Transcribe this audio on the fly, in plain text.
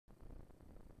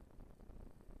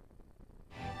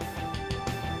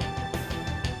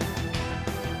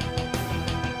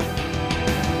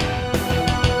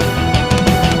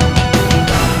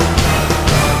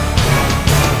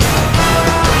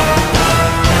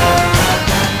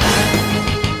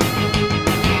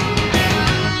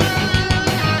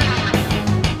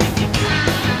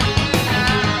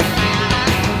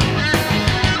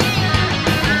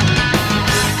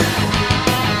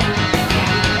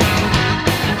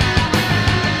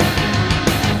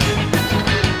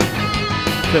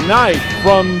Tonight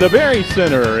from the Berry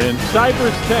Center in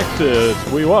Cypress,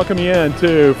 Texas, we welcome you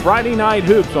into Friday Night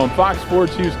Hoops on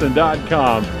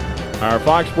FoxSportsHouston.com. Our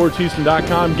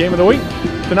FoxSportsHouston.com Game of the Week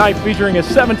tonight featuring a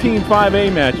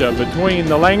 17-5A matchup between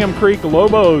the Langham Creek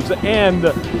Lobos and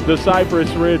the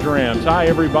Cypress Ridge Rams. Hi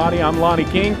everybody, I'm Lonnie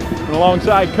King, and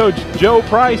alongside Coach Joe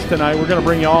Price tonight, we're going to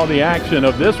bring you all the action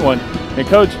of this one. And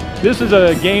Coach, this is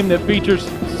a game that features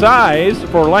size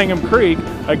for Langham Creek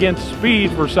against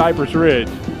speed for Cypress Ridge.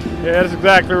 Yeah, that's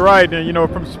exactly right. And, you know,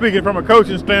 from speaking from a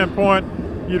coaching standpoint,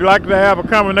 you'd like to have a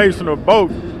combination of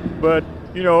both. But,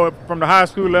 you know, from the high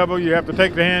school level, you have to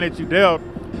take the hand that you dealt.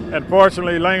 And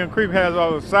fortunately, Langham Creek has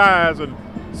all the size, and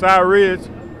Cypress Ridge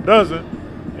doesn't.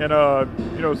 And,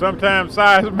 you know, sometimes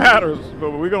size matters.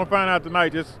 But we're going to find out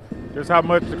tonight just how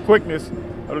much the quickness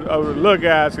of the little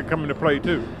guys can come into play,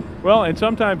 too. Well, and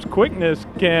sometimes quickness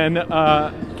can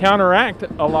counteract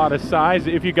a lot of size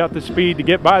if you got the speed to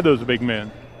get by those big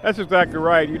men. That's exactly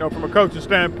right. You know, from a coaching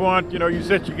standpoint, you know, you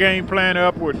set your game plan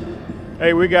up with,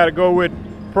 hey, we got to go with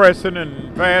pressing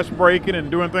and fast breaking and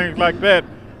doing things like that,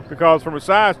 because from a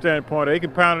size standpoint, they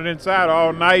can pound it inside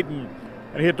all night and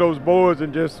hit those boards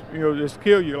and just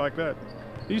kill you like that.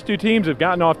 These two teams have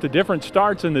gotten off to different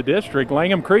starts in the district.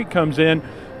 Langham Creek comes in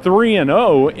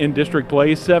 3-0 in district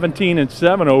play,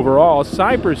 17-7 overall.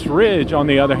 Cypress Ridge, on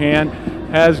the other hand,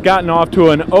 has gotten off to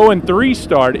an 0-3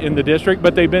 start in the district,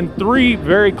 but they've been three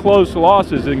very close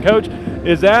losses. And Coach,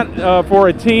 is that for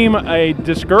a team a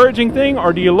discouraging thing,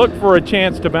 or do you look for a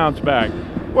chance to bounce back?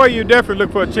 Well, you definitely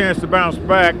look for a chance to bounce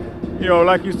back. You know,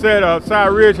 like you said,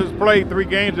 Cypress Ridge has played 3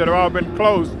 games that have all been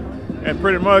close, and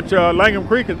pretty much Langham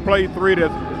Creek has played 3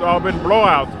 that's all been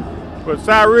blowouts. But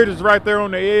Cypress Ridge is right there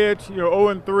on the edge, you know,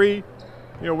 0-3. You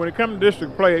know, when it comes to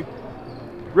district play,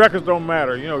 records don't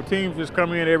matter. You know, teams just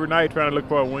come in every night trying to look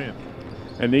for a win.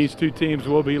 And these two teams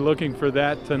will be looking for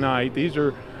that tonight. These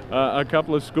are a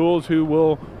couple of schools who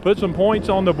will put some points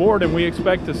on the board, and we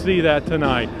expect to see that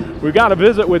tonight. We've got a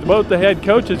visit with both the head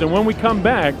coaches, and when we come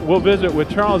back, we'll visit with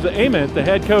Charles Ament, the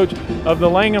head coach of the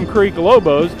Langham Creek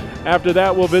Lobos. After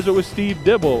that, we'll visit with Steve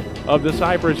Dibble of the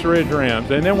Cypress Ridge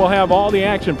Rams. And then we'll have all the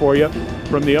action for you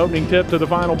from the opening tip to the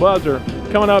final buzzer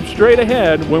coming up straight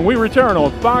ahead when we return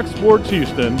on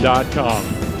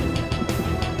FoxSportsHouston.com.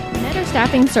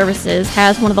 Staffing Services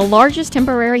has one of the largest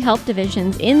temporary help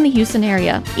divisions in the Houston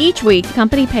area. Each week, the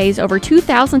company pays over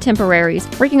 2,000 temporaries,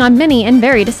 working on many and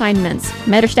varied assignments.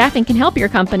 Metter Staffing can help your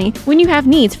company when you have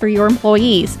needs for your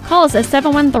employees. Call us at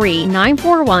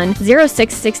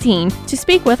 713-941-0616 to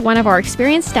speak with one of our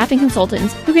experienced staffing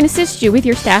consultants who can assist you with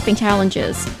your staffing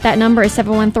challenges. That number is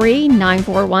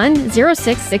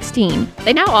 713-941-0616.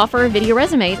 They now offer video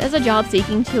resumes as a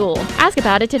job-seeking tool. Ask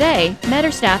about it today.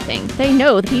 Metter Staffing. They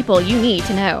know the people you need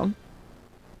to know.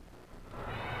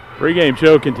 Pre-game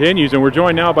show continues, and we're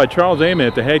joined now by Charles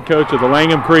Ament, the head coach of the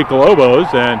Langham Creek Lobos.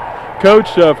 And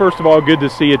Coach, first of all, good to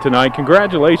see you tonight.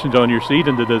 Congratulations on your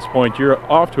season to this point. You're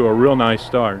off to a real nice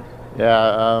start.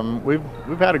 Yeah, we've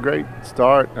had a great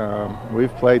start.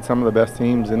 We've played some of the best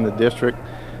teams in the district,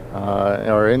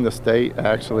 or in the state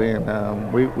actually,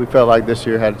 and we felt like this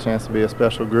year had a chance to be a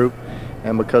special group.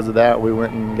 And because of that, we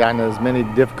went and gotten as many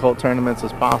difficult tournaments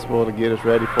as possible to get us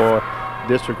ready for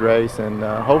district race. And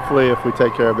hopefully, if we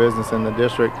take care of business in the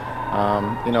district,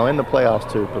 you know, in the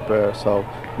playoffs to prepare. So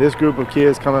this group of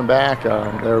kids coming back,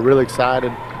 they're really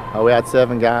excited. We had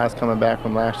 7 guys coming back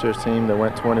from last year's team that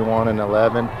went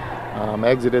 21-11,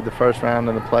 exited the first round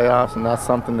in the playoffs, and that's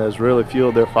something that's really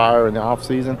fueled their fire in the off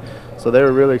season. So they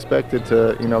were really expected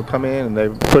to, you know, come in, and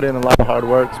they've put in a lot of hard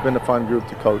work. It's been a fun group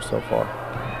to coach so far.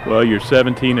 Well, you're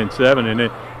 17-7, and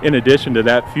in addition to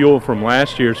that fuel from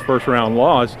last year's first-round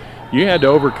loss, you had to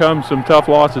overcome some tough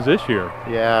losses this year.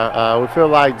 Yeah, we feel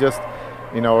like just,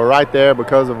 you know, we're right there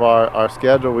because of our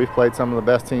schedule. We've played some of the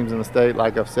best teams in the state,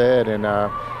 like I've said, and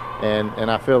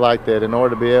I feel like that in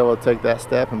order to be able to take that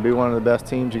step and be one of the best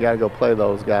teams, you got to go play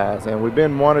those guys. And we've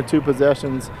been 1 or 2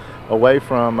 possessions away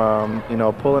from, you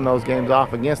know, pulling those games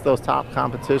off against those top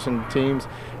competition teams,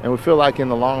 and we feel like in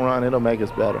the long run it'll make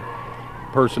us better.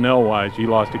 Personnel-wise, you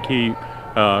lost a key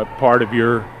part of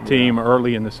your team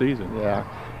early in the season. Yeah.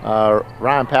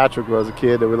 Ryan Patrick was a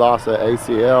kid that we lost at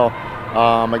ACL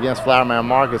against Flowerman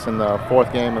Marcus in the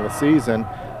 4th game of the season.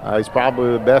 He's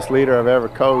probably the best leader I've ever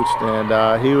coached, and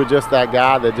he was just that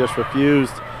guy that just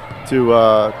refused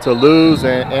to lose,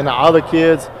 and the other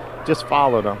kids just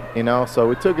followed him, you know. So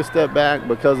we took a step back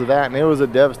because of that, and it was a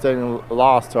devastating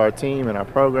loss to our team and our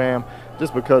program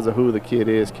just because of who the kid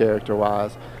is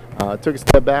character-wise. Took a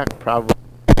step back, probably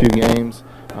a few games,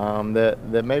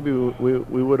 that maybe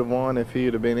we would have won if he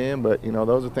would have been in, but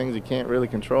those are things you can't really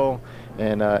control.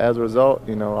 And as a result,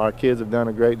 our kids have done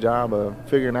a great job of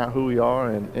figuring out who we are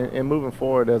and moving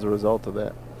forward as a result of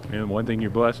that. And one thing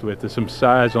you're blessed with is some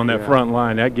size on that front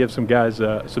line. That gives some guys,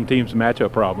 some teams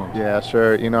matchup problems. Yeah,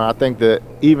 sure. I think that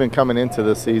even coming into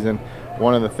this season,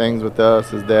 one of the things with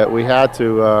us is that we had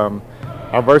to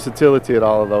our versatility at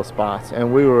all of those spots,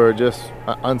 and we were just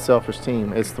an unselfish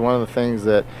team. It's one of the things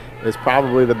that is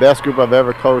probably the best group I've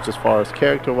ever coached as far as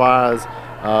character-wise,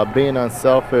 being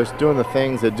unselfish, doing the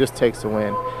things it just takes to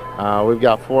win. We've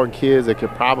got 4 kids that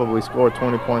could probably score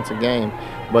 20 points a game,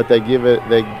 but they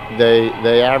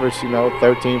average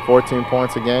 13, 14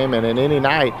 points a game, and in any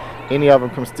night, any of them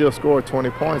can still score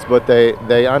 20 points, but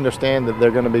they understand that they're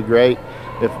going to be great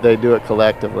if they do it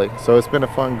collectively. So it's been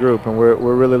a fun group, and we're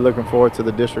really looking forward to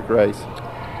the district race.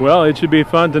 Well, it should be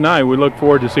fun tonight. We look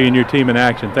forward to seeing your team in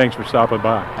action. Thanks for stopping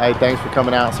by. Hey, thanks for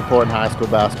coming out and supporting high school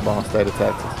basketball in the state of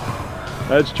Texas.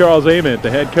 That's Charles Ament,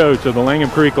 the head coach of the Langham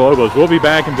Creek Lobos. We'll be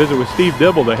back and visit with Steve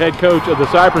Dibble, the head coach of the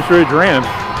Cypress Ridge Rams,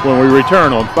 when we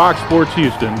return on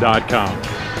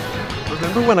FoxSportsHouston.com.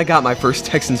 Remember when I got my first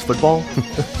Texans football?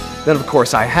 Then, of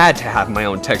course, I had to have my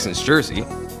own Texans jersey.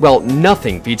 Well,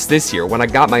 nothing beats this year when I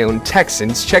got my own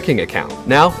Texans checking account.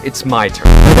 Now, it's my turn.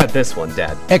 How about this one,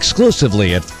 Dad?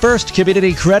 Exclusively at First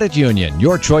Community Credit Union.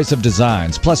 Your choice of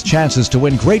designs, plus chances to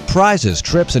win great prizes,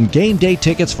 trips, and game day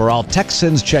tickets for all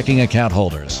Texans checking account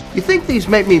holders. You think these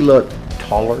make me look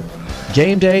taller?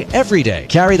 Game day, every day.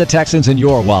 Carry the Texans in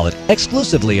your wallet.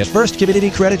 Exclusively at First Community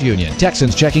Credit Union.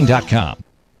 TexansChecking.com.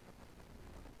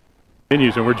 And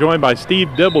we're joined by Steve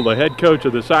Dibble, the head coach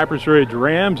of the Cypress Ridge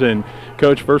Rams. And,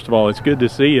 Coach, first of all, it's good to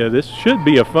see you. This should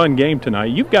be a fun game tonight.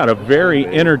 You've got a very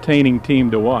entertaining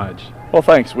team to watch. Well,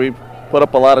 thanks. We've put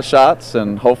up a lot of shots,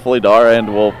 and hopefully to our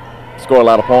end we'll score a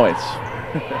lot of points.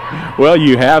 Well,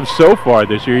 you have so far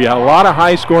this year. You had a lot of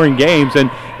high-scoring games,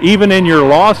 and even in your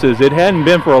losses, it hadn't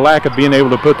been for a lack of being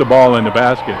able to put the ball in the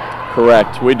basket.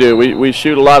 Correct. We do. We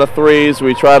shoot a lot of threes.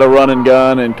 We try to run and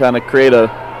gun and kind of create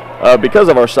because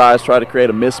of our size, try to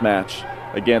create a mismatch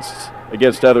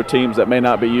against other teams that may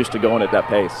not be used to going at that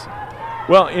pace.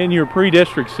 Well, in your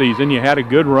pre-district season, you had a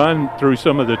good run through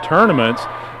some of the tournaments.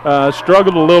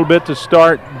 Struggled a little bit to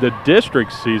start the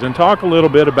district season. Talk a little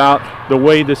bit about the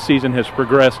way this season has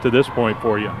progressed to this point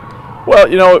for you.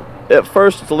 Well, at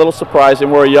first it's a little surprising.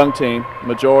 We're a young team.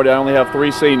 Majority, I only have 3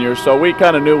 seniors, so we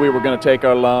kind of knew we were going to take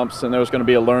our lumps and there was going to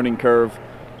be a learning curve.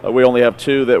 We only have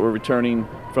 2 that were returning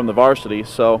from the varsity,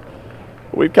 so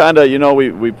we've kind of,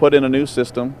 we put in a new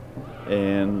system,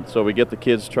 and so we get the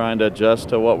kids trying to adjust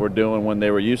to what we're doing when they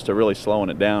were used to really slowing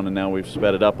it down, and now we've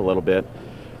sped it up a little bit.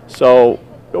 So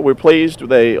we're pleased.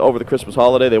 Over the Christmas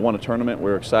holiday, they won a tournament.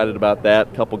 We're excited about that.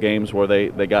 A couple games where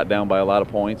they got down by a lot of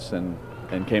points and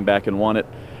came back and won it.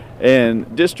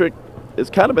 And district, it's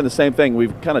kind of been the same thing.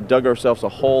 We've kind of dug ourselves a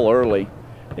hole early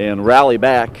and rally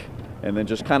back and then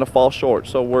just kind of fall short.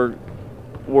 So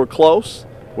we're close.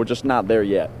 We're just not there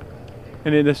yet.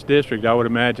 And in this district, I would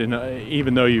imagine,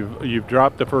 even though you've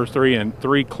dropped the first 3 and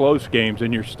 3 close games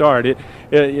in your start,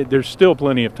 there's still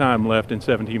plenty of time left in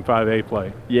 17-5A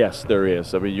play. Yes, there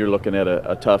is. I mean, you're looking at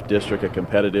a tough district, a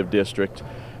competitive district,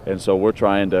 and so we're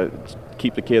trying to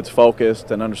keep the kids focused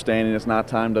and understanding it's not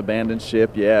time to abandon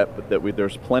ship yet, but that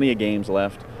there's plenty of games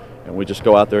left, and we just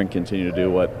go out there and continue to do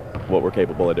what we're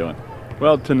capable of doing.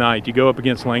 Well, tonight you go up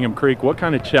against Langham Creek. What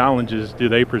kind of challenges do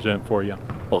they present for you?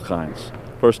 All kinds.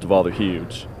 First of all, they're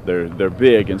huge. They're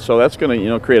big, and so that's going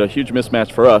to create a huge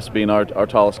mismatch for us, being our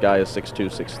tallest guy is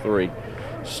 6'2",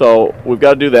 6'3". So we've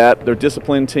got to do that. They're a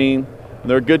disciplined team.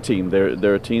 They're a good team.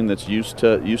 They're a team that's used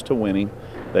to winning.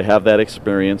 They have that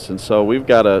experience, and so we've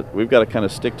got to kind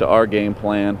of stick to our game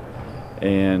plan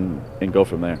and go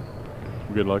from there.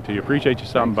 Good luck to you. Appreciate you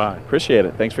stopping by. Appreciate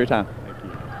it. Thanks for your time.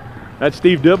 That's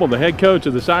Steve Dibble, the head coach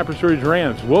of the Cypress Ridge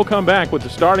Rams. We'll come back with the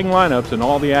starting lineups and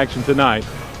all the action tonight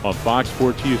on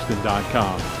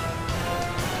FoxSportsHouston.com.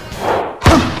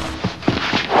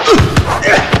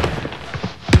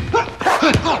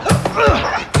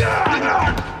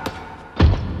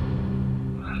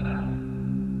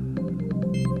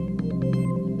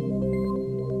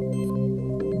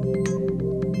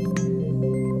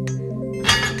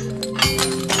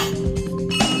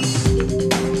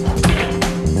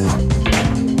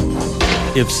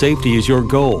 If safety is your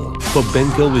goal,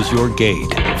 Fabinco is your gate.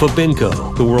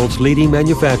 Fabinco, the world's leading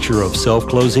manufacturer of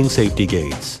self-closing safety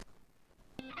gates.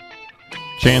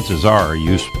 Chances are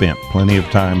you spent plenty of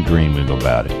time dreaming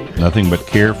about it. Nothing but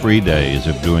carefree days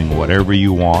of doing whatever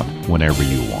you want, whenever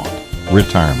you want.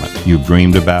 retirement. You've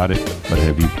dreamed about it, but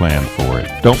have you planned for it?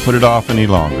 Don't put it off any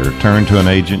longer. Turn to an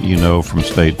agent you know from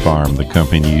State Farm, the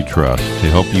company you trust, to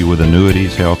help you with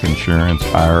annuities, health insurance,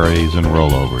 IRAs, and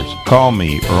rollovers. Call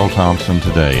me, Earl Thompson,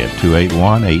 today at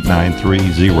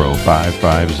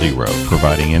 281-893-0550,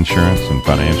 providing insurance and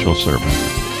financial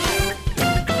services.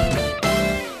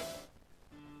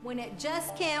 When it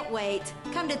just can't wait,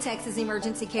 come to Texas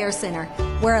Emergency Care Center.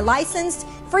 We're a licensed,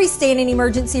 freestanding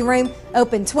emergency room,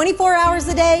 open 24 hours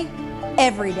a day,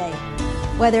 every day.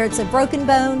 Whether it's a broken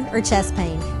bone or chest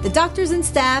pain, the doctors and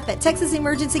staff at Texas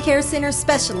Emergency Care Center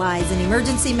specialize in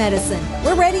emergency medicine.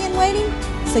 We're ready and waiting,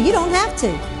 so you don't have to.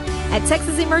 At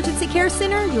Texas Emergency Care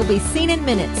Center, you'll be seen in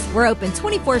minutes. We're open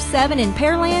 24/7 in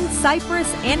Pearland,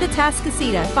 Cypress, and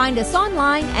Atascocita. Find us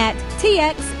online at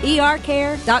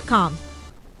txercare.com.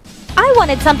 I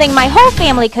wanted something my whole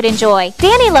family could enjoy.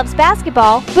 Danny loves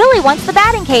basketball, Willie wants the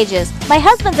batting cages, my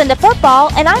husband's into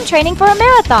football, and I'm training for a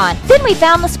marathon. Then we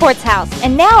found the Sports House,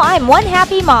 and now I'm one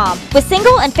happy mom. With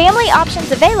single and family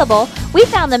options available, we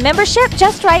found the membership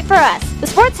just right for us. The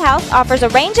Sports House offers a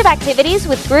range of activities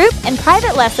with group and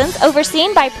private lessons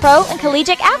overseen by pro and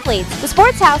collegiate athletes. The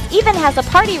Sports House even has a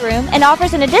party room and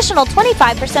offers an additional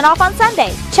 25% off on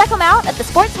Sundays. Check them out at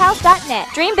thesportshouse.net.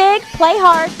 Dream big, play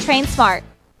hard, train smart.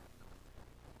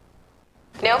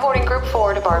 Now boarding Group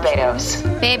 4 to Barbados.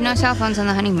 Babe, no cell phones on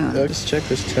the honeymoon. Just check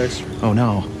this text. Oh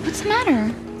no. What's the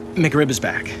matter? McRib is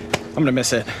back. I'm gonna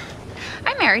miss it.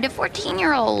 I married a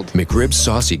 14-year-old. McRib's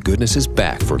saucy goodness is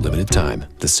back for a limited time.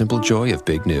 The simple joy of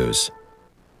big news.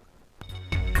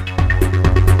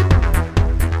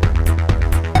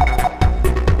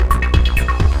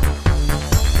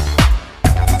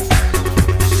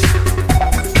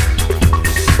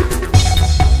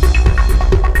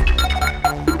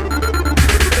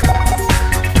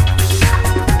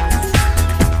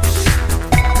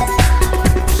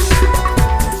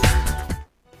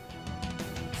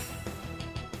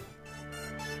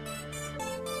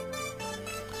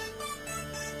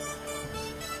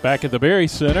 Back at the Berry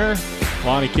Center,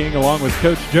 Lonnie King along with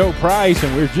Coach Joe Price,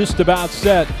 and we're just about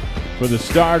set for the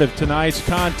start of tonight's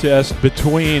contest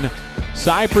between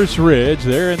Cypress Ridge.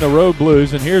 They're in the Road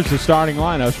Blues, and here's the starting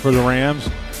lineups for the Rams.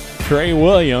 Trey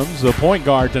Williams, the point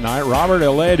guard tonight. Robert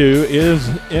Aledu is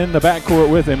in the backcourt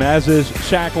with him, as is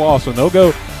Shaq Lawson. They'll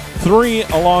go three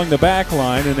along the back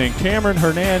line, and then Cameron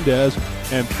Hernandez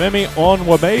and Femi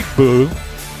Onwabekbu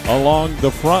along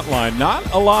the front line. Not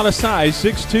a lot of size.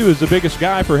 6'2" is the biggest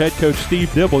guy for head coach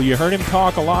Steve Dibble. You heard him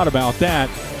talk a lot about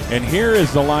that. And here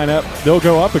is the lineup they'll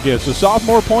go up against. The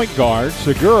sophomore point guard,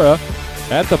 Segura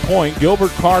at the point.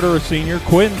 Gilbert Carter, a senior.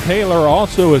 Quinn Taylor,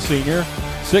 also a senior,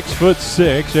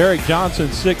 6'6". Eric Johnson,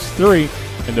 6'3".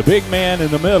 And the big man in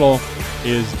the middle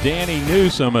is Danny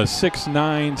Newsom, a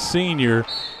 6'9" senior.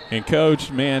 And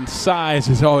coach, man, size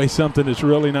is always something that's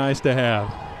really nice to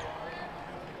have.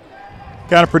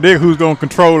 Kind of predict who's going to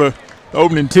control the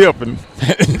opening tip, and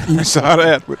you saw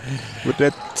that with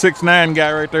that 6'9"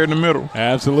 guy right there in the middle.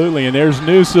 Absolutely, and there's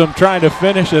Newsom trying to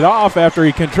finish it off after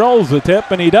he controls the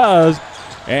tip, and he does.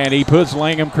 And he puts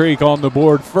Langham Creek on the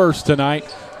board first tonight.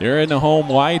 They're in the home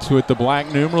whites with the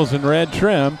black numerals and red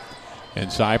trim.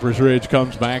 And Cypress Ridge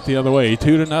comes back the other way.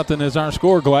 2-0 is our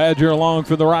score. Glad you're along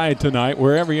for the ride tonight,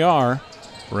 wherever you are,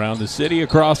 around the city,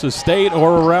 across the state,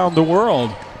 or around the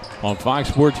world, on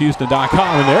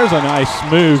FoxSportsHouston.com. And there's a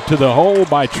nice move to the hole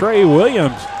by Trey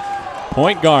Williams.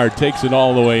 Point guard takes it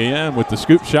all the way in with the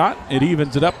scoop shot. It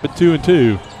evens it up at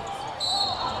 2-2.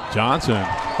 Johnson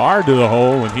hard to the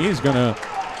hole, and he's going to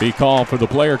be called for the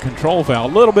player control foul.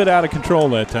 A little bit out of control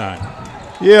that time.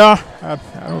 Yeah,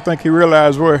 I don't think he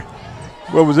realized what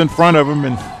was in front of him,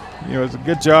 and it's a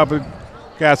good job of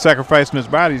guy sacrificing his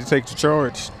body to take the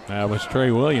charge. That was Trey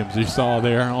Williams you saw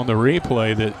there on the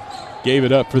replay that gave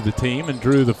it up for the team and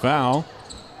drew the foul.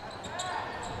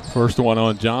 First one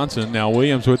on Johnson. Now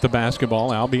Williams with the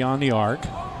basketball out beyond the arc.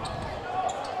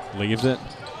 Leaves it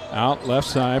out left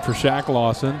side for Shaq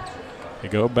Lawson. They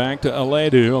go back to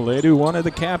Aledu. Aledu, one of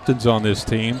the captains on this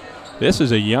team. This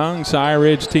is a young Cy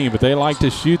Ridge team, but they like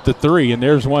to shoot the three, and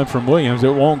there's one from Williams.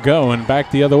 It won't go, and back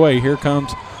the other way. Here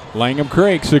comes Langham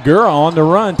Creek. Segura on the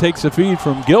run, takes a feed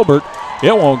from Gilbert.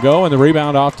 It won't go, and the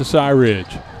rebound off to Cy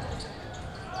Ridge.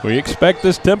 We expect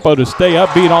this tempo to stay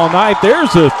upbeat all night.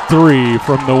 There's a three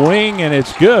from the wing, and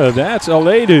it's good. That's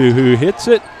Aledu who hits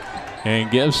it and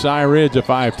gives Cy Ridge a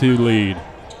 5-2 lead.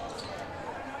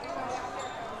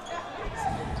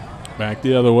 Back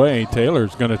the other way.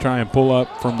 Taylor's going to try and pull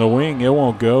up from the wing. It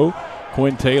won't go.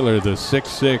 Quinn Taylor, the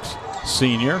 6'6"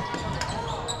 senior.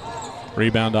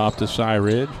 Rebound off to Cy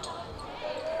Ridge.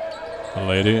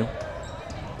 Aledu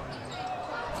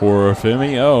for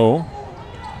Femi O.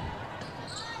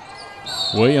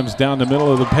 Williams down the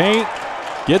middle of the paint.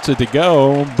 Gets it to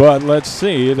go, but let's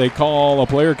see. They call a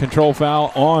player control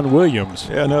foul on Williams.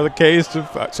 Yeah, another case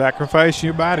of sacrifice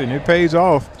your body, and it pays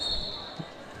off.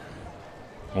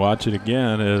 Watch it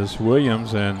again as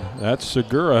Williams, and that's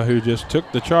Segura who just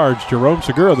took the charge. Jerome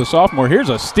Segura, the sophomore. Here's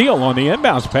a steal on the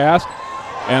inbounds pass,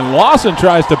 and Lawson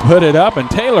tries to put it up, and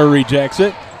Taylor rejects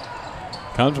it.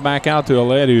 Comes back out to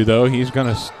Aledu, though. He's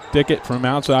going to stick it from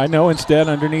outside. No, instead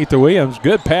underneath to Williams.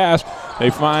 Good pass. They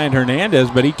find Hernandez,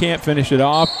 but he can't finish it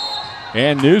off.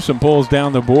 And Newsom pulls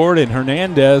down the board, and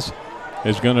Hernandez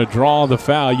is going to draw the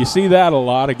foul. You see that a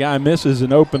lot. A guy misses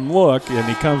an open look, and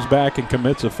he comes back and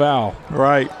commits a foul.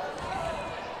 Right.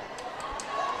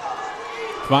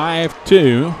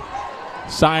 5-2.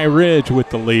 Cy Ridge with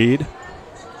the lead.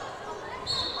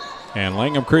 And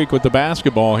Langham Creek with the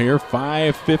basketball here.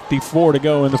 5:54 to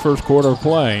go in the first quarter of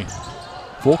play.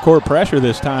 Full court pressure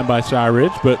this time by Cy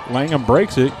Ridge, but Langham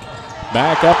breaks it.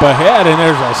 Back up ahead, and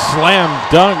there's a slam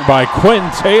dunk by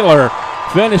Quentin Taylor.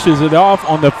 Finishes it off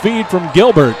on the feed from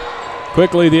Gilbert.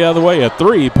 Quickly the other way, a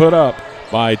three put up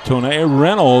by Tonay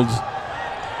Reynolds.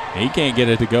 He can't get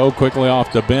it to go. Quickly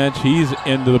off the bench. He's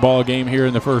into the ball game here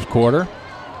in the first quarter.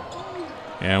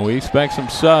 And we expect some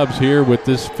subs here with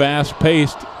this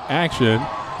fast-paced action.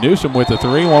 Newsom with the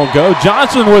three, won't go.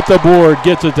 Johnson with the board,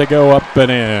 gets it to go up and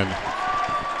in.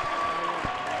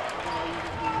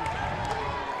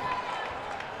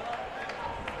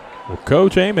 Well,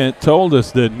 Coach Ament told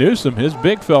us that Newsom, his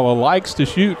big fella, likes to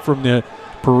shoot from the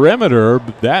perimeter.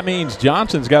 But that means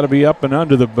Johnson's got to be up and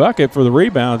under the bucket for the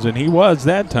rebounds, and he was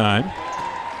that time.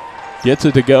 Gets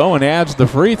it to go and adds the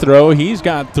free throw. He's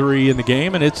got 3 in the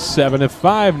game, and it's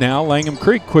 7-5 now. Langham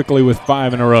Creek quickly with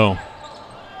 5 in a row.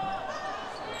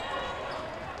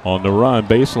 On the run,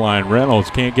 baseline, Reynolds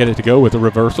can't get it to go with a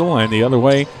reversal, and the other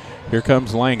way, here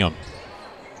comes Langham.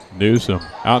 Newsom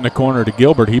out in the corner to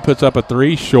Gilbert. He puts up a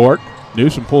 3, short.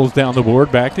 Newsom pulls down the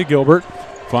board, back to Gilbert.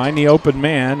 Find the open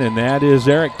man, and that is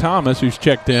Eric Thomas, who's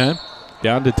checked in.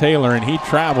 Down to Taylor, and he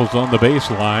travels on the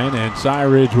baseline, and Cy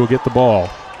Ridge will get the ball.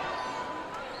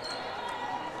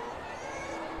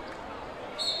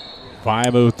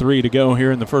 5:03 to go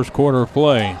here in the first quarter of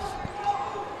play.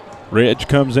 Ridge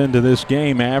comes into this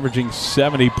game averaging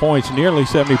 70 points, nearly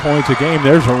 70 points a game.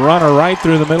 There's a runner right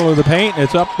through the middle of the paint, and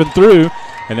it's up and through,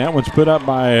 and that one's put up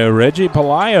by Reggie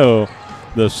Palaio,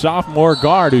 the sophomore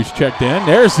guard who's checked in.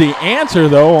 There's the answer,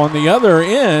 though, on the other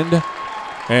end,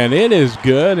 and it is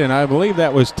good, and I believe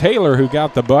that was Taylor who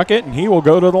got the bucket, and he will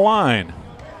go to the line.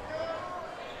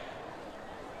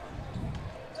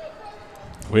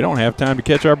 We don't have time to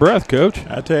catch our breath, Coach.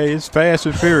 I tell you, it's fast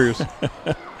and furious.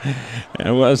 And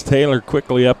it was Taylor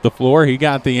quickly up the floor. He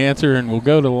got the answer and will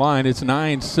go to the line. It's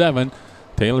 9-7.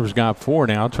 Taylor's got 4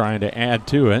 now, trying to add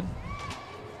to it.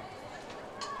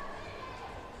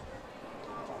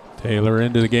 Taylor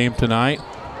into the game tonight.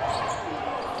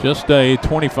 Just a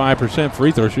 25%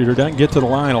 free throw shooter. Doesn't get to the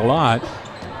line a lot.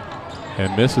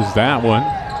 And misses that one.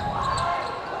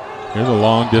 Here's a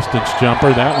long distance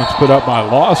jumper. That one's put up by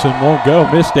Lawson. Won't go.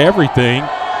 Missed everything.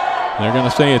 They're going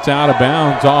to say it's out of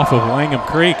bounds off of Langham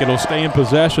Creek. It'll stay in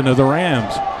possession of the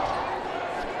Rams.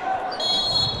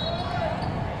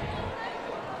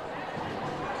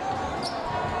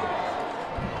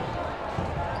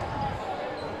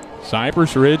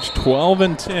 Cypress Ridge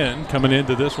 12-10 coming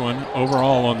into this one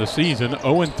overall on the season.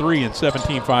 0-3 in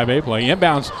 17-5A play.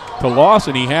 Inbounds to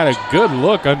Lawson. He had a good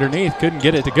look underneath. Couldn't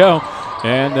get it to go.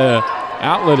 And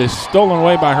outlet is stolen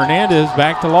away by Hernandez.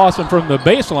 Back to Lawson from the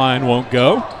baseline. Won't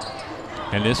go.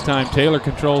 And this time Taylor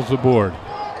controls the board.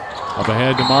 Up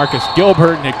ahead to Marcus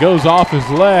Gilbert, and it goes off his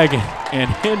leg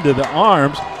and into the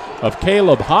arms of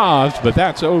Caleb Hobbs, but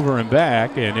that's over and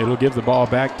back, and it'll give the ball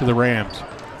back to the Rams.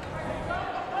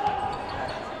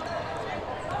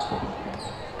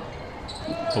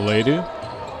 Aledu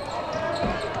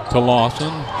to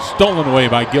Lawson, stolen away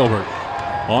by Gilbert.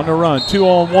 On the run,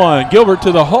 2-on-1. Gilbert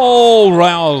to the hole,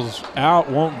 rouse out,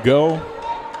 won't go.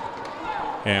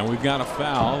 And we've got a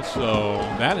foul, so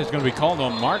that is going to be called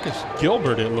on Marcus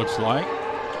Gilbert, it looks like.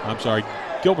 I'm sorry,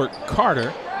 Gilbert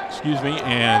Carter, excuse me,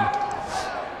 and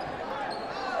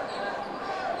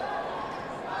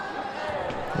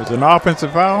it's an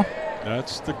offensive foul?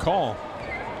 That's the call.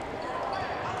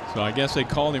 So I guess they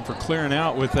called him for clearing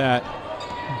out with that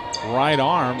right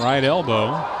arm, right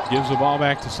elbow. Gives the ball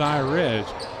back to Cy Ridge.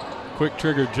 Quick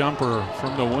trigger jumper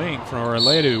from the wing for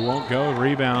Aledu. Won't go.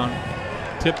 Rebound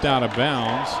tipped out of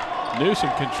bounds. Newsom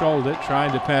controlled it,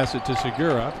 tried to pass it to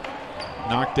Segura.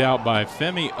 Knocked out by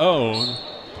Femi O.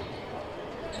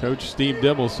 Coach Steve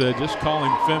Dibble said just call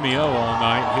him Femi O all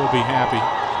night. He'll be happy.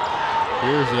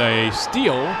 Here's a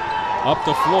steal Up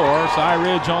the floor, Cy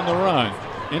Ridge on the run.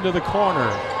 Into the corner.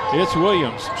 It's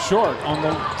Williams, short on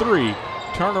the 3.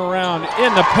 Turnaround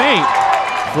in the paint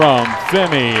from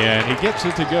Femi, and he gets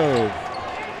it to go.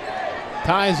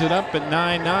 Ties it up at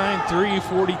 9-9,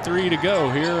 3:43 to go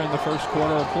here in the first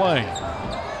quarter of play.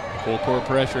 Full court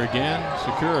pressure again.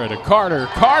 Segura to Carter.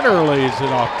 Carter lays it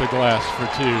off the glass for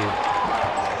 2.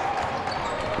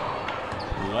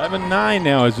 11-9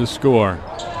 now is the score.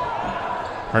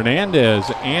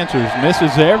 Hernandez answers,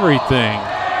 misses everything.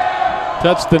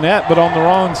 Touched the net, but on the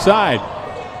wrong side.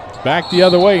 Back the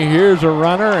other way. Here's a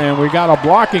runner, and we got a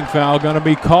blocking foul going to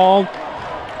be called.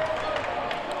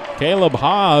 Caleb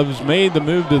Hobbs made the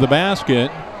move to the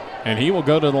basket, and he will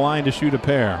go to the line to shoot a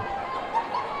pair.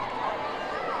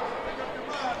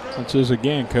 This is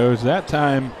again, Coach. That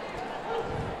time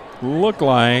looked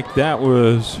like that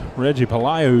was Reggie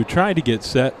Palaio who tried to get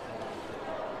set,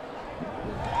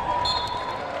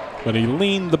 but he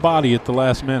leaned the body at the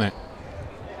last minute.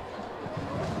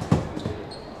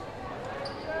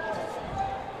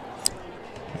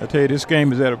 I tell you, this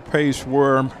game is at a pace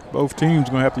where both teams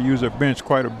are going to have to use their bench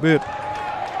quite a bit.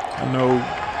 I know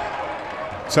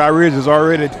Cy Ridge has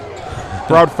already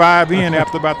brought 5 in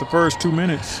after about the first 2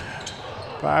 minutes.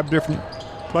 5 different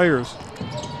players.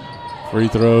 Free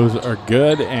throws are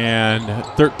good, and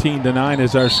 13-9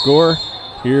 is our score.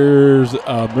 Here's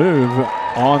a move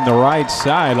on the right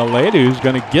side. Aledu's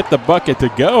going to get the bucket to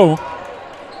go,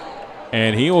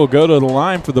 and he will go to the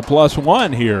line for the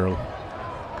 +1 here.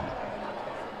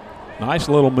 Nice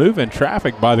little move in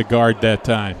traffic by the guard that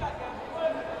time.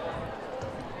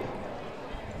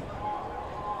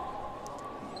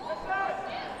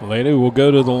 Aledu will go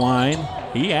to the line.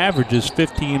 He averages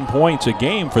 15 points a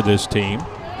game for this team.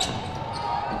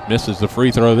 Misses the free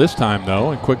throw this time,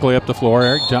 though, and quickly up the floor,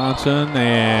 Eric Johnson,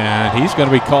 and he's going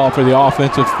to be called for the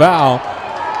offensive foul.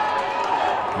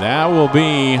 That will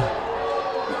be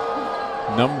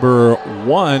number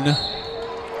 1,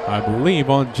 I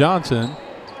believe, on Johnson.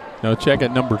 No, check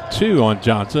at number 2 on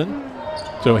Johnson.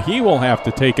 So he will have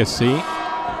to take a seat.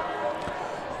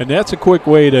 And that's a quick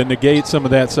way to negate some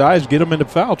of that size, get him into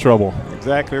foul trouble.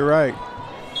 Exactly right.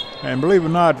 And believe it or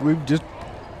not, we've just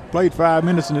played 5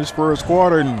 minutes in this first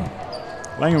quarter, and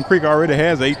Langham Creek already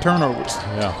has 8 turnovers.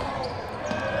 Yeah.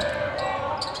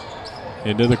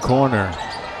 Into the corner.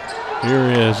 Here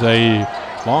is a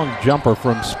long jumper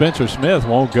from Spencer Smith.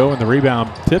 Won't go, and the rebound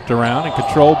tipped around and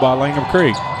controlled by Langham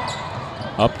Creek.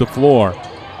 Up the floor,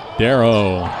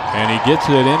 Darrow, and he gets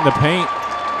it in the paint.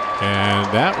 And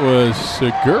that was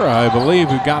Segura, I believe,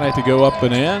 who got it to go up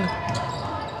and in.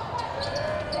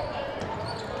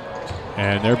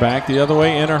 And they're back the other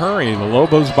way in a hurry. The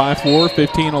Lobos by 4,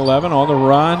 15-11 on the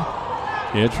run.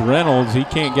 It's Reynolds. He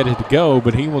can't get it to go,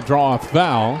 but he will draw a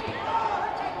foul.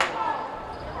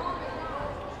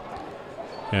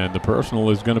 And the personal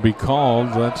is going to be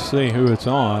called. Let's see who it's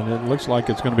on. It looks like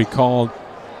it's going to be called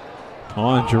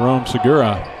on Jerome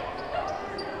Segura.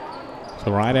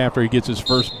 So right after he gets his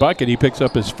first bucket, he picks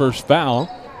up his first foul.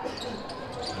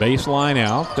 Baseline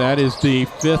out. That is the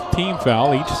 5th team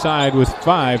foul, each side with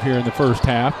 5 here in the first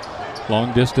half.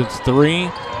 Long distance 3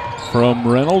 from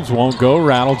Reynolds. Won't go.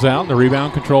 Rattles out. The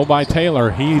rebound controlled by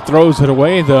Taylor. He throws it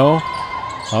away, though.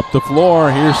 Up the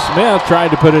floor. Here's Smith.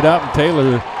 Tried to put it up, and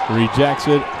Taylor rejects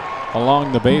it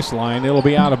along the baseline. It'll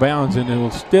be out of bounds, and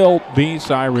it'll still be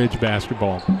Cy Ridge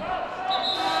basketball.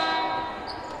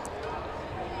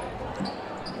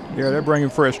 Yeah, they're bringing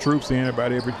fresh troops in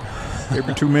about every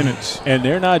 2 minutes. And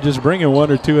they're not just bringing 1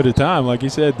 or 2 at a time. Like you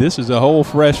said, this is a whole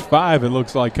fresh 5, it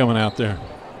looks like, coming out there.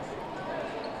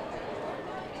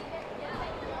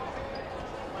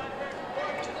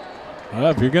 Well,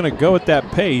 if you're going to go at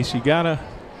that pace, you gotta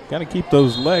keep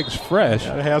those legs fresh.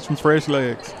 Gotta have some fresh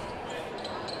legs.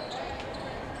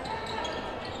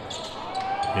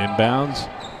 Inbounds.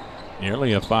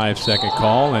 Nearly a 5-second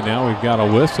call, and now we've got a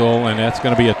whistle, and that's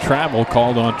going to be a travel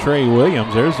called on Trey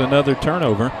Williams. There's another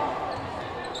turnover.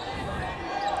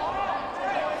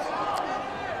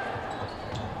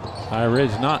 Cy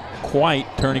Ridge not quite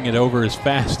turning it over as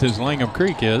fast as Langham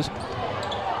Creek is.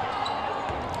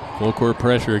 Full court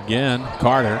pressure again.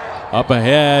 Carter up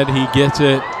ahead. He gets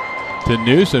it to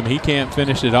Newsom. He can't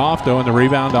finish it off, though, and the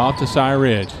rebound off to Cy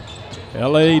Ridge.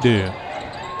 Aledu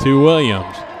to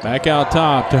Williams. Back out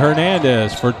top to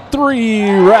Hernandez for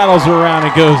 3. Rattles around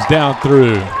and goes down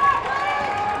through.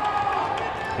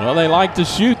 Well, they like to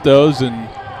shoot those, and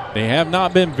they have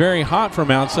not been very hot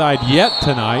from outside yet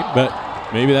tonight, but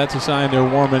maybe that's a sign they're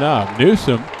warming up.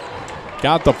 Newsom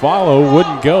got the follow,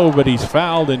 wouldn't go, but he's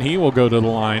fouled, and he will go to the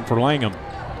line for Langham.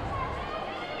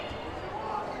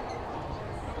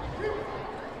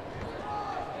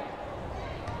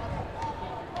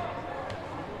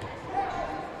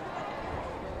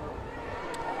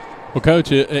 Well,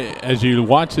 Coach, as you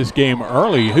watch this game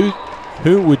early,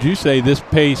 who would you say this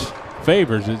pace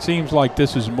favors? It seems like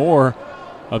this is more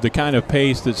of the kind of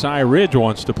pace that Cy Ridge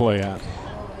wants to play at.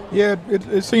 Yeah,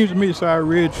 it seems to me Cy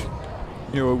Ridge,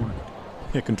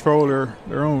 can control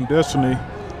their own destiny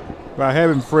by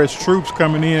having fresh troops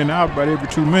coming in and out about every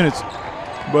 2 minutes.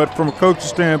 But from a coach's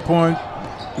standpoint,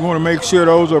 you want to make sure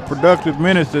those are productive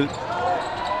minutes that,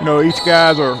 each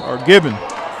guys are given.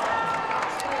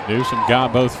 Newsom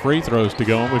got both free throws to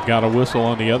go, and we've got a whistle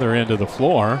on the other end of the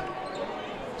floor.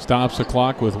 Stops the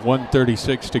clock with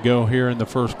 1:36 to go here in the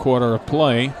first quarter of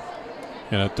play,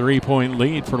 and a 3-point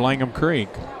lead for Langham Creek.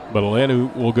 But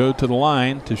Aledu will go to the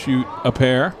line to shoot a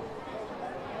pair.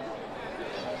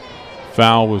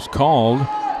 Foul was called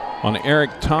on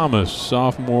Eric Thomas,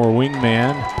 sophomore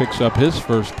wingman, picks up his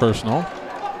first personal.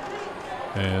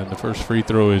 And the first free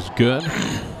throw is good.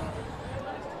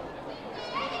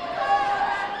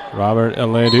 Robert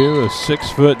Aledu, a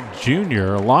 6-foot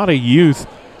junior, a lot of youth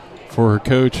for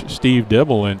Coach Steve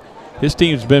Dibble, and his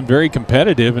team's been very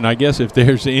competitive, and I guess if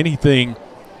there's anything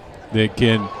that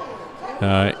can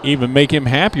even make him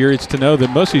happier, it's to know that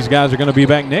most of these guys are going to be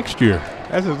back next year.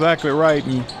 That's exactly right.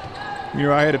 And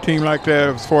I had a team like that.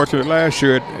 I was fortunate last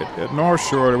year at North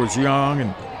Shore that was young,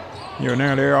 and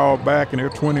now they're all back and they're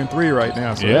 20-3 right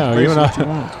now. So yeah,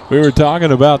 we were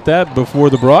talking about that before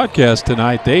the broadcast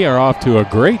tonight. They are off to a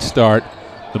great start,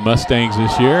 the Mustangs,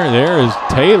 this year. There is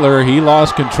Taylor. He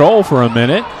lost control for a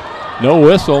minute. No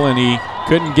whistle, and he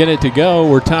couldn't get it to go.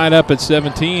 We're tied up at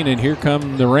 17, and here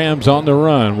come the Rams on the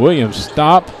run. Williams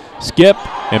skip,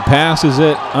 and passes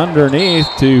it underneath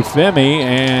to Femi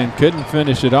and couldn't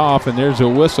finish it off, and there's a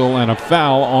whistle and a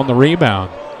foul on the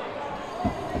rebound.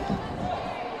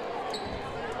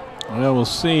 Well, we'll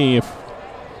see if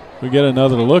we get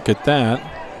another look at that.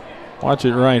 Watch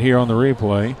it right here on the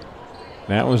replay.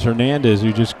 That was Hernandez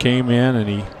who just came in, and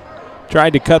he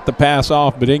tried to cut the pass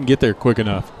off but didn't get there quick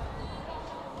enough.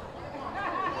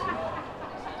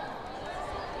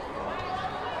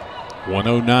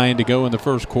 .109 to go in the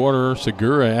first quarter.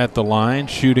 Segura at the line,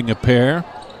 shooting a pair.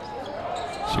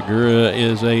 Segura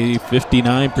is a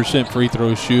 59% free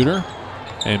throw shooter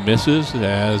and misses,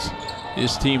 as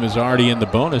his team is already in the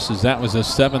bonus, as that was his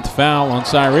 7th foul on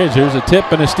Cy Ridge. Here's a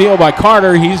tip and a steal by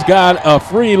Carter. He's got a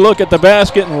free look at the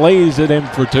basket and lays it in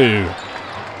for 2.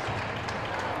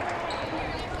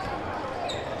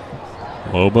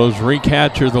 Lobos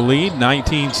recapture the lead,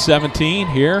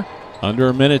 19-17 here. Under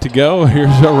a minute to go.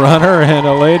 Here's a runner, and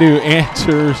Aledu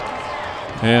answers.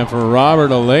 And for Robert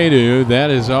Aledu,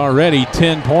 that is already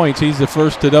 10 points. He's the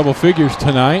first to double figures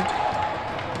tonight.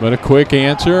 But a quick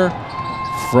answer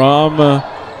from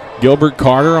Gilbert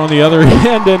Carter on the other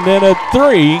end, and then a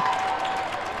 3.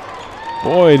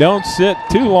 Boy, don't sit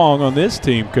too long on this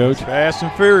team, Coach. Fast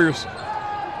and furious.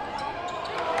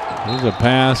 There's a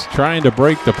pass trying to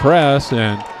break the press,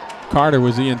 and Carter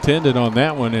was the intended on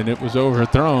that one, and it was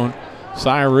overthrown.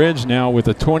 Cy Ridge now with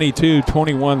a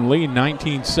 22-21 lead,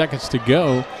 19 seconds to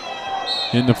go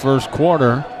in the first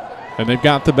quarter, and they've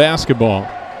got the basketball.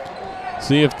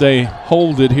 See if they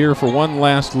hold it here for one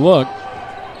last look.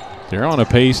 They're on a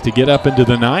pace to get up into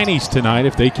the 90s tonight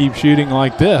if they keep shooting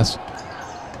like this.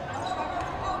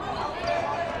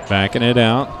 Backing it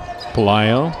out,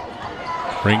 Pelayo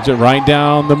brings it right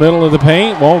down the middle of the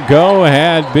paint, won't go.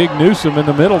 Had Big Newsom in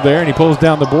the middle there, and he pulls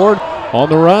down the board. On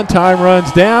the run, time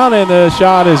runs down, and the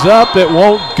shot is up. It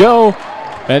won't go,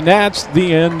 and that's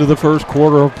the end of the first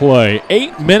quarter of play.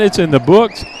 8 minutes in the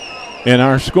books, and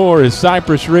our score is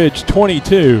Cypress Ridge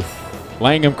 22,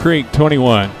 Langham Creek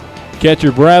 21. Catch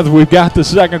your breath. We've got the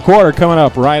second quarter coming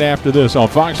up right after this on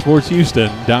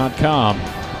FoxSportsHouston.com.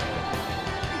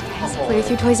 Play with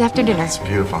your toys after dinner. It's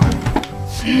beautiful.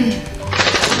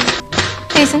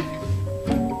 Jason?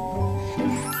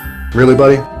 Really,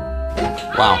 buddy?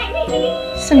 Wow.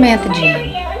 Samantha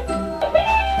Jean.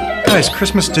 Guys,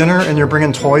 Christmas dinner and you're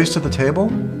bringing toys to the table?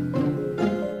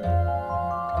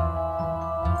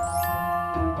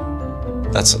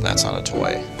 That's not a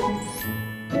toy.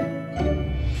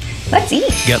 Let's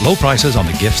eat. Get low prices on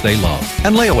the gifts they love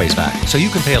and layaways back so you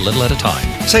can pay a little at a time.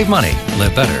 Save money.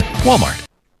 Live better. Walmart.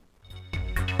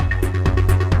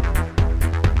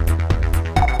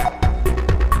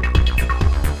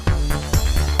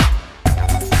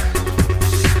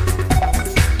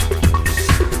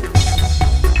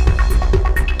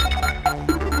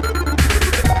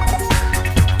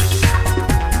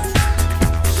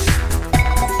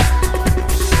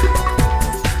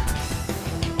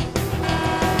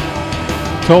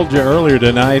 Told you earlier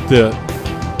tonight that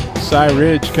Cy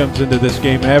Ridge comes into this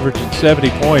game averaging 70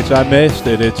 points. I missed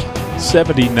it. It's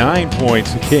 79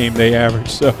 points a game they average.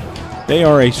 So they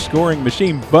are a scoring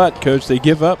machine, but, Coach, they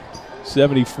give up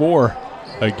 74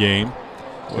 a game.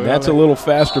 And that's a little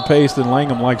faster pace than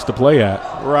Langham likes to play at.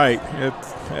 Right.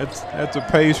 That's a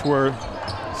pace where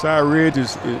Cy Ridge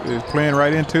is playing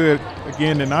right into it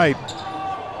again tonight.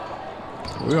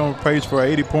 We're on pace for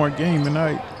an 80-point game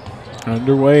tonight.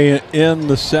 Underway in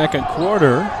the second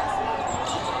quarter.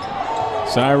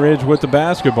 Cy Ridge with the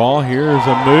basketball. Here's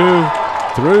a move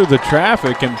through the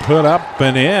traffic and put up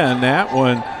and in. That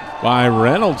one by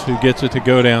Reynolds, who gets it to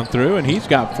go down through, and he's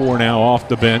got 4 now off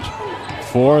the bench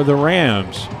for the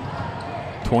Rams.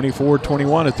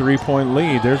 24-21, a 3-point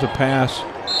lead. There's a pass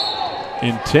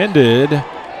intended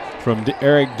from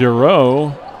Eric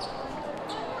Durow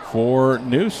for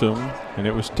Newsom, and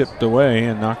it was tipped away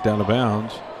and knocked out of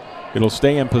bounds. It'll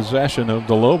stay in possession of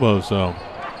the Lobos, though.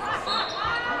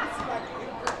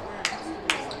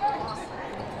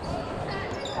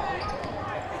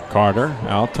 Carter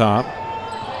out top.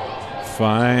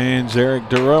 Finds Eric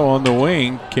Durow on the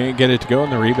wing. Can't get it to go,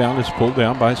 and the rebound is pulled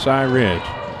down by Cy Ridge.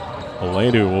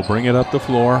 Aledu will bring it up the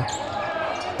floor.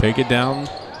 Take it down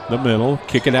the middle.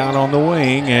 Kick it out on the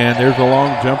wing, and there's a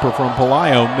long jumper from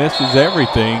Pelayo. Misses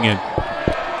everything, and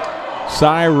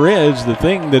Cy Ridge, the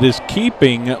thing that is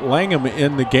keeping Langham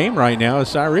in the game right now is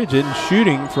Cy Ridge isn't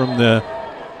shooting from the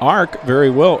arc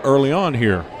very well early on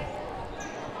here.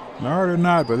 No, they're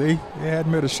not, but they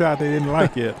hadn't made a shot they didn't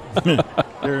like yet.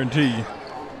 Guarantee you.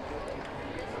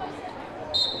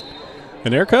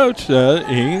 And their coach,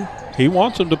 he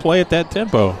wants them to play at that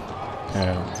tempo.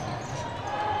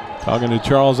 Talking to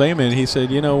Charles Amon, he said,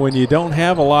 you know, when you don't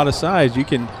have a lot of size, you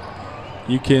can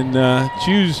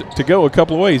choose to go a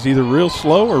couple of ways, either real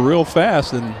slow or real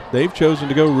fast, and they've chosen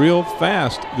to go real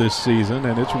fast this season,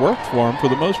 and it's worked for them for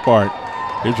the most part.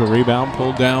 Here's a rebound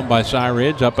pulled down by Cy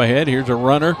Ridge. Up ahead, here's a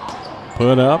runner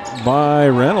put up by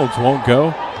Reynolds, won't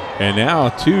go. And now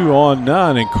 2 on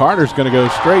none, and Carter's going to go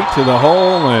straight to the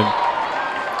hole, and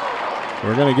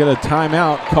we're going to get a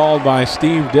timeout called by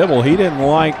Steve Dibble. He didn't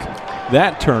like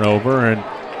that turnover, and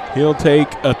he'll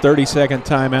take a 30-second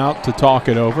timeout to talk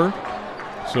it over.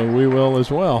 So we will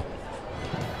as well.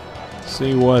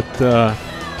 See what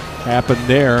happened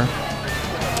there.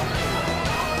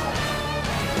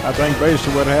 I think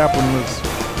basically what happened was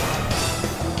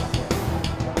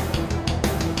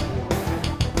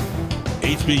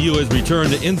HBU has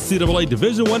returned to NCAA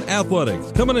Division I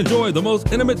athletics. Come and enjoy the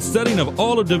most intimate setting of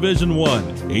all of Division I.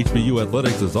 HBU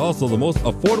athletics is also the most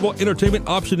affordable entertainment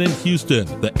option in Houston.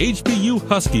 The HBU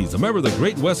Huskies, a member of the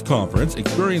Great West Conference,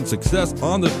 experience success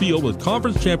on the field with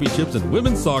conference championships in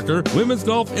women's soccer, women's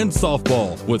golf, and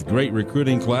softball. With great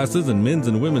recruiting classes in men's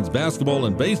and women's basketball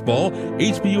and baseball,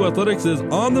 HBU athletics is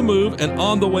on the move and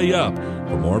on the way up.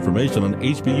 For more information on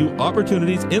HBU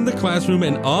opportunities in the classroom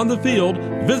and on the field,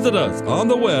 visit us on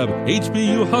the web,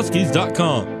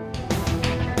 hbuhuskies.com.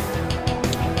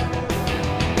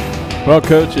 Well,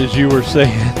 Coach, as you were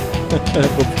saying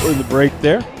before the break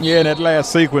there. Yeah, in that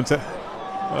last sequence,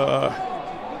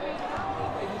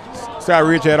 Cy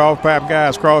Ridge had all 5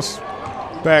 guys cross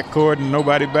backcourt and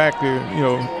nobody back to,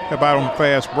 help out on the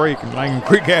fast break. And Langham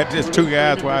Creek had just 2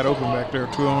 guys wide open back there,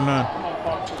 2 on 9.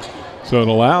 So it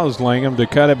allows Langham to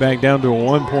cut it back down to a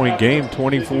 1-point game,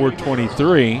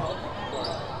 24-23.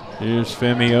 Here's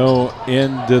Femio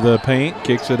into the paint,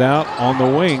 kicks it out on the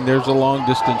wing. There's a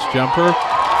long-distance jumper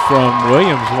from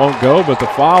Williams, won't go, but the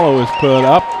follow is put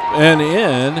up and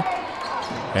in.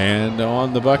 And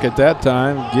on the bucket that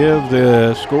time, give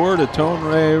the score to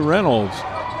Tonray Reynolds.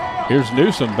 Here's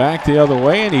Newsom back the other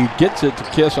way, and he gets it to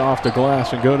kiss off the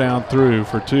glass and go down through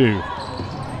for 2.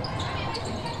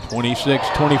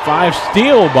 26-25,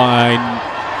 steal by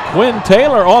Quinn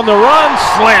Taylor on the run,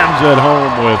 slams it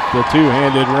home with the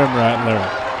 2-handed rim rattler.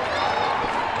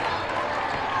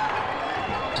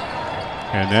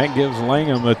 And that gives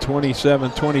Langham a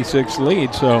 27-26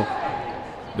 lead. So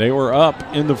they were up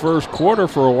in the first quarter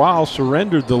for a while,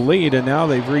 surrendered the lead, and now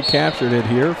they've recaptured it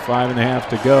here. 5.5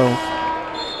 to go.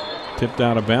 Tipped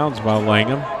out of bounds by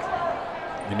Langham.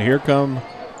 And here come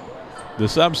the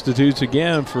substitutes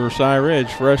again for Cy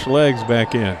Ridge. Fresh legs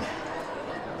back in.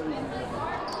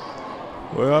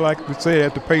 Well, like we said,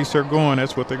 at the pace they're going,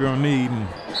 that's what they're going to need. And,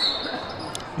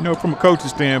 from a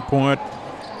coach's standpoint,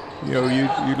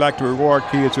 you'd like to reward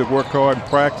kids who have worked hard in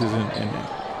practice.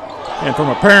 And from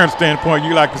a parent standpoint,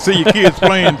 you like to see your kids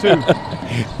playing too.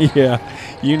 Yeah,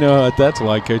 you know what that's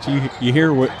like, Coach. You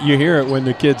hear it when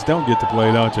the kids don't get to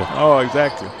play, don't you? Oh,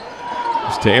 exactly.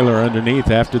 It's Taylor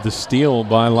underneath after the steal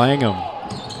by Langham.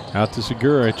 Out to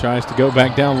Segura, tries to go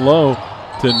back down low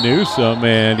to Newsom,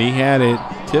 and he had it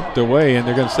tipped away, and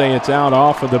they're going to say it's out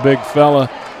off of the big fella.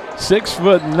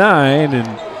 6'9", and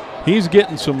he's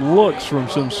getting some looks from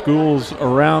some schools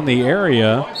around the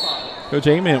area. Coach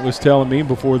Ament was telling me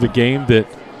before the game that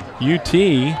UT,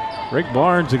 Rick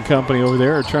Barnes and company over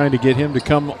there, are trying to get him to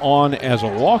come on as a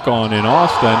walk-on in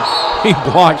Austin. He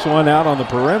blocks one out on the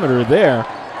perimeter there.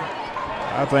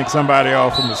 I think somebody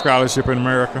offered him a scholarship in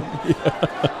America.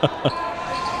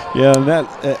 Yeah, and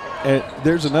that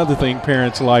there's another thing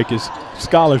parents like is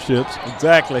scholarships.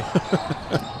 Exactly.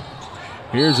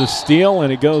 Here's a steal,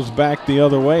 and it goes back the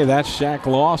other way. That's Shaq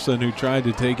Lawson, who tried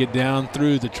to take it down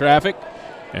through the traffic,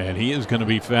 and he is going to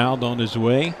be fouled on his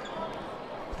way.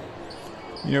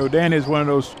 You know, Danny is one of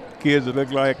those kids that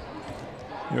look like,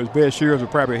 you know, his best years are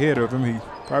probably ahead of him. He's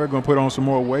probably going to put on some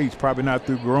more weight. He's probably not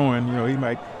through growing. You know, he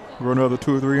might grow another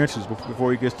 2 or 3 inches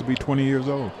before he gets to be 20 years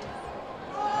old.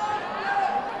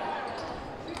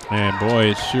 And boy,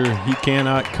 it's sure he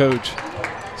cannot coach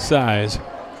size.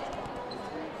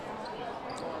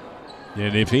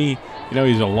 And if he, you know,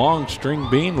 he's a long string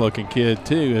bean looking kid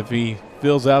too. If he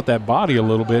fills out that body a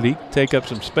little bit, he can take up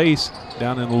some space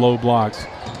down in the low blocks.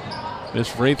 This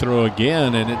free throw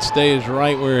again, and it stays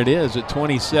right where it is at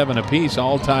 27 apiece,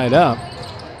 all tied up.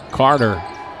 Carter,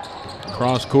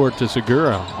 cross court to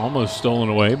Segura, almost stolen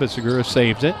away, but Segura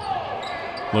saves it.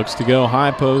 Looks to go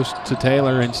high post to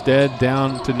Taylor instead,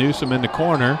 down to Newsom in the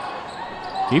corner.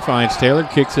 He finds Taylor,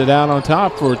 kicks it out on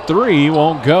top for 3,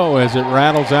 won't go as it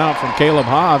rattles out from Caleb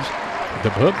Hobbs. The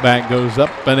putback goes up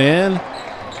and in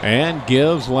and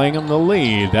gives Langham the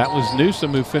lead. That was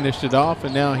Newsom who finished it off,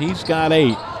 and now he's got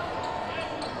 8.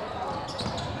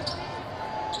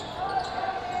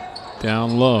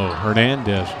 Down low,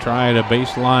 Hernandez tried a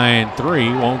baseline 3,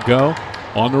 won't go.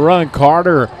 On the run,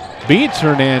 Carter beats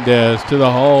Hernandez to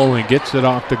the hole and gets it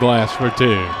off the glass for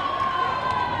 2.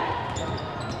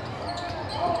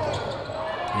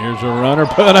 Here's a runner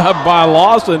put up by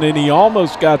Lawson, and he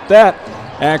almost got that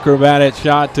acrobatic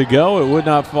shot to go. It would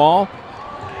not fall.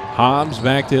 Hobbs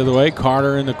back the other way.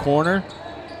 Carter in the corner.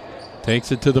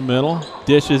 Takes it to the middle.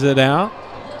 Dishes it out.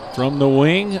 From the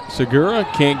wing, Segura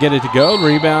can't get it to go.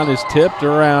 Rebound is tipped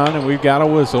around, and we've got a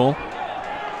whistle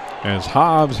as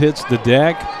Hobbs hits the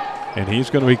deck, and he's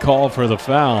going to be called for the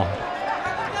foul.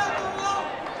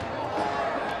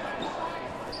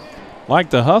 Like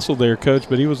the hustle there, Coach,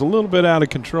 but he was a little bit out of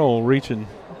control, reaching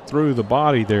through the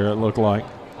body there, it looked like.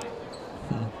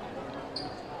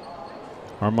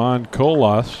 Armand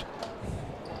Colas,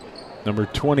 number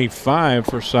 25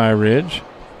 for Cy Ridge,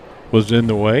 was in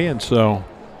the way, and so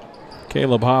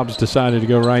Caleb Hobbs decided to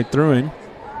go right through him,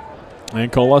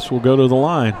 and Colas will go to the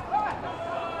line.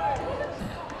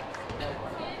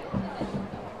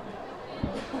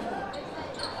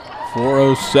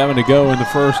 .407 to go in the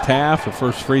first half. The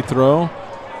first free throw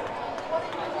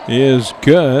is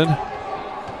good.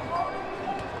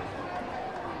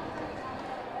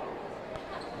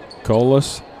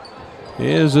 Colas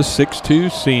is a 6'2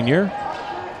 senior.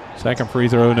 Second free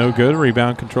throw no good.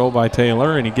 Rebound controlled by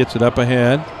Taylor, and he gets it up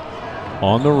ahead.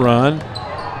 On the run,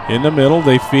 in the middle,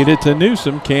 they feed it to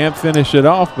Newsom. Can't finish it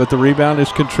off, but the rebound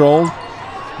is controlled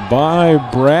by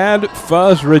Brad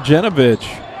Fuzz Regenovich,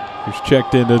 who's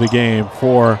checked into the game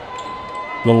for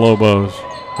the Lobos.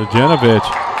 Regenovich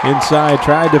inside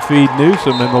tried to feed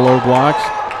Newsom in the low blocks,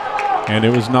 and it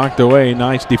was knocked away.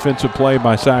 Nice defensive play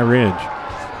by Cy Ridge.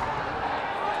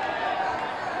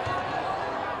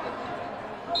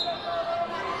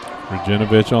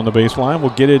 Regenovich on the baseline will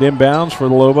get it inbounds for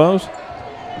the Lobos.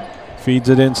 Feeds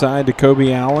it inside to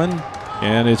Kobe Allen,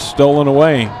 and it's stolen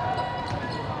away.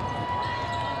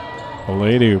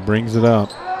 Oladu brings it up.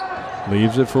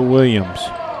 Leaves it for Williams.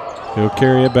 He'll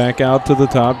carry it back out to the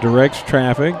top, directs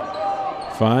traffic,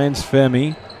 finds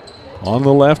Femi on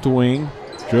the left wing,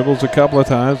 dribbles a couple of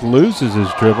times, loses his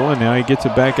dribble, and now he gets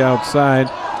it back outside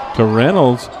to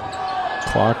Reynolds.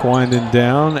 Clock winding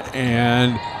down,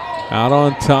 and out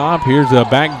on top, here's a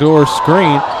backdoor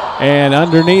screen, and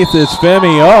underneath is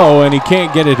Femi. Oh, and he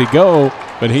can't get it to go,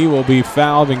 but he will be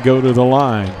fouled and go to the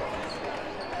line.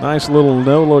 Nice little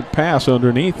no-look pass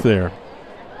underneath there.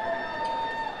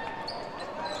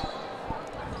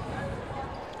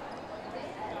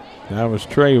 That was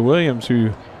Trey Williams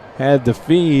who had the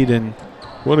feed and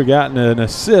would have gotten an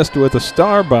assist with a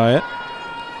star by it.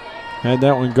 Had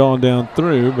that one gone down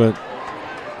through, but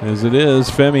as it is,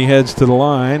 Femi heads to the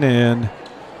line and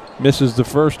misses the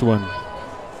first one.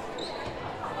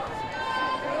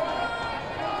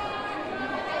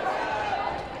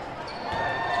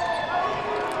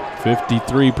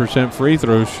 .53% free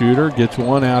throw shooter, gets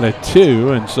 1 out of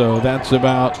 2, and so that's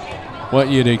about what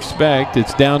you'd expect.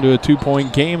 It's down to a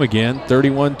 2-point game again,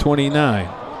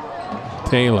 31-29.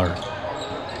 Taylor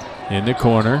in the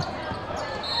corner.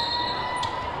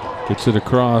 Gets it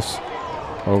across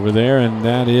over there, and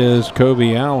that is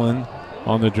Kobe Allen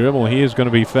on the dribble. He is going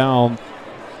to be fouled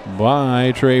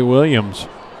by Trey Williams.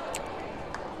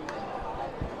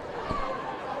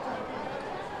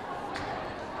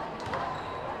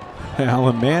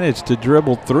 Allen managed to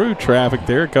dribble through traffic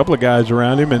there, a couple of guys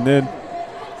around him, and then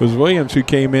it was Williams who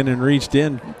came in and reached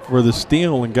in for the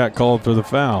steal and got called for the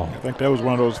foul. I think that was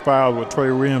one of those fouls where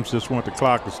Trey Williams just wanted the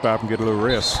clock to stop and get a little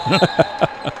rest.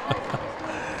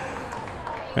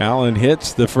 Allen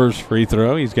hits the first free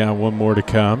throw. He's got one more to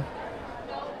come.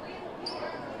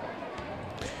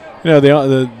 You know,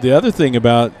 the other thing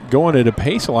about going at a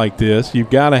pace like this, you've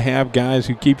got to have guys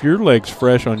who keep your legs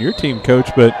fresh on your team, Coach,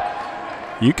 but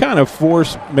you kind of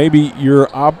force maybe your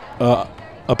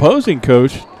opposing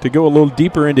coach to go a little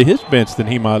deeper into his bench than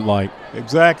he might like.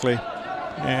 Exactly.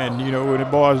 And, you know, when it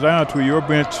boils down to it, your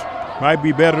bench might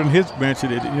be better than his bench.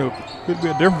 It, you know, could be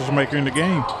a difference maker in the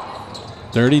game.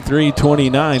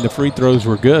 33-29. The free throws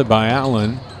were good by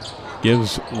Allen.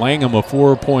 Gives Langham a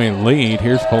 4-point lead.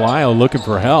 Here's Pelayo looking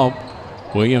for help.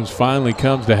 Williams finally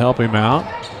comes to help him out.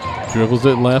 Dribbles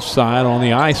it left side on the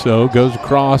ISO. Goes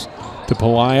across to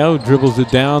Pelayo. Dribbles it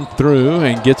down through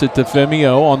and gets it to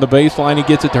Femio. On the baseline, he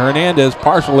gets it to Hernandez.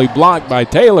 Partially blocked by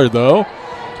Taylor, though.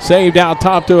 Saved out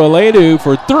top to Aledu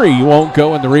for three. Won't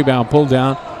go, and the rebound pulled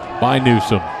down by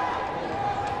Newsom.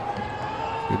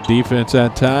 Good defense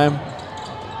that time.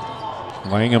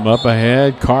 Langham up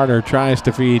ahead. Carter tries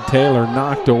to feed Taylor,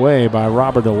 knocked away by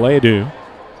Robert Aledu.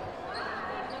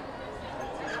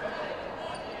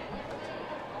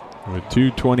 With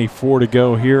 2:24 to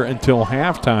go here until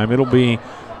halftime, it'll be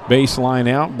baseline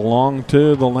out, belong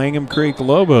to the Langham Creek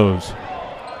Lobos.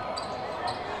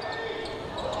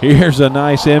 Here's a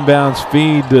nice inbound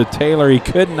feed to Taylor. He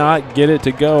could not get it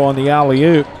to go on the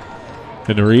alley-oop.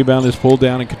 And the rebound is pulled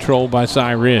down and controlled by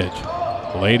Cy Ridge.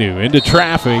 Aledu into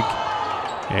traffic.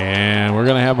 And we're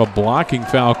going to have a blocking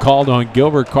foul called on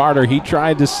Gilbert Carter. He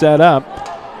tried to set up.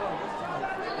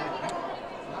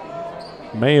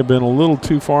 May have been a little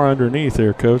too far underneath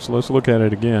there, Coach. Let's look at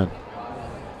it again.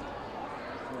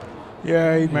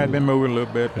 Yeah, he might have been moving a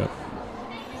little bit. Yep.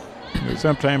 You know,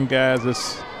 sometimes guys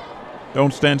just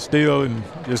don't stand still and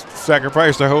just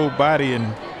sacrifice their whole body,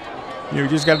 and you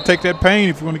just got to take that pain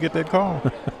if you want to get that call.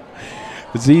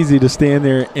 It's easy to stand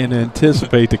there and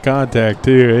anticipate the contact,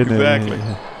 too, isn't exactly.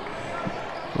 it?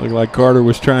 Looked like Carter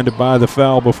was trying to buy the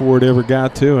foul before it ever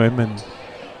got to him, and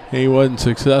he wasn't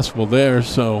successful there.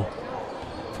 So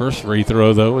first free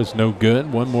throw, though, is no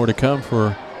good. One more to come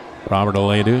for Robert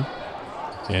Aledu,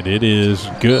 and it is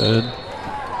good.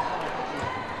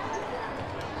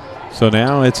 So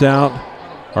now it's out,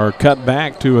 or cut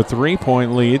back to a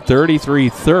three-point lead,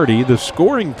 33-30. The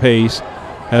scoring pace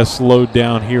has slowed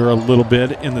down here a little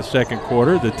bit in the second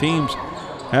quarter. The teams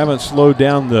haven't slowed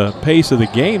down the pace of the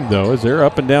game, though, as they're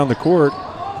up and down the court.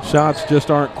 Shots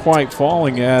just aren't quite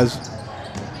falling as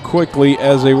quickly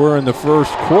as they were in the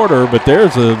first quarter, but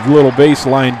there's a little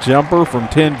baseline jumper from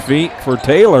 10 feet for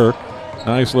Taylor.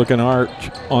 Nice looking arch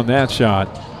on that shot.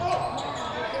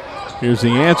 Here's the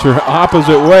answer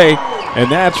opposite way, and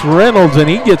that's Reynolds, and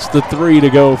he gets the three to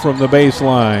go from the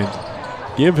baseline.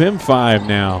 Give him 5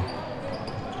 now.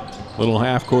 Little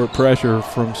half-court pressure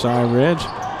from Cy Ridge.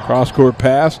 Cross-court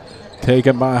pass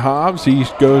taken by Hobbs. He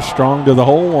goes strong to the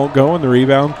hole, won't go, and the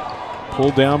rebound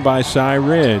pulled down by Cy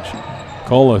Ridge.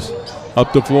 Colas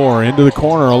up the floor, into the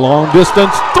corner, a long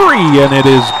distance three, and it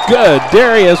is good.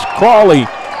 Darius Crawley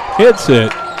hits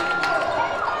it.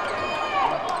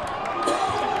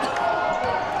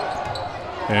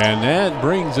 And that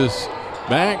brings us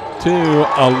back to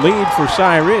a lead for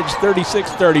Cy Ridge,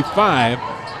 36-35,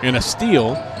 and a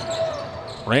steal.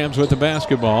 Rams with the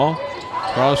basketball.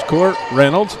 Cross court,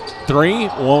 Reynolds, three,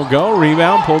 won't go.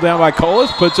 Rebound pulled down by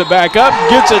Colas, puts it back up,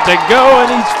 gets it to go,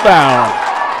 and he's fouled.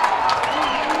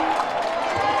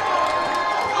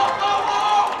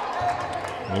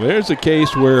 Well, there's a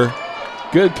case where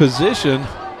good position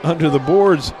under the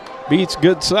boards beats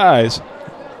good size.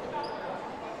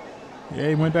 Yeah,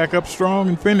 he went back up strong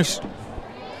and finished.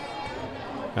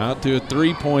 Out to a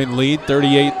three-point lead,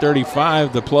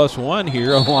 38-35, the +1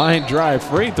 here. A line drive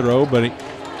free throw, but he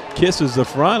kisses the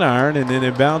front iron, and then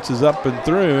it bounces up and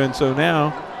through. And so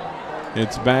now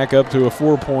it's back up to a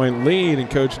 4-point lead, and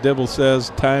Coach Dibble says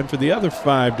time for the other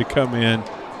 5 to come in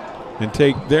and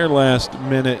take their last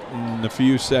minute and a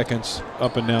few seconds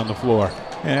up and down the floor.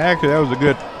 And actually, that was a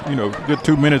good, good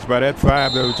 2 minutes by that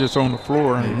 5 that was just on the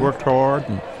floor, and he worked hard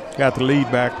and got the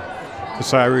lead back to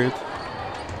Cy Ridge.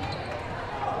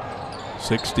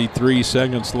 63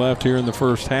 seconds left here in the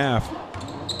first half.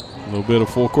 A little bit of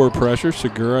full court pressure.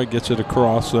 Segura gets it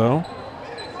across, though.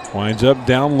 Winds up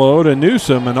down low to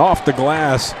Newsom and off the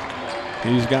glass.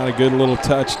 He's got a good little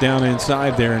touch down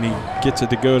inside there, and he gets it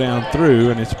to go down through,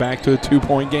 and it's back to a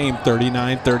 2-point game,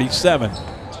 39-37.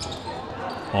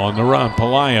 On the run,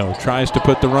 Pelayo tries to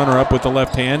put the runner up with the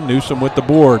left hand. Newsom with the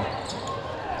board.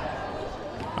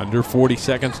 Under 40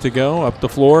 seconds to go, up the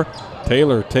floor.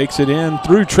 Taylor takes it in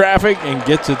through traffic and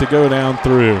gets it to go down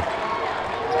through.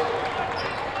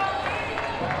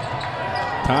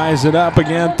 Ties it up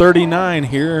again, 39.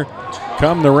 Here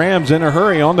come the Rams in a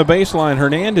hurry on the baseline.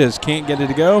 Hernandez can't get it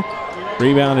to go.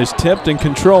 Rebound is tipped and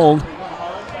controlled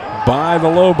by the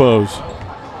Lobos.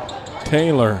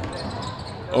 Taylor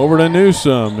over to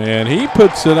Newsom, and he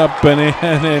puts it up and in,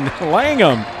 and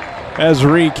Langham has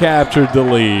recaptured the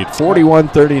lead,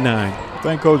 41-39. I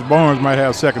think Coach Barnes might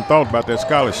have second thought about that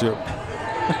scholarship.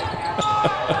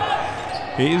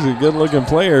 He's a good-looking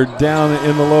player down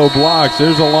in the low blocks.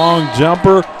 There's a long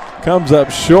jumper, comes up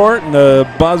short, and the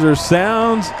buzzer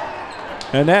sounds,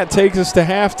 and that takes us to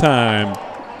halftime.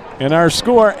 And our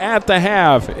score at the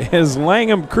half is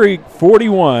Langham Creek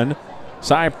 41,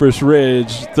 Cypress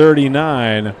Ridge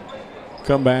 39.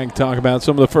 Come back, talk about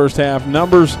some of the first half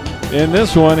numbers in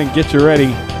this one, and get you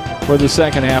ready for the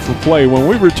second half of play when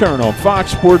we return on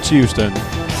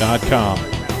FoxSportsHouston.com.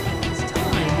 It's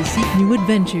time to seek new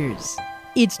adventures.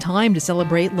 It's time to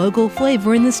celebrate local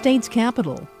flavor in the state's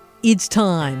capital. It's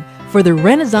time for the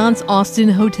Renaissance Austin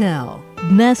Hotel.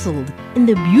 Nestled in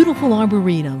the beautiful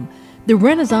Arboretum, the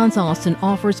Renaissance Austin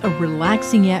offers a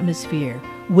relaxing atmosphere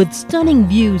with stunning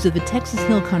views of the Texas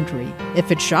Hill Country.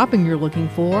 If it's shopping you're looking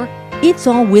for, it's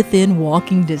all within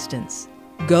walking distance.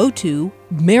 Go to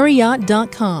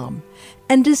Marriott.com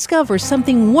and discover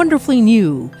something wonderfully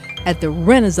new at the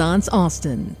Renaissance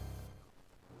Austin.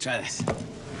 Try this.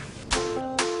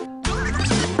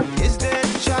 Is that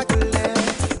chocolate?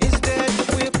 Is that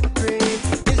whipped cream?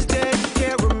 Is that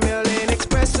caramel and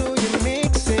espresso you're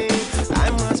mixing? I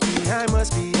must be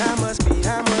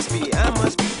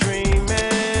dreaming.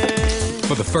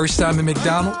 For the first time in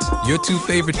McDonald's, your two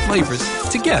favorite flavors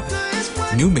together.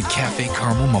 New McCafe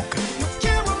Caramel Mocha.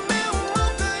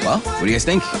 Well, what do you guys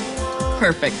think?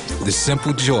 Perfect. The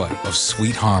simple joy of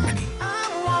sweet harmony.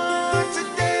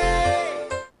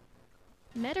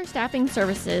 Metter Staffing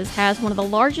Services has one of the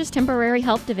largest temporary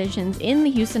help divisions in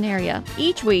the Houston area.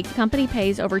 Each week, the company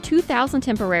pays over 2,000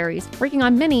 temporaries, working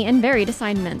on many and varied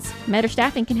assignments. Metter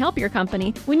Staffing can help your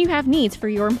company when you have needs for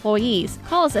your employees.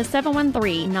 Call us at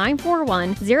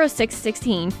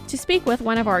 713-941-0616 to speak with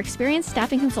one of our experienced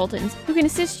staffing consultants who can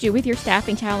assist you with your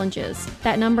staffing challenges.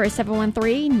 That number is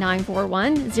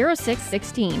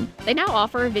 713-941-0616. They now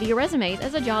offer video resumes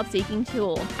as a job-seeking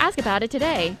tool. Ask about it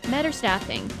today. Metter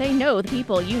Staffing. They know the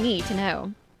people you need to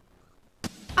know.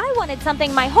 I wanted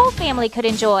something my whole family could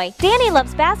enjoy. Danny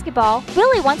loves basketball,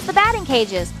 Willie wants the batting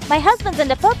cages, my husband's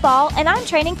into football, and I'm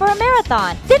training for a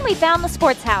marathon. Then we found the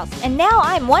Sports House, and now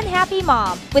I'm one happy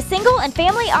mom. With single and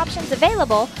family options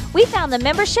available, we found the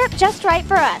membership just right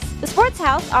for us. The Sports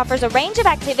House offers a range of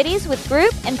activities with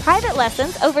group and private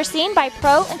lessons overseen by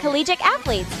pro and collegiate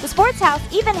athletes. The Sports House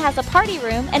even has a party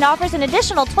room and offers an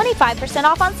additional 25%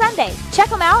 off on Sundays. Check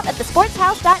them out at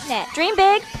thesportshouse.net. Dream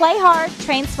big, play hard,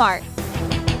 train smart.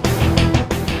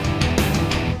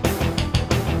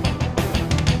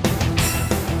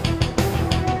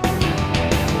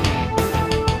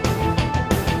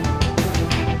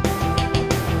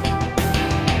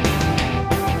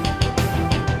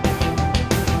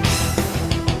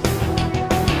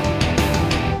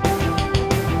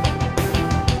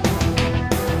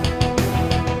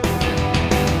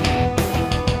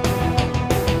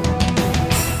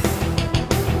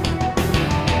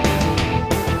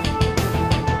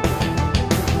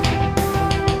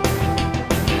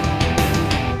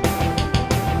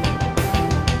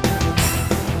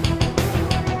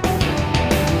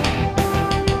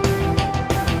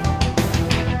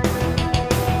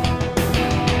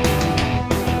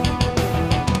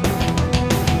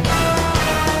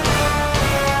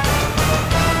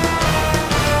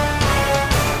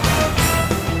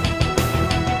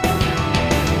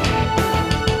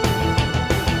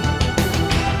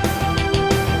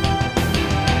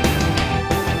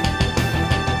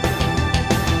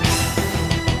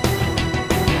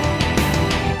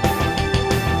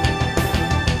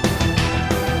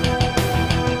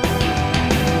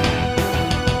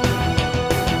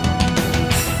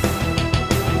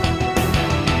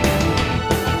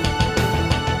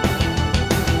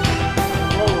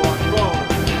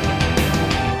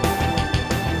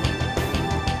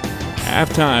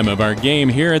 Halftime of our game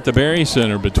here at the Berry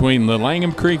Center between the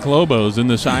Langham Creek Lobos and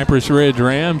the Cypress Ridge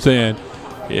Rams, and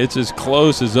it's as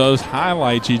close as those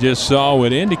highlights you just saw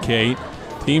would indicate.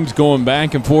 Teams going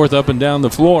back and forth up and down the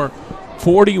floor.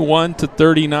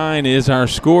 41-39 is our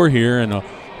score here, and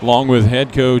along with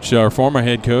head coach, our former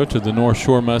head coach of the North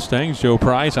Shore Mustangs, Joe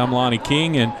Price, I'm Lonnie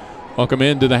King, and welcome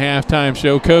into the halftime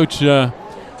show. Coach,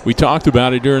 we talked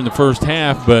about it during the first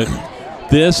half, but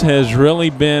this has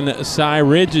really been Cy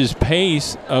Ridge's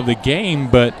pace of the game,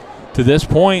 but to this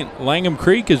point, Langham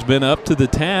Creek has been up to the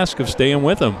task of staying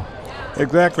with them.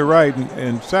 Exactly right.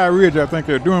 And Cy Ridge, I think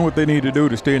they're doing what they need to do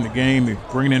to stay in the game. They're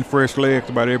bringing in fresh legs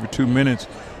about every 2 minutes.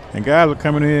 And guys are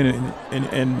coming in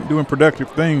and doing productive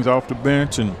things off the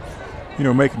bench and,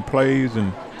 making plays.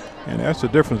 And that's the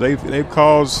difference. They've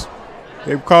caused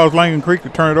Langham Creek to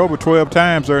turn it over 12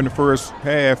 times during the first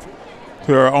half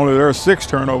to only their 6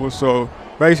 turnovers. So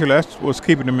basically that's what's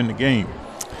keeping them in the game.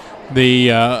 The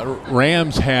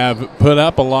Rams have put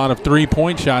up a lot of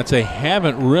three-point shots. They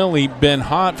haven't really been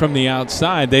hot from the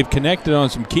outside. They've connected on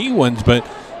some key ones, but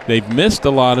they've missed a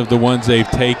lot of the ones they've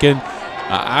taken.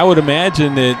 I would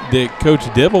imagine that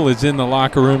Coach Dibble is in the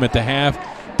locker room at the half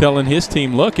telling his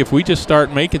team, look, if we just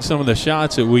start making some of the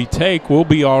shots that we take, we'll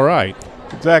be all right.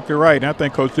 Exactly right. And I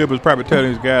think Coach Dibble is probably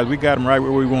telling these guys, we got them right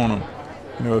where we want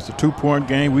them. It's a 2-point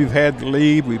game. We've had the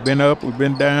lead. We've been up. We've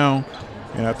been down.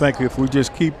 And I think if we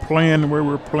just keep playing where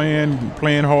we're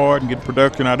playing hard and get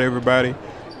production out of everybody,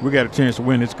 we got a chance to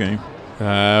win this game.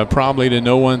 Probably to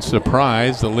no one's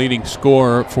surprise, the leading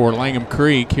scorer for Langham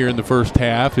Creek here in the first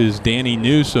half is Danny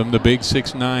Newsom, the big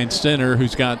 6'9" center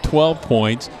who's got 12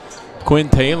 points. Quinn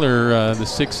Taylor, the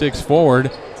 6'6" forward,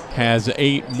 has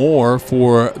 8 more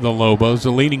for the Lobos.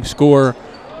 The leading scorer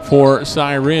for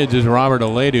Cy Ridge is Robert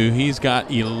Aledu. He's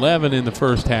got 11 in the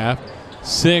first half,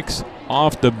 6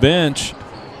 off the bench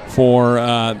for,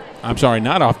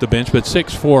 not off the bench, but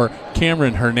 6 for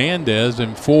Cameron Hernandez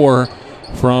and 4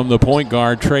 from the point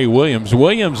guard, Trey Williams.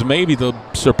 Williams may be the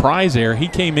surprise there. He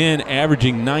came in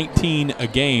averaging 19 a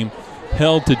game,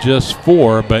 held to just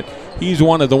 4, but he's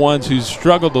one of the ones who's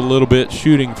struggled a little bit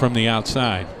shooting from the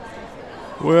outside.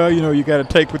 Well, you got to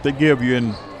take what they give you,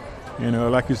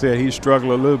 and, like you said, he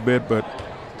struggled a little bit, but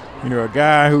a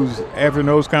guy who's averaging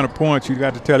those kind of points, you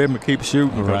got to tell him to keep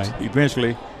shooting. Right.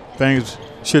 Eventually, things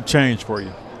should change for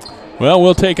you. Well,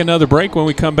 we'll take another break. When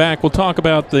we come back, we'll talk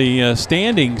about the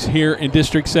standings here in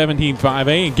District 17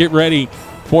 5A and get ready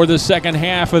for the second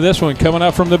half of this one coming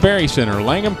up from the Berry Center.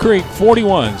 Langham Creek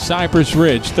 41, Cypress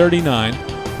Ridge 39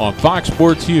 on Fox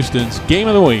Sports Houston's Game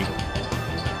of the Week.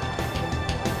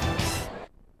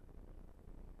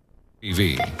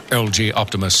 TV, LG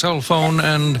Optimus cell phone,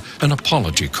 and an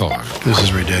apology card. This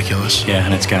is ridiculous. Yeah,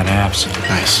 and it's got apps.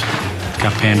 Nice. It's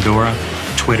got Pandora,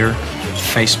 Twitter,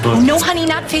 Facebook. Oh, no, honey,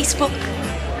 not Facebook.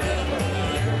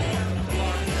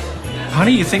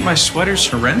 Honey, you think my sweater's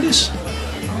horrendous?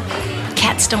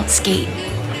 Cats don't skate.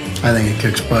 I think it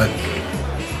kicks butt.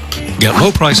 Get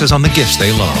low prices on the gifts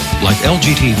they love, like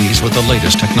LG TVs with the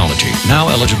latest technology. Now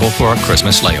eligible for a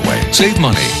Christmas layaway. Save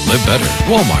money, live better.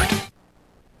 Walmart.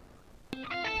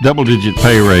 Double-digit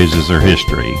pay raises are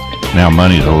history. Now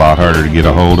money's a lot harder to get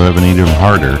a hold of and even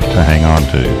harder to hang on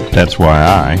to. That's why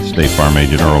I, State Farm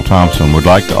Agent Earl Thompson, would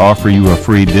like to offer you a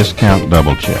free discount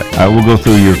double check. I will go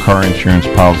through your car insurance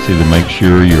policy to make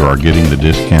sure you are getting the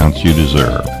discounts you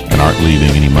deserve and aren't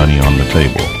leaving any money on the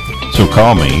table. So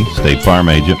call me, State Farm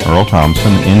Agent Earl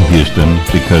Thompson in Houston,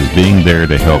 because being there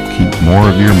to help keep more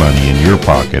of your money in your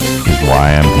pocket is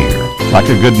why I'm here. Like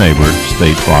a good neighbor,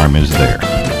 State Farm is there.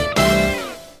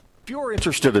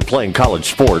 Interested in playing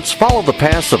college sports, follow the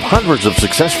paths of hundreds of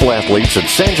successful athletes at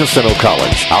San Jacinto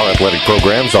College. Our athletic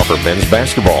programs offer men's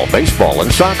basketball, baseball,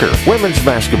 and soccer, women's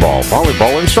basketball,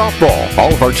 volleyball, and softball.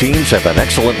 All of our teams have an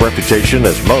excellent reputation,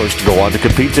 as most go on to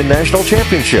compete in national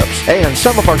championships. And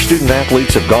some of our student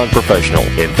athletes have gone professional.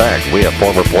 In fact, we have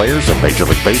former players in Major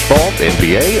League Baseball,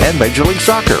 NBA, and Major League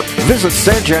Soccer. Visit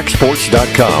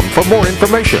sanjacksports.com for more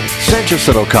information. San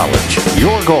Jacinto College.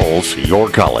 Your goals, your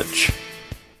college.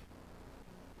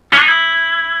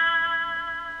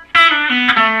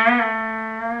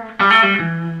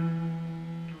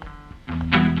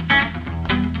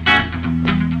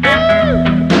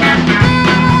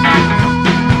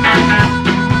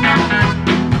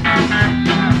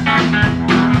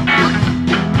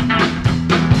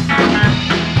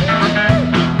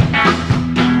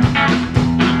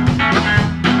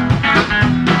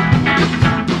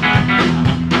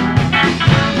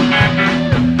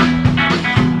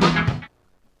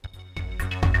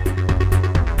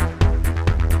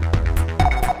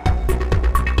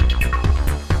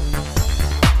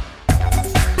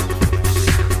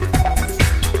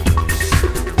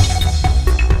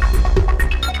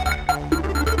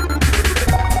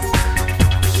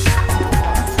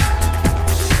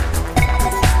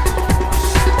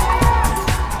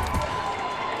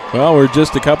 Well, we're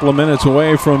just a couple of minutes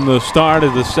away from the start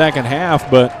of the second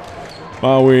half, but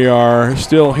while we are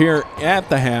still here at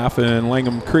the half, and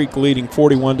Langham Creek leading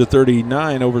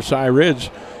 41-39 over Cy Ridge.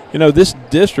 You know, this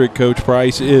district, Coach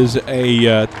Price, is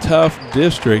a tough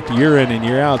district year in and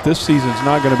year out. This season's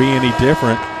not going to be any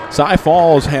different. Cy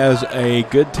Falls has a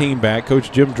good team back.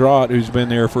 Coach Jim Draught, who's been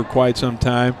there for quite some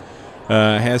time,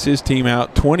 has his team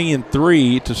out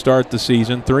 20-3 to start the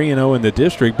season, 3-0 in the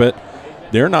district, but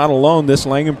they're not alone. This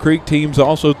Langham Creek team's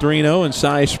also 3-0, and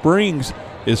Cy Springs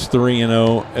is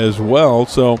 3-0 as well.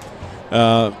 So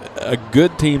a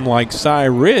good team like Cy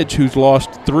Ridge, who's lost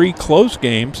 3 close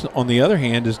games, on the other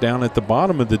hand, is down at the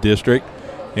bottom of the district,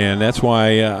 and that's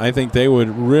why I think they would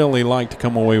really like to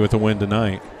come away with a win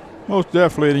tonight. Most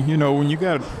definitely. You know, when you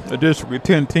got a district with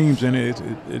 10 teams in it,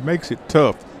 it makes it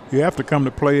tough. You have to come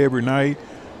to play every night.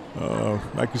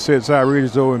 Like you said, Cy Ridge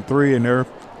is 0-3, and they're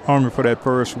hungry for that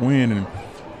first win. And,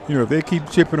 you know, if they keep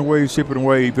chipping away,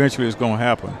 eventually it's going to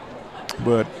happen.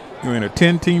 But you're in a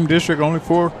 10-team district, only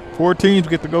four teams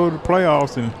get to go to the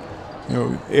playoffs, and, you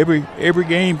know, every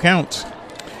game counts.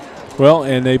 Well,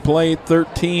 and they play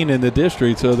 13 in the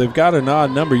district, so they've got an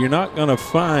odd number. You're not going to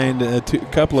find a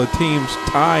couple of teams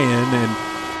tie-in and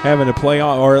having to play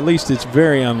on, or at least it's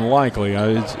very unlikely.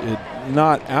 It's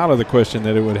not out of the question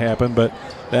that it would happen, but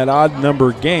that odd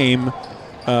number game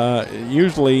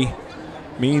usually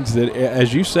means that,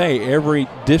 as you say, every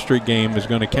district game is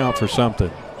going to count for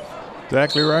something.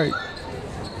 Exactly right.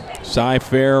 Cy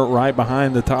Fair right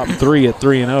behind the top 3 at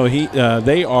 3-0.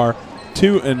 They are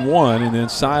 2-1, and then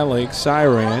Cy Lake, Cy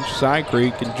Ranch, Cy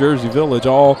Creek, and Jersey Village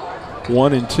all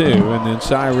 1-2, and then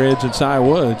Cy Ridge and Cy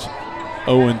Woods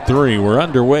 0-3. We're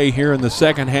underway here in the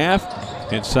second half,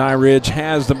 and Cy Ridge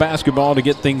has the basketball to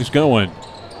get things going.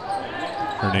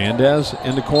 Hernandez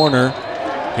in the corner.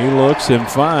 He looks and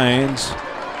finds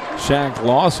Shaq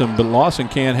Lawson, but Lawson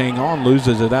can't hang on,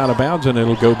 loses it out of bounds, and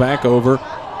it'll go back over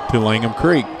to Langham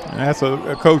Creek. And that's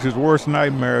a coach's worst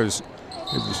nightmare is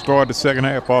to start the second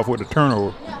half off with a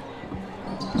turnover.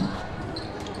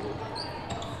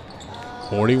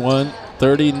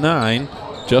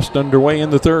 41-39, just underway in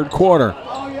the third quarter.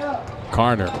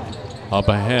 Carter up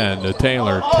ahead to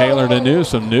Taylor. Taylor to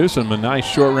Newsom. Newsom, a nice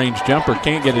short-range jumper,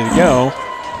 can't get it to go.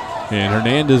 And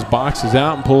Hernandez boxes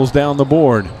out and pulls down the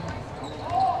board.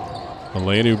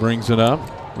 Aledu brings it up.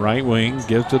 Right wing,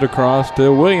 gives it across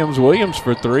to Williams. Williams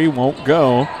for 3, won't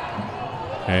go.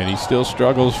 And he still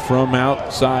struggles from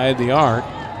outside the arc.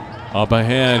 Up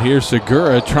ahead, here's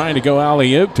Segura trying to go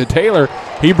alley-oop to Taylor.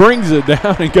 He brings it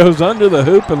down and goes under the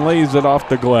hoop and lays it off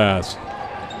the glass.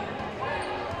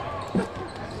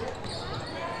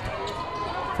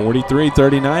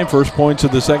 43-39, first points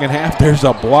of the second half. There's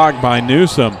a block by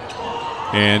Newsom.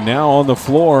 And now on the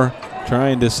floor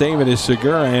trying to save it is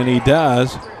Segura, and he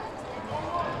does.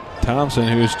 Thompson,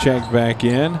 who is checked back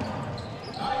in,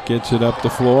 gets it up the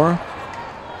floor.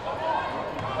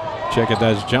 Check it,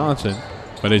 that's Johnson,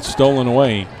 but it's stolen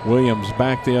away. Williams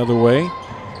back the other way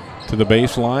to the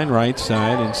baseline, right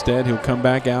side. Instead, he'll come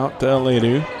back out to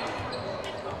Aledu,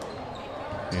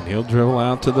 and he'll dribble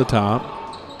out to the top.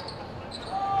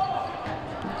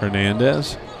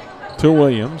 Hernandez to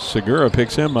Williams. Segura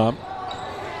picks him up.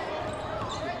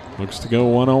 Looks to go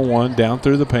one-on-one down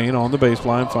through the paint on the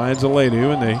baseline. Finds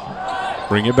Aledu, and they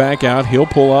bring it back out. He'll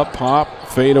pull up, pop,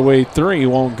 fade away 3,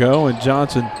 won't go, and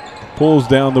Johnson pulls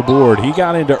down the board. He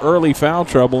got into early foul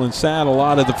trouble and sat a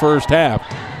lot of the first half,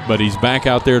 but he's back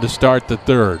out there to start the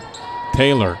third.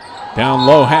 Taylor down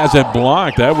low has it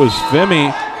blocked. That was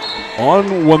Femi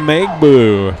on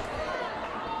Wamegbu.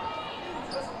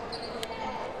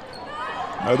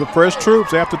 The fresh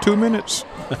troops after 2 minutes.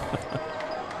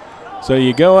 So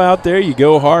you go out there, you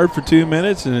go hard for 2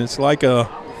 minutes, and it's like a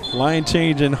line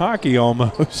change in hockey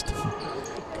almost.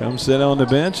 Come sit on the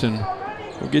bench, and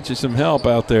we'll get you some help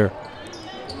out there.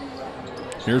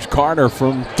 Here's Carter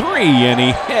from 3, and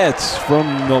he hits from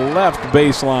the left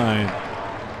baseline.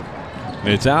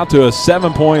 It's out to a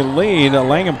 7-point lead.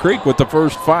 Langham Creek with the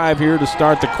first 5 here to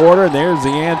start the quarter. There's the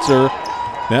answer.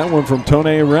 That one from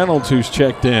Tone Reynolds, who's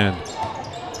checked in.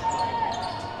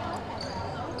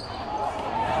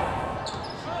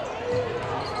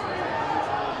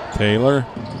 Taylor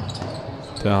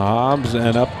to Hobbs,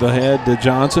 and up the head to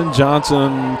Johnson.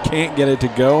 Johnson can't get it to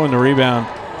go, and the rebound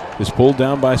is pulled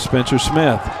down by Spencer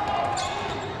Smith.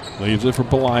 Leaves it for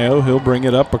Pelayo. He'll bring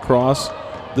it up across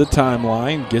the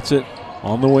timeline. Gets it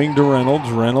on the wing to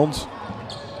Reynolds. Reynolds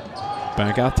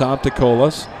back out top to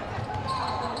Colas.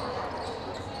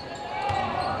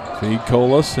 Feed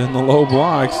Colas in the low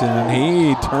blocks, and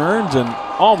he turns and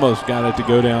almost got it to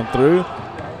go down through.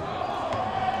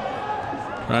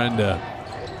 Trying to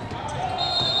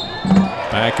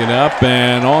Backing up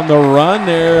and on the run,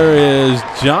 there is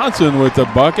Johnson with the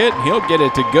bucket. He'll get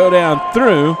it to go down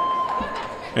through,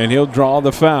 and he'll draw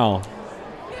the foul.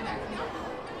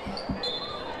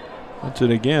 That's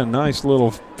it again. Nice little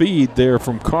feed there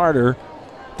from Carter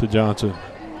to Johnson.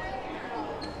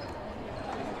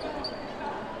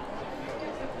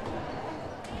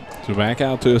 So back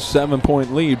out to a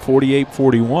 7-point lead,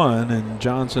 48-41, and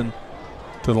Johnson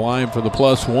to the line for the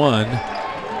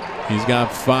 +1. He's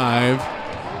got 5.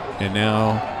 And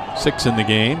now 6 in the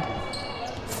game.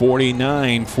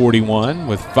 49-41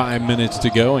 with 5 minutes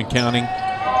to go and counting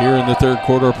here in the third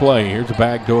quarter of play. Here's a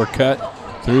backdoor cut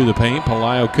through the paint.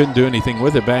 Pelayo couldn't do anything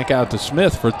with it. Back out to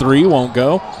Smith for 3. Won't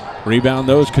go. Rebound,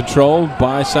 though, is controlled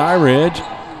by Cy Ridge.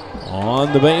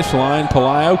 On the baseline,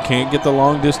 Pelayo can't get the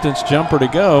long-distance jumper to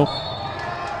go.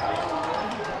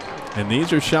 And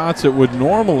these are shots that would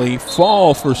normally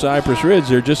fall for Cypress Ridge.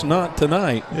 They're just not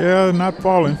tonight. Yeah, not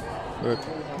falling. But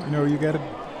you know, you gotta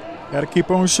keep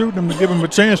on shooting them to give them a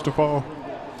chance to fall.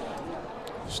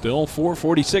 Still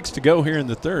 4:46 to go here in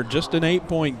the third. Just an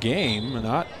 8-point game,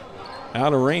 not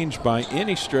out of range by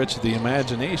any stretch of the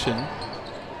imagination.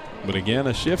 But again,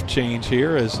 a shift change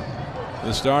here as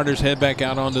the starters head back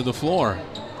out onto the floor.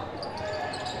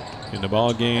 In the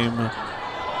ball game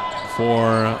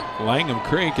for Langham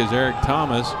Creek is Eric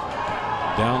Thomas.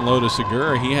 Down low to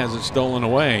Segura. He has it stolen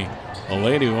away.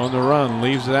 Oladu on the run,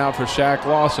 leaves it out for Shaq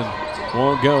Lawson.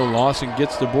 Won't go. Lawson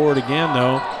gets the board again,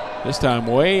 though. This time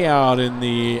way out in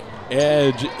the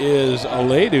edge is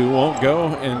Oladu. Won't go,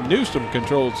 and Newsom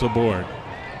controls the board.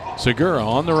 Segura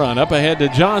on the run, up ahead to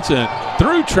Johnson.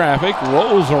 Through traffic,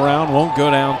 rolls around, won't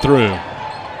go down through.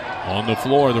 On the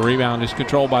floor, the rebound is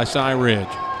controlled by Cy Ridge.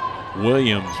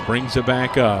 Williams brings it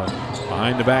back up.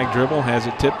 Behind the back dribble, has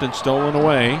it tipped and stolen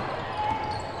away.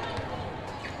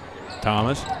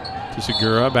 Thomas to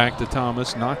Segura, back to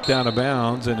Thomas, knocked out of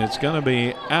bounds, and it's going to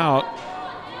be out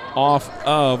off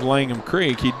of Langham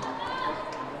Creek. He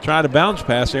tried a bounce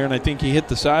pass there, and I think he hit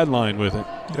the sideline with it.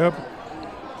 Yep.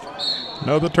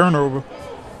 Another turnover.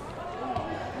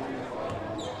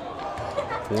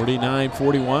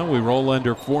 49-41. We roll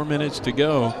under 4 minutes to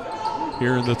go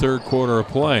here in the third quarter of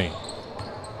play.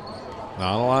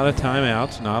 Not a lot of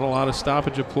timeouts, not a lot of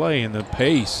stoppage of play, and the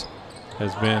pace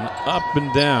has been up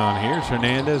and down. Here's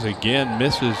Hernandez again,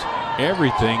 misses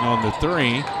everything on the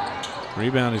 3.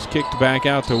 Rebound is kicked back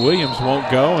out to Williams, won't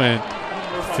go, and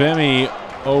Femi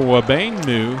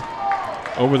Owabenu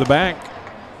over the back.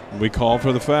 We call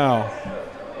for the foul.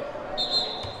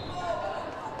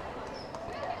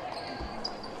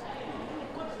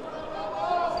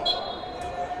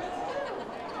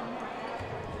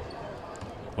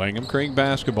 Langham Creek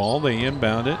basketball, they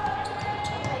inbound it.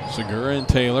 Segura and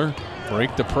Taylor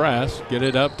break the press, get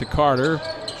it up to Carter.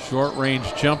 Short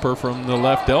range jumper from the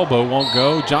left elbow, won't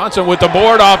go. Johnson with the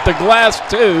board off the glass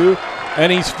too,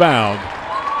 and he's fouled.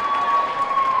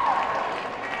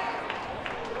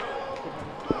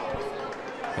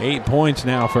 Eight points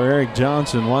now for Eric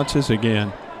Johnson. Watch this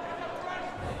again.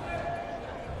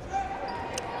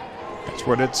 That's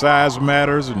where that size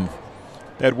matters, and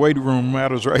that weight room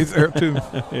matters right there too.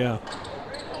 Yeah.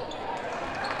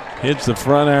 Hits the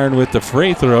front iron with the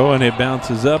free throw, and it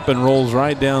bounces up and rolls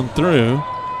right down through.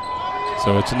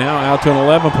 So it's now out to an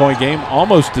 11-point game,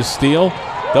 almost a steal.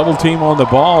 Double team on the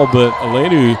ball, but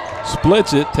Oladu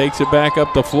splits it, takes it back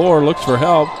up the floor, looks for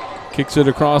help, kicks it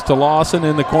across to Lawson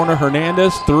in the corner.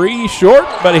 Hernandez, 3 short,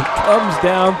 but he comes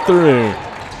down through.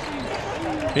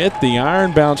 Hit the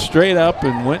iron, bounced straight up,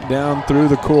 and went down through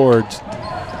the cords.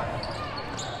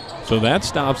 So that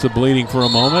stops the bleeding for a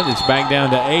moment. It's back down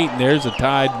to 8, and there's a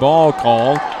tied ball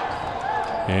called.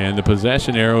 And the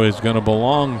possession arrow is going to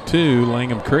belong to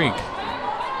Langham Creek.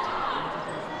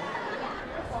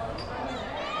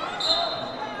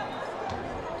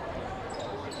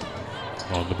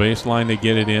 On the baseline, they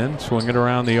get it in, swing it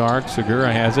around the arc.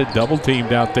 Segura has it, double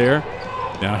teamed out there.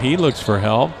 Now he looks for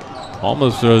help.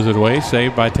 Almost throws it away,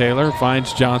 saved by Taylor,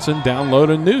 finds Johnson, down low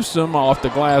to Newsom, off the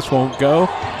glass, won't go.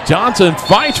 Johnson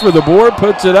fights for the board,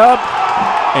 puts it up,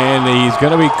 and he's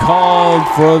going to be called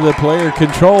for the player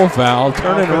control foul.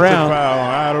 Turn it around. Foul.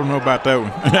 I don't know about that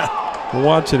one. We'll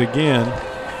watch it again.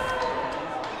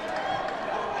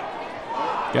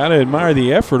 Got to admire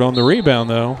the effort on the rebound,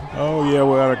 though. Oh, yeah,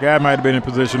 well, the guy might have been in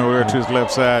position over there to his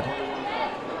left side.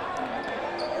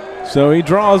 So he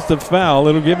draws the foul.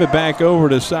 It'll give it back over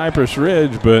to Cypress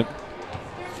Ridge, but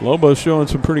Lobos showing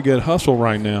some pretty good hustle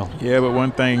right now. Yeah, but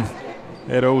one thing,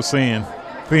 that old saying,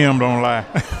 film don't lie.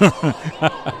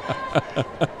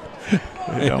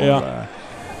 It don't lie.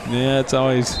 Yeah, it's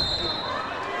always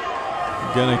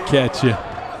going to catch you.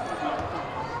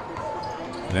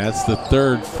 That's the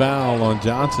third foul on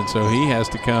Johnson, so he has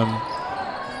to come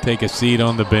take a seat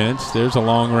on the bench. There's a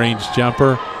long-range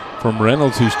jumper from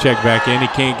Reynolds, who's checked back in. He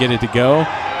can't get it to go.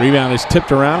 Rebound is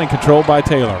tipped around and controlled by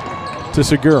Taylor. To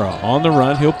Segura on the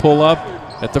run. He'll pull up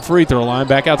at the free throw line.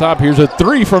 Back out top. Here's a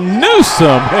three from Newsom,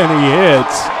 and he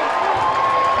hits.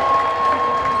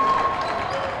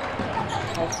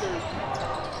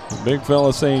 The big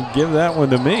fella saying, give that one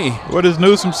to me. What is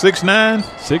Newsom, 6'9"?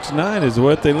 6'9" is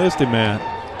what they list him at.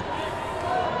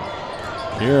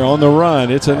 Here on the run,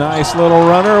 it's a nice little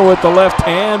runner with the left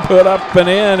hand put up and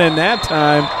in, and that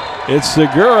time it's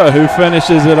Segura who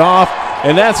finishes it off,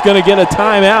 and that's going to get a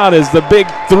timeout as the big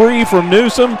three from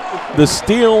Newsom, the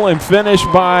steal and finish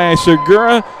by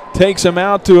Segura takes him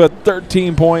out to a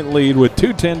 13-point lead with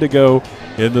 2:10 to go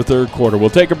in the third quarter. We'll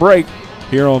take a break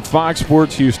here on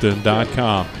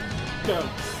FoxSportsHouston.com. Go.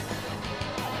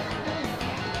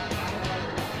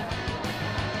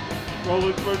 Roll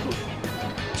it, Virgil.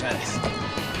 Try this.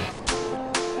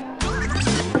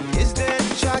 Is that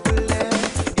chocolate?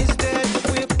 Is that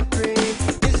whipped cream?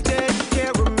 Is that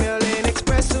caramel and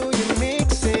espresso you're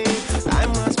mixing? I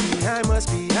must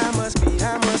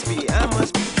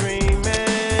be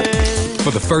dreaming.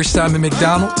 For the first time at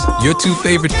McDonald's, your two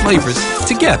favorite flavors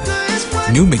together.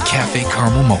 New McCafe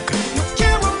Caramel Mocha.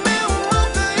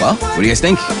 Well, what do you guys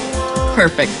think?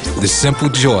 Perfect. The simple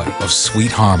joy of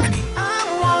sweet harmony.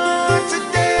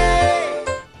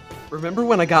 Remember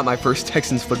when I got my first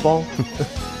Texans football?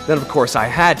 Then of course I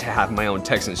had to have my own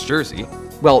Texans jersey.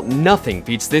 Well, nothing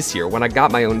beats this year when I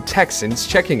got my own Texans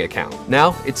checking account.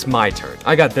 Now it's my turn.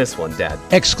 I got this one, Dad.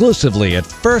 Exclusively at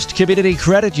First Community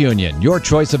Credit Union, your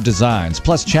choice of designs,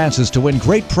 plus chances to win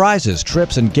great prizes,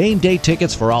 trips, and game day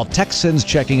tickets for all Texans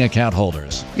checking account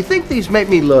holders. You think these make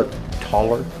me look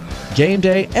taller? Game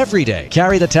day, every day.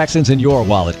 Carry the Texans in your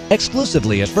wallet.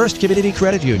 Exclusively at First Community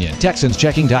Credit Union,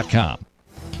 TexansChecking.com.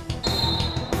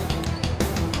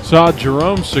 Saw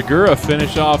Jerome Segura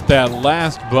finish off that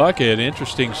last bucket.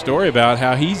 Interesting story about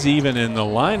how he's even in the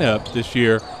lineup this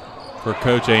year for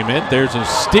Coach Ament. There's a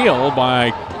steal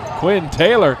by Quinn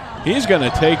Taylor. He's going to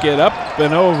take it up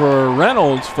and over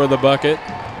Reynolds for the bucket.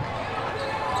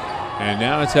 And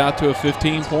now it's out to a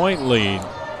 15-point lead.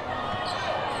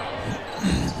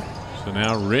 So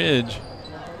now Ridge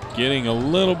getting a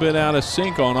little bit out of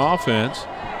sync on offense.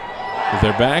 With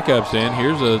their backups in,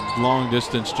 here's a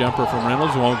long-distance jumper from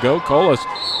Reynolds. Won't go. Colas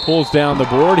pulls down the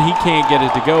board. He can't get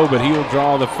it to go, but he will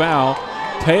draw the foul.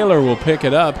 Taylor will pick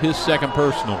it up, his second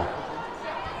personal.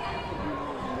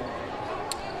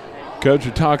 Coach,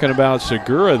 we're talking about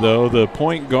Segura, though, the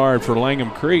point guard for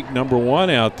Langham Creek, #1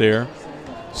 out there.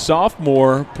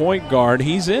 Sophomore point guard,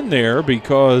 he's in there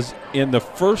because in the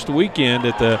first weekend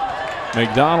at the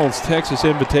McDonald's Texas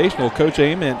Invitational, Coach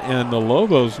Ament and the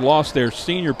Lobos lost their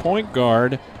senior point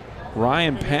guard,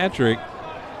 Ryan Patrick,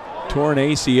 torn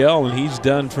ACL, and he's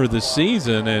done for the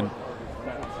season. And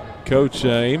Coach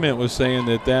Ament was saying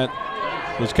that that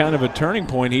was kind of a turning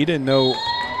point. He didn't know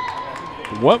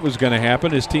what was going to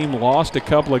happen. His team lost a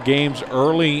couple of games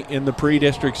early in the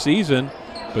pre-district season,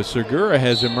 but Segura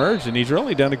has emerged, and he's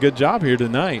really done a good job here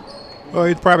tonight. Well,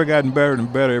 he's probably gotten better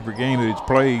and better every game that he's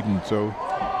played, and so,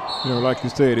 you know, like you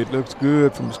said, it looks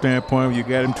good from the standpoint of you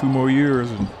got him 2 more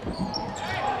years. And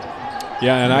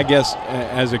yeah, and I guess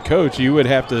as a coach, you would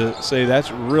have to say that's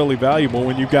really valuable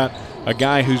when you've got a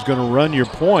guy who's going to run your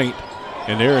point,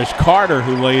 and there is Carter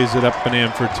who lays it up and in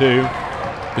for 2.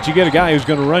 But you get a guy who's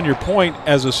going to run your point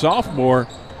as a sophomore.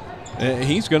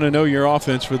 He's going to know your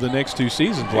offense for the next 2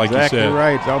 seasons, like you said. Exactly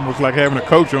right. It's almost like having a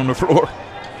coach on the floor.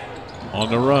 On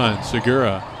the run,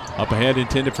 Segura up ahead,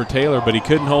 intended for Taylor, but he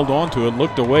couldn't hold on to it.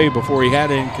 Looked away before he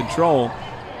had it in control.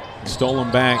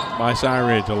 Stolen back by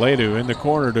Cyridge. Aledu in the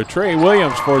corner to Trey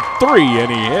Williams for 3,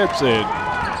 and he hits it.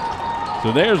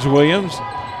 So there's Williams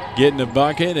getting a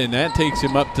bucket, and that takes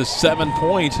him up to 7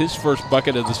 points, his first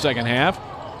bucket of the second half.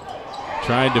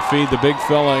 Tried to feed the big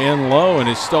fella in low, and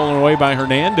it's stolen away by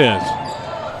Hernandez.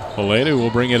 Aledu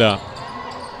will bring it up.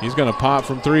 He's going to pop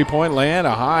from three-point land.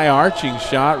 A high arching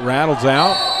shot rattles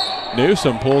out.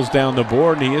 Newsom pulls down the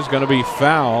board, and he is going to be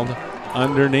fouled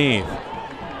underneath.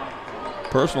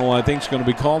 Personal, I think, is going to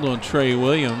be called on Trey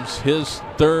Williams, his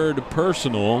 3rd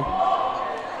personal.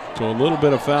 So a little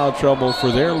bit of foul trouble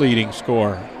for their leading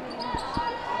scorer.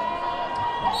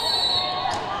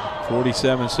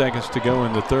 47 seconds to go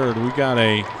in the third. We got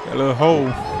a little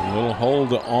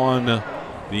hold on the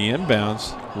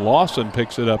inbounds. Lawson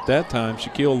picks it up that time.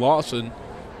 Shaquille Lawson,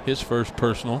 his first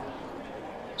personal.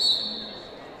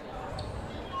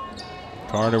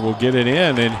 Carter will get it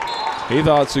in, and he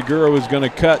thought Segura was going to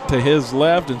cut to his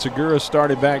left, and Segura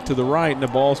started back to the right, and the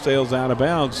ball sails out of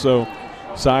bounds. So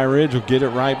Cy Ridge will get it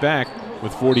right back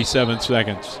with 47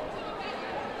 seconds.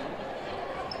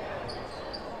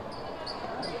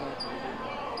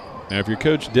 Now, if you're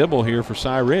Coach Dibble here for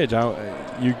Cy Ridge,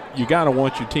 you got to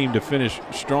want your team to finish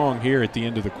strong here at the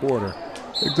end of the quarter.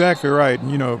 Exactly right.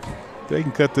 You know, if they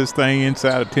can cut this thing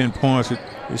inside of 10 points,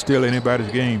 it's still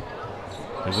anybody's game.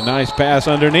 There's a nice pass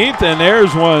underneath, and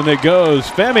there's one that goes.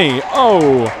 Femi,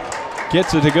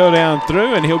 gets it to go down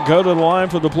through, and he'll go to the line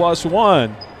for the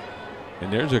 +1.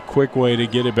 And there's a quick way to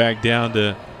get it back down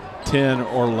to 10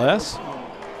 or less.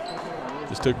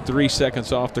 Just took 3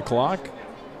 seconds off the clock.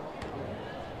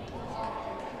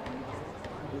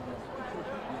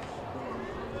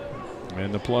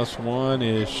 And the +1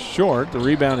 is short. The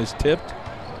rebound is tipped.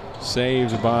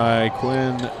 Saved by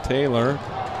Quinn Taylor.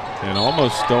 And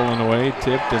almost stolen away.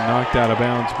 Tipped and knocked out of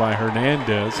bounds by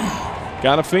Hernandez.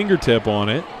 Got a fingertip on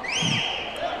it.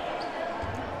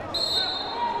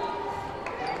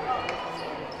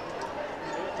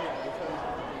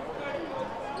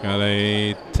 Got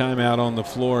a timeout on the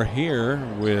floor here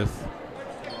with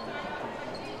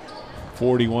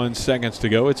 41 seconds to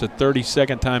go. It's a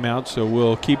 30-second timeout, so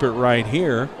we'll keep it right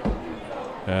here.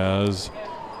 As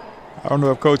I don't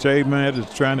know if Coach Ahmad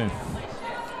is trying to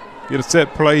get a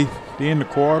set play at the end of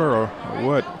the quarter or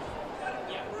what.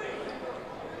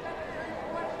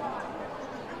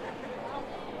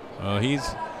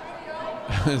 He's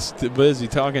busy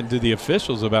talking to the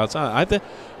officials about something.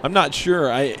 I'm not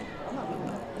sure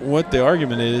what the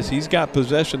argument is. He's got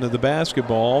possession of the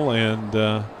basketball,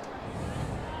 and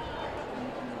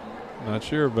not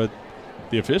sure, but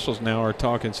the officials now are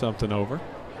talking something over.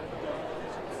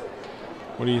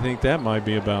 What do you think that might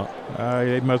be about?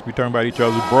 They must be talking about each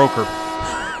other's broker.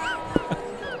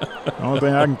 The only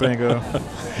thing I can think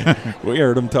of. We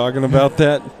heard them talking about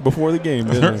that before the game,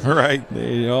 didn't we? Right.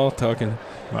 They all talking.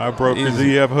 My broker is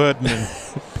E.F. Hutton. And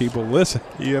people listen.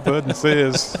 E.F. Hutton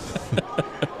says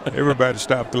everybody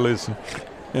stop to listen.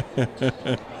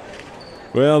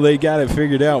 Well, they got it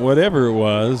figured out, whatever it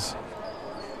was.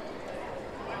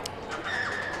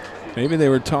 Maybe they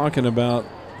were talking about,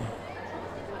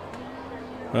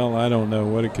 well, I don't know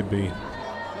what it could be.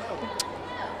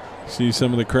 See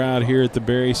some of the crowd here at the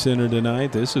Berry Center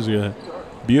tonight. This is a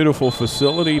beautiful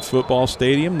facility, football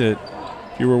stadium that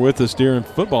if you were with us during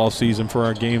football season for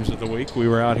our games of the week, we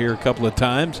were out here a couple of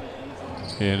times.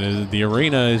 And the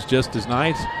arena is just as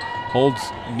nice, holds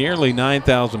nearly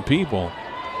 9,000 people.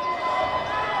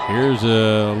 Here's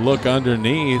a look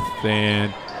underneath,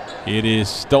 and it is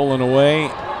stolen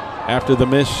away after the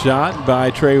missed shot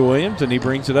by Trey Williams, and he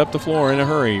brings it up the floor in a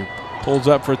hurry. Pulls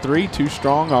up for three, too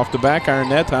strong off the back iron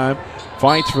that time.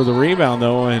 Fights for the rebound,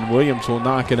 though, and Williams will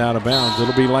knock it out of bounds.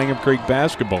 It'll be Langham Creek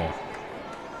basketball.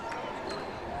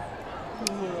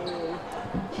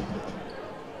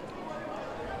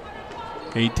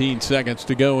 $18 seconds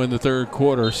to go in the third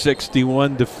quarter.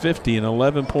 61-50, an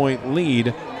 11-point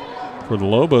lead for the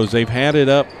Lobos. They've had it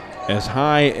up as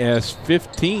high as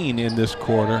 15 in this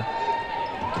quarter.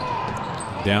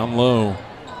 Down low.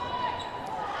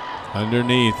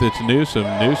 Underneath, it's Newsom.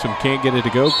 Newsom can't get it to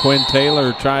go. Quinn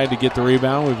Taylor tried to get the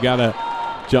rebound. We've got a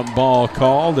jump ball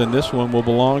called, and this one will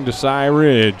belong to Cy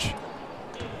Ridge.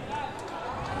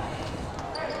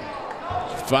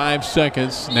 5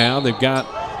 seconds now. They've got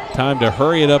time to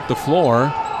hurry it up the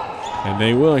floor, and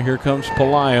they will. Here comes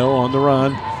Palaio on the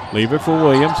run. Leave it for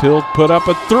Williams. He'll put up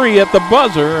a three at the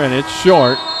buzzer, and it's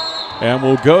short. And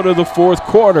we'll go to the fourth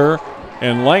quarter.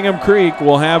 And Langham Creek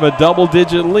will have a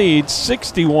double-digit lead,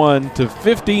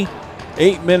 61-50.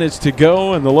 8 minutes to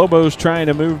go, and the Lobos trying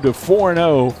to move to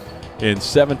 4-0 in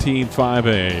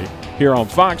 17-5A here on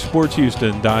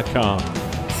FoxSportsHouston.com.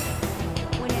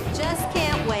 When it just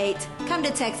can't wait, come to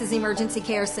Texas Emergency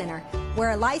Care Center. We're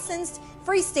a licensed,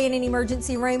 freestanding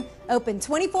emergency room, open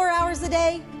 24 hours a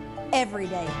day, every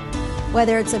day.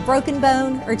 Whether it's a broken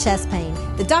bone or chest pain,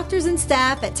 the doctors and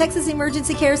staff at Texas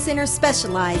Emergency Care Center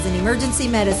specialize in emergency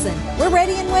medicine. We're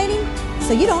ready and waiting,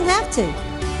 so you don't have to.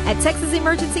 At Texas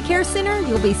Emergency Care Center,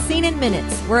 you'll be seen in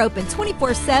minutes. We're open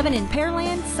 24/7 in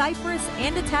Pearland, Cypress,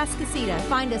 and Atascocita.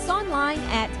 Find us online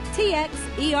at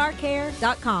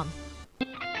txercare.com.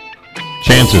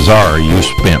 Chances are you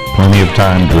spent plenty of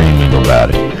time dreaming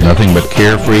about it. Nothing but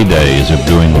carefree days of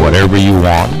doing whatever you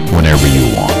want, whenever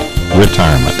you want.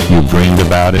 Retirement. You've dreamed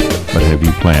about it, but have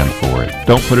you planned for it?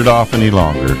 Don't put it off any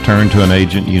longer. Turn to an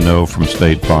agent you know from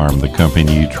State Farm, the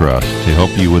company you trust, to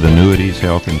help you with annuities,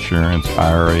 health insurance,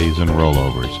 IRAs, and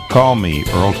rollovers. Call me,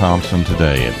 Earl Thompson,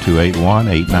 today at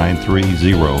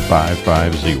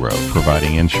 281-893-0550,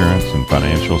 providing insurance and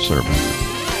financial services.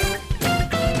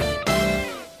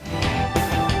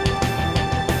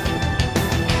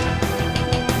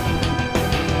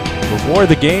 For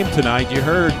the game tonight, you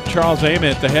heard Charles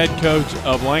Ament, the head coach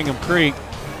of Langham Creek,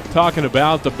 talking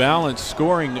about the balanced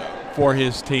scoring for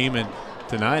his team, and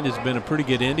tonight has been a pretty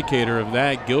good indicator of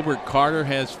that. Gilbert Carter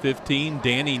has 15,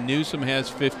 Danny Newsom has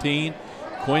 15,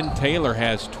 Quinn Taylor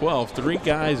has 12. 3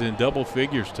 guys in double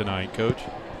figures tonight, Coach.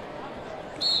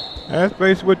 That's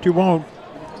basically what you want.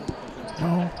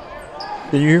 Oh.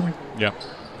 Can you hear me? Yeah.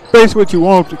 Basically what you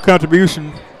want, the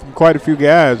contribution from quite a few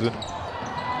guys.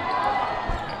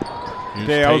 And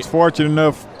I was fortunate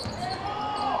enough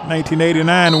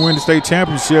 1989 to win the state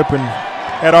championship and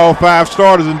had all 5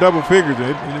 starters in double figures.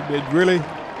 It really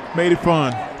made it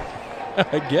fun.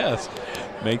 I guess.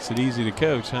 Makes it easy to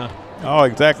coach, huh? Oh,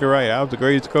 exactly right. I was the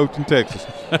greatest coach in Texas.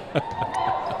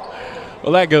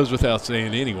 Well, that goes without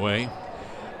saying anyway.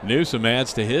 Newsom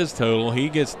adds to his total. He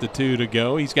gets the 2 to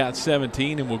go. He's got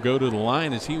 17 and will go to the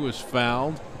line as he was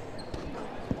fouled.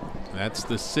 That's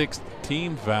the 6th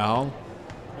team foul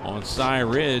on Cy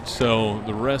Ridge. So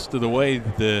the rest of the way,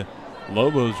 the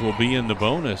Lobos will be in the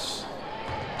bonus.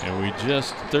 And we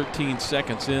just 13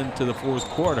 seconds into the 4th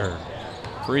quarter.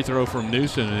 Free throw from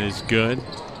Newsom is good.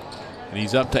 And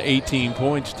he's up to 18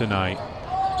 points tonight.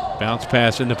 Bounce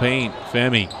pass in the paint.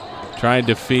 Femi tried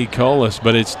to feed Colas,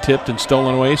 but it's tipped and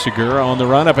stolen away. Segura on the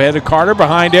run up ahead of Carter,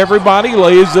 behind everybody,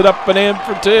 lays it up and in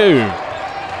for 2.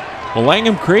 Well,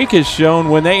 Langham Creek has shown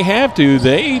when they have to,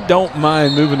 they don't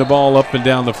mind moving the ball up and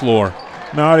down the floor.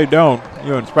 No, they don't. You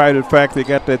know, in spite of the fact they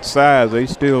got that size, they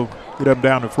still get up and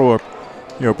down the floor,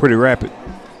 you know, pretty rapid.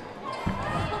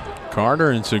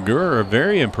 Carter and Segura are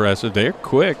very impressive. They're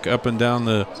quick up and down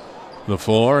the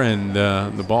floor, and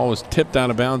the ball was tipped out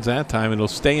of bounds that time. It'll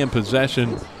stay in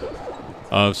possession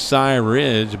of Cy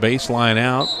Ridge, baseline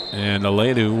out, and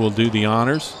Aledu will do the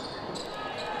honors.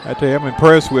 I tell you, I'm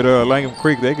impressed with Langham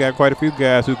Creek. They got quite a few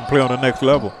guys who can play on the next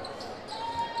level.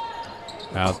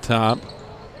 Out top,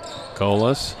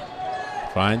 Colas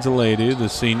finds Aledu, the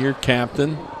senior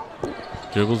captain.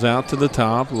 Dribbles out to the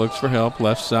top, looks for help,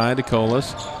 left side to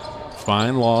Colas.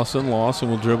 Find Lawson.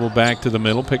 Lawson will dribble back to the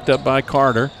middle, picked up by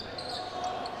Carter.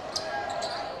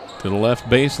 To the left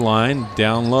baseline,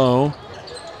 down low.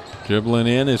 Dribbling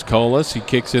in is Colas. He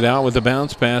kicks it out with a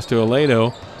bounce pass to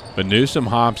Aledo. But Newsom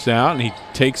hops out and he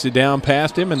takes it down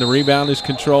past him, and the rebound is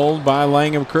controlled by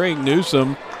Langham Creek.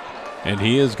 Newsom, and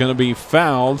he is going to be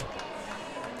fouled.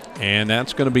 And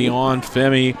that's going to be on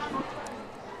Femi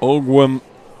Ogwamenu.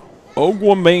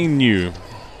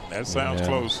 That sounds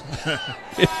close.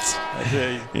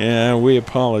 Yeah, we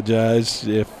apologize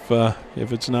if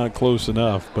it's not close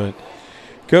enough. But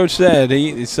Coach said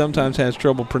he sometimes has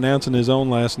trouble pronouncing his own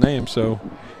last name. So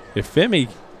if Femi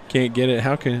can't get it,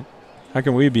 how can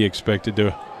we be expected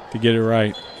to get it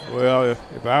right? Well,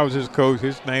 if I was his coach,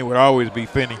 his name would always be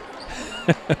Finney.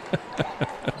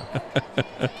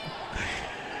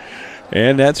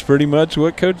 And that's pretty much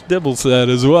what Coach Dibble said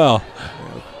as well.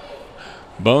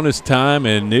 Bonus time,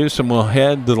 and Newsom will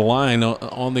head to the line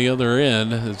on the other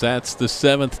end, as that's the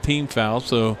 7th team foul.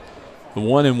 So the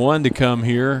 1-and-1 to come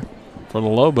here for the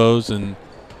Lobos, and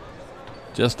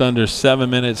just under 7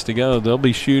 minutes to go. They'll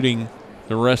be shooting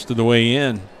the rest of the way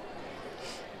in.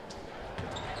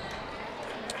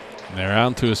 They're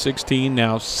out to a 16,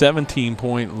 now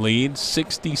 17-point lead,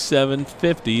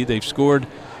 67-50. They've scored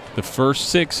the first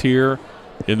 6 here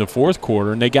in the 4th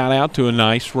quarter, and they got out to a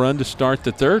nice run to start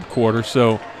the 3rd quarter.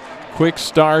 So quick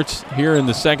starts here in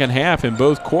the 2nd half in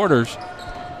both quarters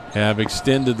have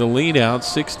extended the lead out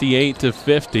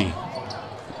 68-50.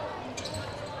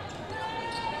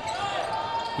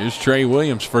 Here's Trey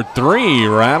Williams for 3,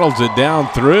 rattles it down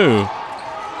through.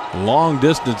 Long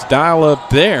distance dial up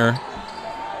there.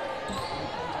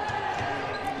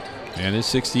 And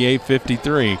it's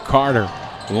 68-53. Carter,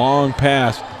 long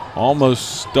pass,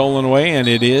 almost stolen away, and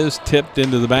it is tipped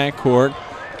into the backcourt.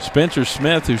 Spencer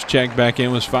Smith, who's checked back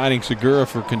in, was fighting Segura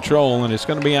for control, and it's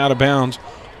going to be out of bounds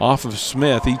off of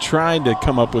Smith. He tried to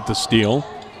come up with the steal,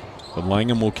 but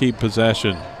Langham will keep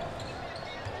possession.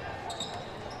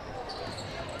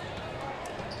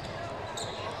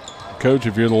 Coach,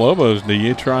 if you're the Lobos, do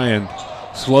you try and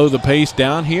slow the pace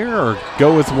down here or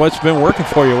go with what's been working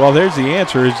for you? Well, there's the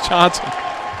answer. Is Johnson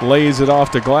lays it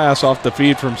off the glass, off the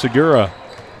feed from Segura.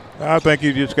 I think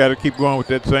you just got to keep going with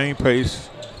that same pace.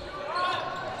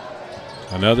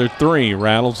 Another 3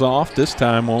 rattles off. This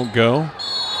time won't go.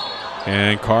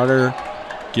 And Carter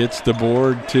gets the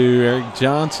board to Eric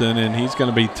Johnson, and he's going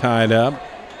to be tied up.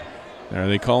 Are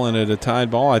they calling it a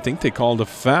tied ball? I think they called a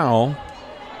foul.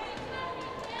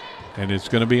 And it's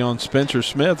going to be on Spencer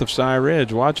Smith of Cy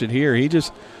Ridge. Watch it here. He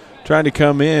just tried to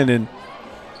come in, and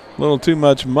a little too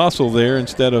much muscle there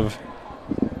instead of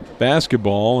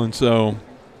basketball. And so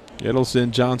It'll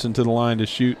send Johnson to the line to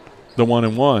shoot the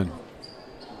 1-and-1.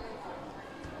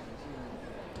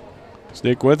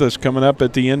 Stick with us. Coming up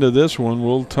at the end of this one,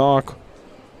 we'll talk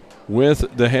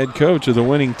with the head coach of the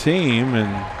winning team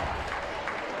and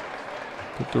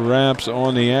put the wraps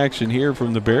on the action here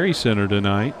from the Berry Center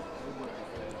tonight.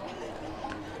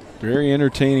 Very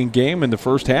entertaining game in the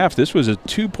first half. This was a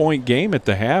 2-point game at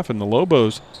the half, and the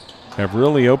Lobos have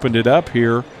really opened it up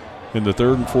here in the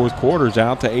third and fourth quarters,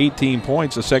 out to 18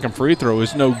 points. The second free throw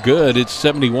is no good. It's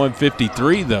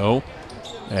 71-53, though,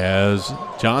 as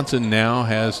Johnson now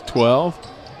has 12.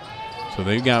 So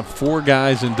they've got 4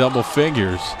 guys in double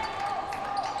figures.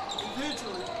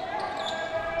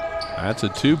 That's a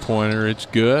 2-pointer. It's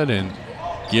good, and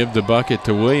give the bucket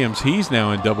to Williams. He's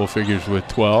now in double figures with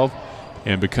 12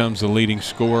 and becomes the leading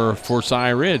scorer for Cy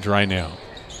Ridge right now.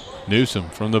 Newsom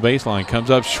from the baseline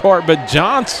comes up short, but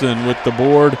Johnson with the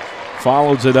board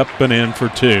follows it up and in for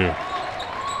 2.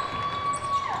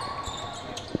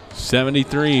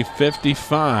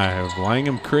 73-55.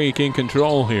 Langham Creek in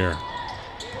control here.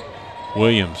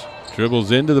 Williams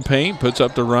dribbles into the paint, puts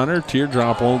up the runner.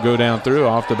 Teardrop won't go down through,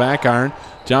 off the back iron.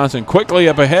 Johnson quickly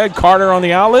up ahead. Carter on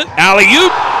the outlet.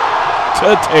 Alley-oop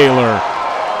to Taylor.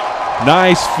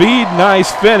 Nice feed,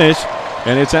 nice finish,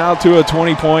 and it's out to a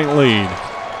 20-point lead.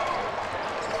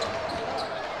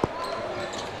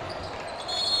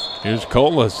 Here's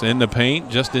Colas in the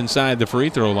paint, just inside the free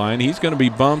throw line. He's going to be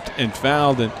bumped and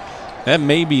fouled, and that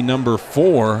may be number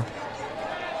 4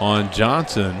 on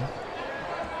Johnson.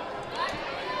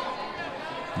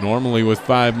 Normally with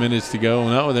 5 minutes to go,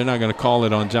 no, they're not going to call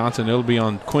it on Johnson. It'll be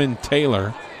on Quinn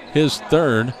Taylor, his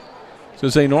third. So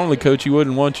say normally, Coach, you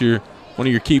wouldn't want one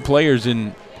of your key players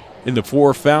in the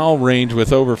 4 foul range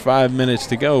with over 5 minutes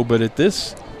to go, but at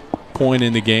this point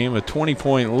in the game, a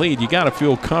 20-point lead, you got to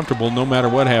feel comfortable no matter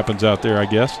what happens out there, I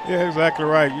guess. Yeah, exactly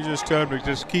right. You just tell him to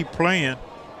just keep playing,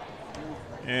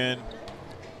 and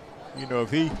you know,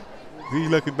 if he's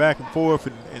looking back and forth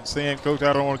and saying, "Coach,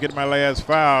 I don't want to get my last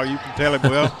foul," you can tell him,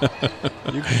 "Well,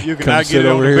 you can not get it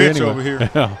on the bench anyway. Over here."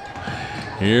 Yeah.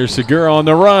 Here's Segura on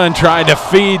the run, tried to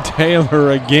feed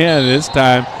Taylor again. This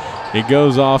time it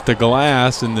goes off the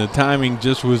glass, and the timing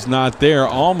just was not there.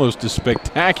 Almost a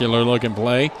spectacular-looking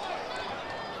play.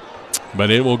 But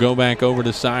it will go back over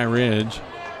to Cy Ridge.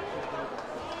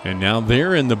 And now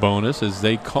they're in the bonus as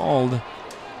they called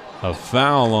a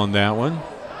foul on that one.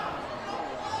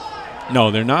 No,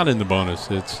 they're not in the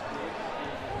bonus. It's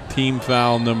team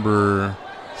foul number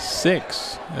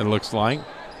 6, it looks like.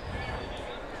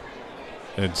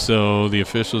 And so the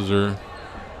officials are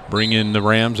bringing the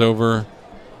Rams over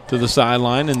to the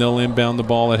sideline, and they'll inbound the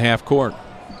ball at half court.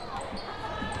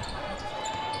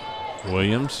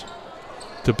 Williams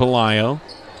to Pelayo.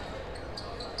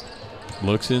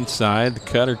 Looks inside. The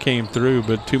cutter came through,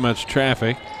 but too much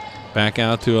traffic. Back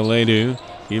out to Aledu.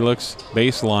 He looks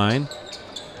baseline.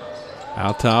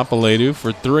 Out top, Aledu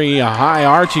for 3. A high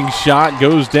arching shot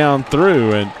goes down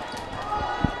through, and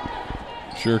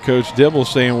sure Coach Dibble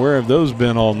saying, where have those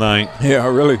been all night? Yeah,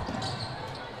 really.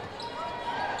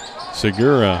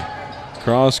 Segura,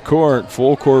 cross court,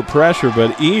 full court pressure,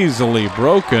 but easily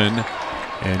broken.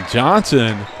 And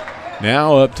Johnson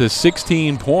now up to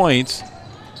 16 points.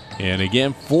 And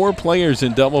again, 4 players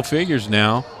in double figures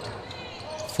now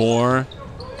for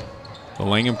the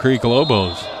Langham Creek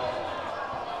Lobos.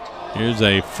 Here's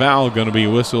a foul going to be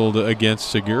whistled against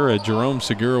Segura. Jerome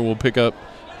Segura will pick up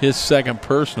his second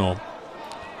personal.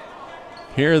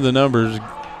 Here are the numbers.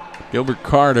 Gilbert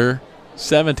Carter,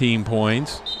 17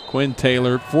 points. Quinn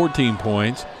Taylor, 14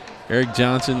 points. Eric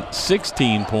Johnson,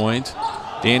 16 points.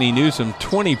 Danny Newsom,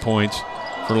 20 points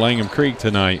for Langham Creek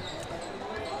tonight.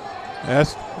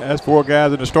 That's 4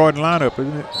 guys in the starting lineup,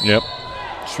 isn't it? Yep,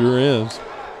 sure is.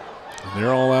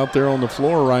 They're all out there on the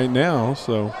floor right now,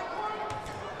 so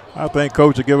I think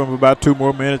Coach will give him about 2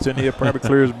 more minutes, and he'll probably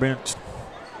clear his bench.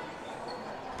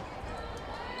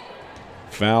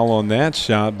 Foul on that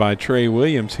shot by Trey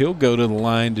Williams. He'll go to the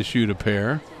line to shoot a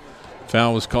pair.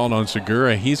 Foul was called on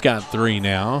Segura. He's got 3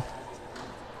 now.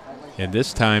 And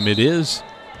this time it is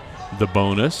the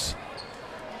bonus,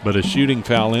 but a shooting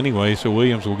foul anyway, so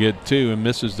Williams will get 2 and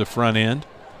misses the front end.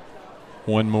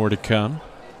 1 more to come.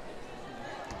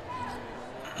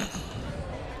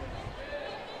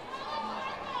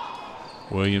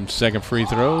 Williams' second free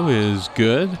throw is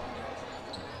good.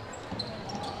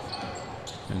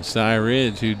 And Cy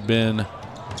Ridge, who'd been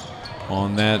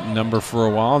on that number for a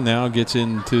while, now gets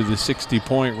into the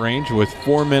 60-point range with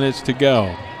 4 minutes to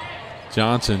go.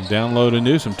 Johnson down low to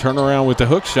Newsom. Turnaround with the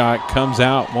hook shot. Comes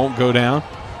out. Won't go down.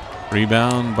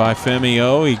 Rebound by Femi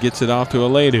O. He gets it off to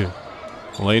Aledu.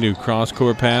 Aledu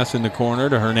cross-court pass in the corner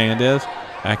to Hernandez.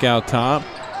 Back out top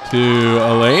to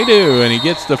Aledu, and he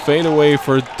gets the fadeaway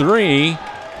for 3.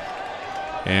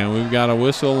 And we've got a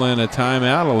whistle and a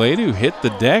timeout. Aledu hit the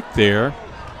deck there.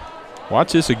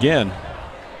 Watch this again.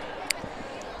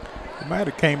 It might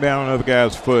have came down on the other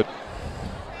guy's foot.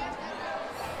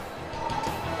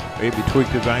 Maybe tweaked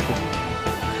his ankle.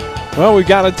 Well, we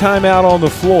got a timeout on the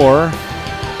floor.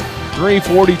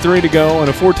 3:43 to go and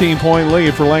a 14-point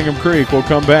lead for Langham Creek. We'll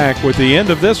come back with the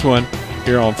end of this one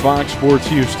here on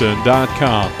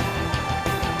FoxSportsHouston.com.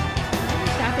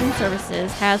 Staffing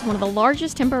Services has one of the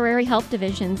largest temporary help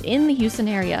divisions in the Houston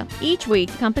area. Each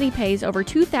week, the company pays over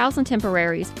 2,000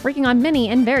 temporaries, working on many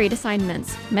and varied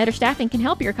assignments. Metter Staffing can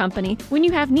help your company when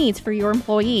you have needs for your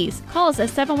employees. Call us at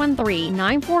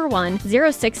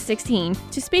 713-941-0616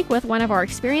 to speak with one of our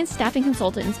experienced staffing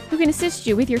consultants who can assist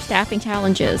you with your staffing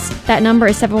challenges. That number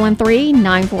is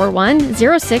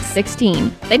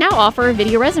 713-941-0616. They now offer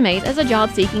video resumes as a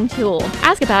job-seeking tool.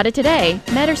 Ask about it today.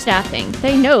 Metter Staffing.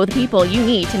 They know the people you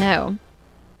need to know.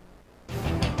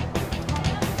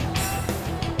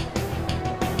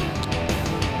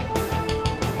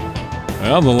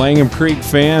 Well, the Langham Creek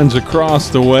fans across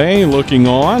the way looking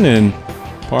on, and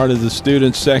part of the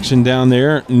student section down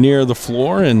there near the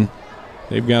floor, and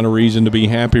they've got a reason to be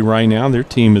happy right now. Their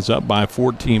team is up by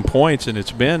 14 points, and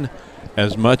it's been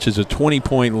as much as a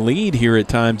 20-point lead here at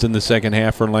times in the second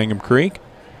half for Langham Creek.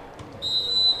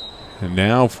 And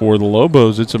now for the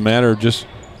Lobos, it's a matter of just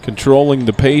controlling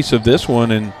the pace of this one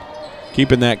and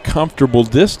keeping that comfortable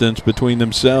distance between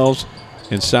themselves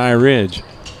and Cy Ridge.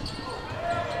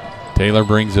 Taylor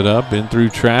brings it up in through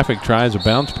traffic, tries a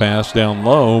bounce pass down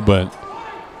low, but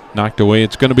knocked away.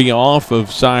 It's going to be off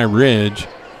of Cy Ridge.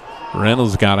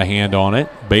 Reynolds got a hand on it.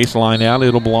 Baseline out,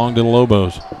 it'll belong to the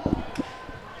Lobos.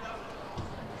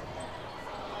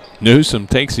 Newsom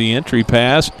takes the entry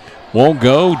pass, won't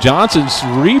go. Johnson's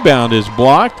rebound is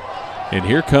blocked, and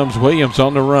here comes Williams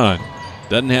on the run.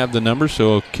 Doesn't have the number,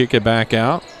 so he'll kick it back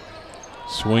out.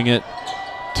 Swing it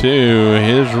to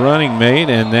his running mate,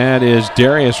 and that is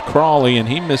Darius Crawley, and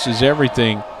he misses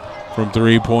everything from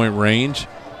three-point range.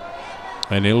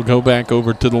 And it'll go back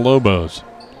over to the Lobos.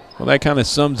 Well, that kind of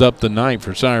sums up the night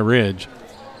for Cy Ridge.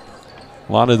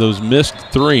 A lot of those missed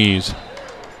threes.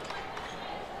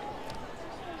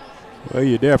 Well,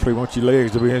 you definitely want your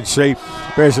legs to be in shape,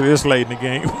 especially this late in the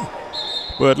game.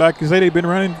 But like you say, they've been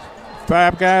running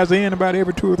 5 guys in about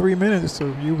every 2 or 3 minutes,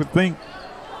 so you would think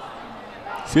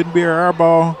shouldn't be an air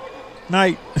ball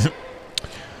night.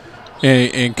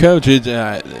 And Coach, it's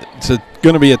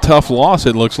going to be a tough loss,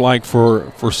 it looks like,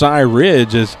 for Cy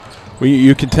Ridge. As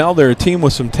you can tell they're a team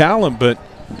with some talent, but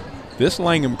this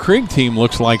Langham Creek team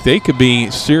looks like they could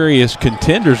be serious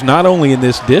contenders, not only in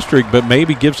this district, but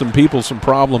maybe give some people some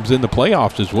problems in the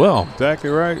playoffs as well. Exactly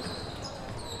right.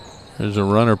 There's a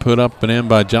runner put up and in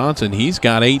by Johnson. He's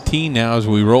got 18 now as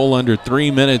we roll under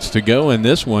 3 minutes to go in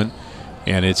this one,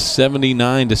 and it's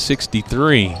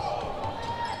 79-63.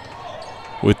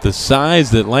 With the size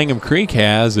that Langham Creek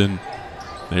has, and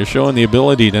they're showing the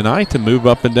ability tonight to move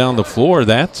up and down the floor.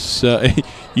 That's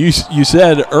you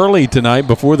said early tonight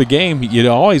before the game you'd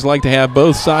always like to have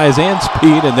both size and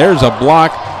speed, and there's a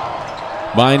block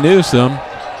by Newsom.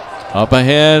 Up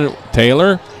ahead,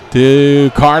 Taylor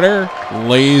to Carter,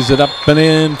 lays it up and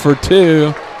in for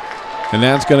 2, and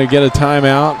that's going to get a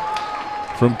timeout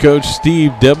from Coach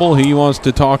Steve Dibble. He wants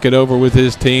to talk it over with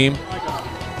his team.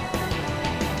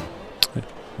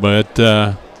 But,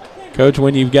 Coach,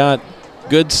 when you've got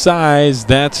good size,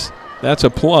 that's a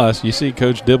plus. You see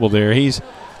Coach Dibble there. He's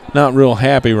not real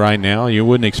happy right now. You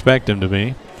wouldn't expect him to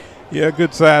be. Yeah,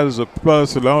 good size is a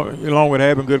plus, along with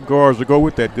having good guards to go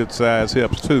with that good size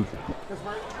helps too.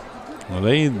 Well,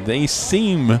 they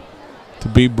seem to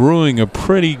be brewing a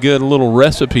pretty good little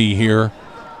recipe here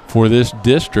for this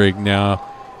district. Now,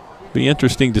 be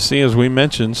interesting to see, as we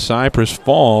mentioned, Cypress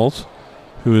Falls,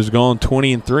 who has gone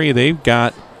 20-3. They've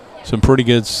got some pretty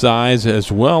good size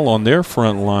as well on their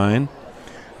front line.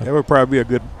 That would probably be a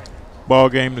good ball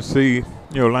game to see,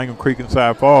 Langham Creek and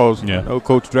Cy Falls. Yeah.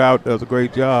 Coach Drought does a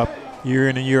great job year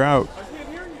in and year out.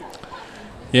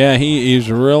 Yeah,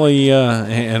 he's really,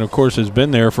 and of course has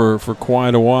been there for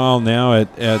quite a while now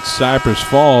at Cypress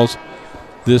Falls.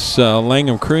 This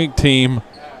Langham Creek team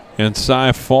and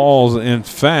Cy Falls, in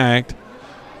fact,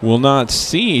 will not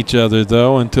see each other,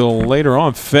 though, until later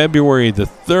on. February the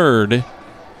 3rd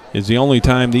is the only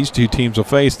time these two teams will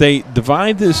face. They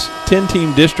divide this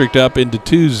 10-team district up into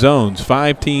 2 zones,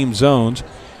 5-team zones,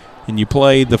 and you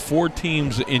play the 4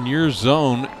 teams in your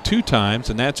zone 2 times,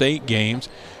 and that's 8 games.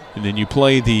 And then you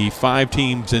play the 5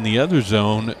 teams in the other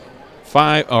zone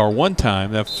 1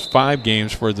 time. That's 5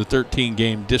 games for the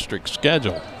 13-game district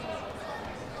schedule.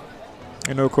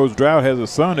 You know, Coach Drought has a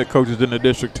son that coaches in the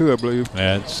district too, I believe.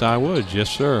 At Cy Woods, yes,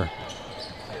 sir.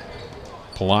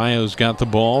 Palaio's got the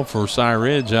ball for Cy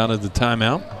Ridge out of the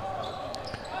timeout.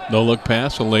 No look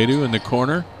pass, Aledu in the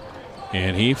corner.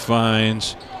 And he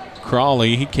finds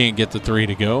Crawley. He can't get the three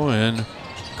to go. And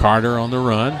Carter on the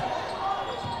run.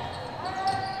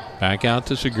 Back out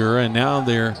to Segura. And now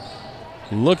they're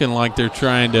looking like they're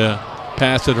trying to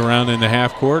pass it around in the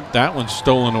half court. That one's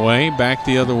stolen away. Back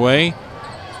the other way.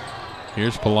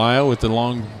 Here's Palaio with the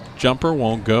long jumper.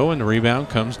 Won't go. And the rebound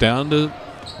comes down to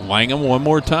Langham one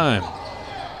more time.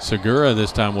 Segura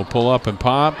this time will pull up and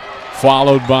pop.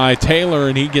 Followed by Taylor,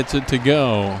 and he gets it to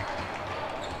go.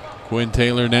 Quinn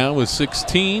Taylor now with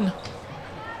 16.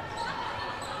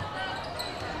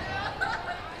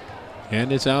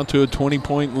 And it's out to a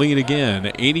 20-point lead again,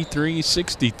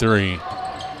 83-63.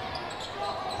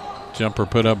 Jumper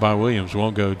put up by Williams.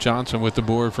 Won't go. Johnson with the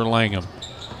board for Langham.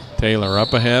 Taylor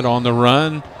up ahead on the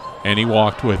run, and he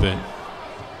walked with it.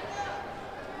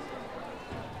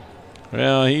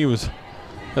 Well, he was...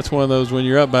 That's one of those when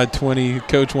you're up by 20,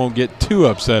 coach won't get too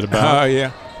upset about. Oh,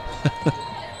 yeah.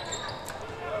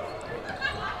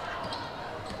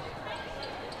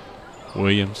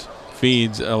 Williams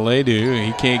feeds Aledu.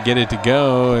 He can't get it to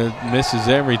go. It misses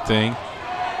everything.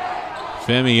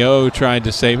 Femi O tried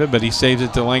to save it, but he saves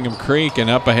it to Langham Creek, and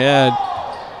up ahead,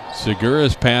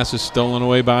 Segura's pass is stolen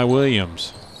away by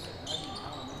Williams.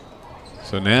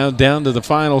 So now down to the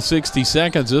final 60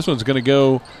 seconds. This one's going to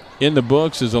go in the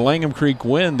books as a Langham Creek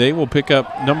win. They will pick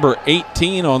up number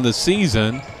 18 on the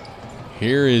season.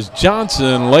 Here is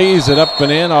Johnson, lays it up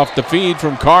and in off the feed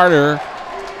from Carter.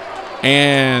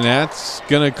 And that's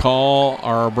going to call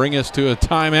or bring us to a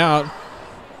timeout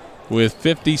with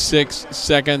 56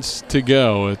 seconds to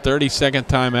go. A 30-second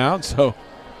timeout. So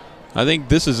I think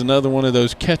this is another one of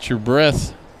those catch your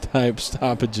breath type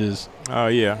stoppages. Oh,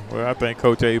 yeah. Well, I think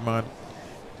Coach Amon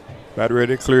about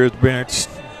ready to clear his bench.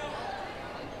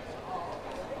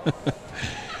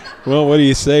 Well, what do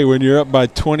you say when you're up by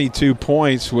 22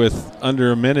 points with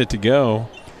under a minute to go?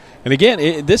 And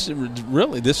again, this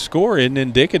score isn't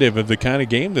indicative of the kind of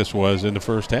game this was in the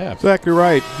first half. Exactly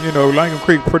right. You know, Langham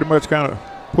Creek pretty much kind of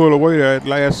pulled away that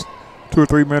last 2 or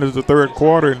 3 minutes of the third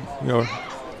quarter and, you know,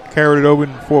 carried it over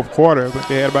in the fourth quarter. But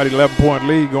they had about 11-point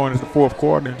lead going into the fourth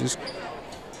quarter and just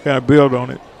kind of build on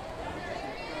it.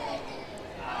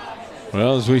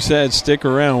 Well, as we said, stick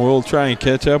around. We'll try and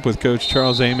catch up with Coach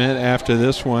Charles Ament after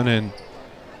this one and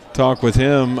talk with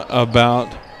him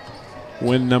about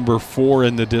win number 4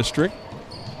 in the district.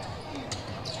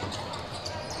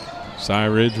 Cy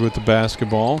Ridge with the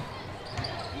basketball.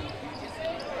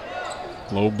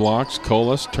 Low blocks,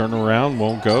 Colas, turn around,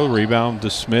 won't go. Rebound to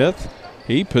Smith.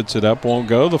 He puts it up, won't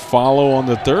go. The follow on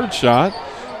the third shot.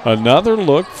 Another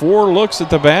look, 4 looks at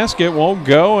the basket, won't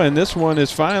go, and this one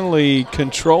is finally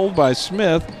controlled by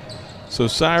Smith. So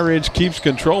Cy Ridge keeps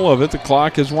control of it. The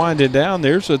clock is winding down.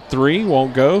 There's a 3,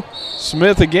 won't go.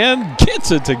 Smith again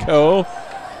gets it to go.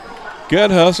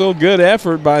 Good hustle, good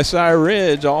effort by Cy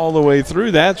Ridge all the way through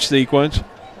that sequence.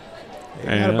 He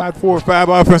had about 4 or 5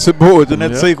 offensive boards in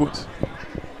that sequence.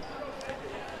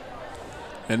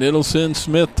 And it'll send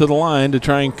Smith to the line to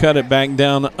try and cut it back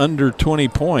down under 20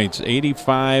 points.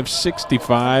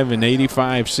 85-65 and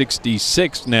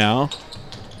 85-66 now.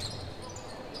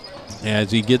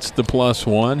 As he gets the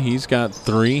 +1, he's got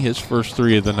 3, his first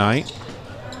 3 of the night.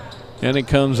 And it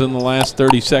comes in the last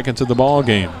 30 seconds of the ball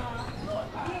game.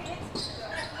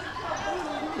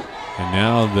 And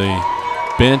now the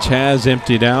bench has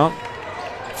emptied out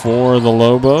for the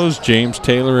Lobos. James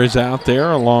Taylor is out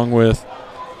there along with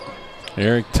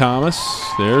Eric Thomas.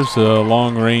 There's a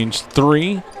long-range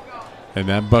 3, and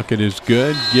that bucket is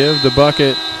good. Give the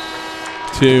bucket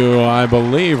to, I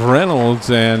believe,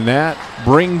 Reynolds, and that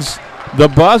brings the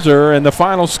buzzer, and the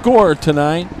final score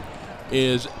tonight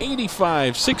is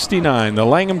 85-69. The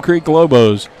Langham Creek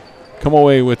Lobos come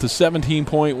away with a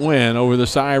 17-point win over the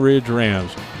Cy Ridge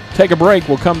Rams. Take a break.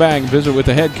 We'll come back and visit with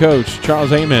the head coach,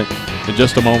 Charles Ament, in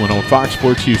just a moment on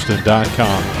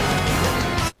FoxSportsHouston.com.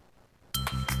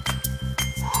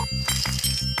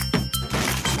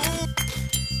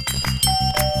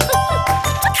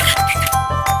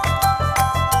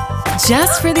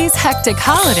 Just for these hectic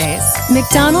holidays,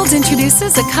 McDonald's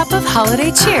introduces a cup of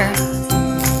holiday cheer.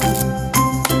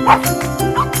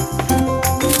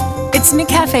 It's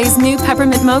McCafe's new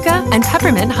peppermint mocha and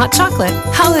peppermint hot chocolate.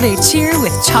 Holiday cheer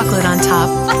with chocolate on top.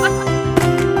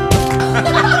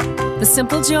 The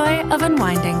simple joy of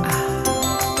unwinding.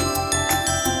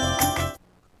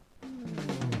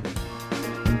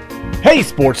 Hey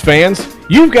sports fans,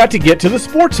 you've got to get to the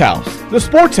Sports House. The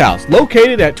Sports House,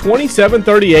 located at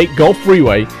 2738 Gulf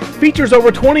Freeway, features over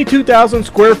 22,000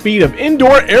 square feet of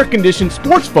indoor air-conditioned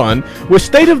sports fun with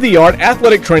state-of-the-art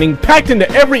athletic training packed into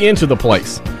every inch of the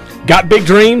place. Got big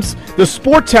dreams? The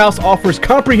Sports House offers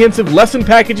comprehensive lesson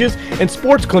packages and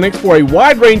sports clinics for a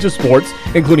wide range of sports,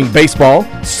 including baseball,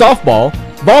 softball,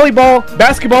 volleyball,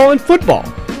 basketball, and football.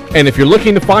 And if you're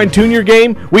looking to fine-tune your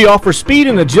game, we offer speed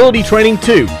and agility training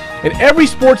too. And every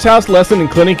Sports House lesson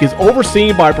and clinic is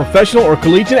overseen by a professional or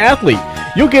collegiate athlete.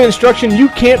 You'll get instruction you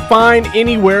can't find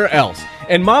anywhere else.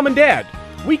 And Mom and Dad,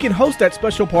 we can host that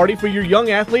special party for your young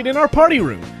athlete in our party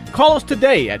room. Call us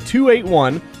today at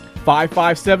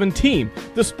 281-557-TEAM.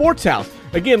 The Sports House,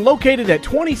 again located at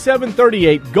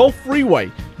 2738 Gulf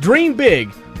Freeway. Dream big,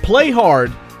 play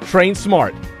hard, train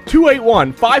smart.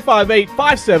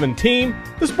 281-558-57-TEAM.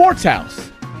 The Sports House.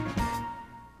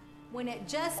 When it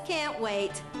just can't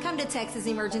wait, come to Texas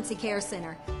Emergency Care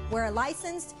Center. We're a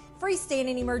licensed,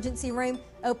 freestanding emergency room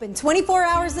open 24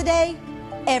 hours a day,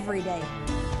 every day.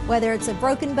 Whether it's a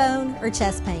broken bone or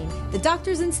chest pain, the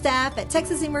doctors and staff at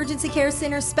Texas Emergency Care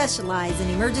Center specialize in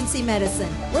emergency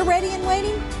medicine. We're ready and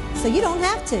waiting, so you don't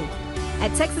have to.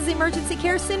 At Texas Emergency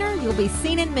Care Center, you'll be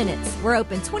seen in minutes. We're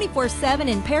open 24/7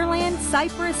 in Pearland,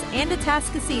 Cypress, and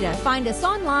Atascocita. Find us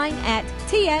online at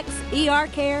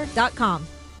txercare.com.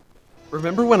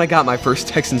 Remember when I got my first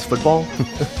Texans football?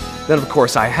 Then of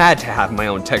course I had to have my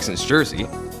own Texans jersey.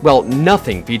 Well,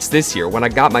 nothing beats this year when I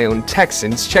got my own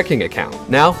Texans checking account.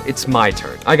 Now it's my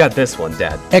turn. I got this one,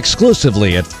 Dad.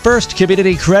 Exclusively at First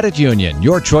Community Credit Union,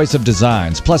 your choice of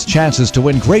designs, plus chances to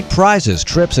win great prizes,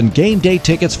 trips, and game day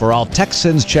tickets for all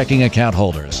Texans checking account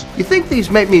holders. You think these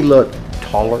make me look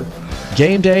taller?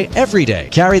 Game day, every day.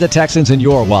 Carry the Texans in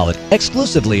your wallet.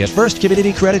 Exclusively at First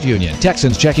Community Credit Union,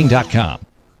 TexansChecking.com.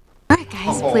 All right,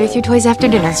 guys, play with your toys after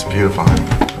dinner. It's beautiful.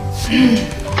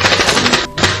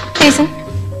 Jason,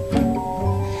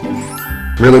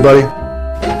 Really, buddy?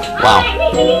 Wow.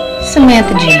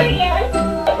 Samantha Jean.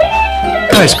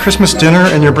 Guys, Christmas dinner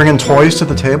and you're bringing toys to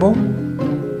the table?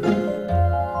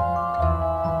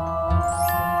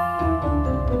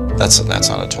 That's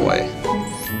not a toy.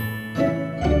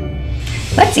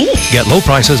 Let's eat. Get low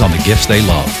prices on the gifts they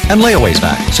love and layaways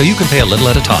back so you can pay a little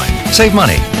at a time. Save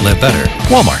money, live better.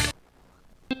 Walmart.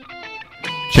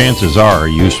 Chances are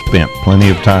you spent plenty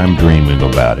of time dreaming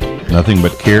about it. Nothing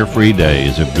but carefree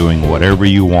days of doing whatever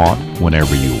you want,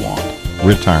 whenever you want.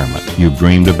 Retirement. You've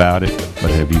dreamed about it, but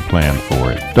have you planned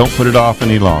for it? Don't put it off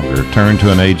any longer. Turn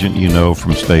to an agent you know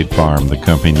from State Farm, the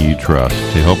company you trust,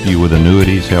 to help you with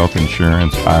annuities, health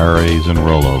insurance, IRAs, and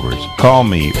rollovers. Call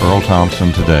me, Earl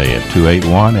Thompson, today at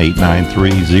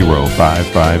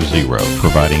 281-893-0550,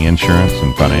 providing insurance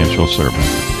and financial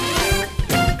services.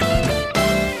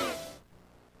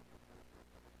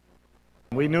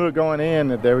 We knew it going in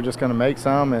that they were just going to make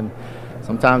some, and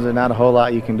sometimes there's not a whole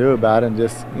lot you can do about it. And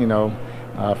just,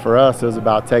 for us, it was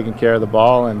about taking care of the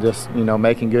ball and just,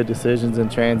 making good decisions in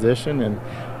transition. And,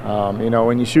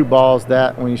 when you shoot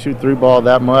through ball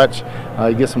that much,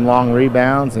 you get some long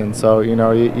rebounds. And so, you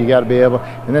got to be able,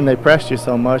 and then they pressed you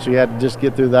so much, you had to just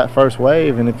get through that first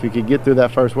wave. And if you could get through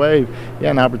that first wave, you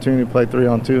had an opportunity to play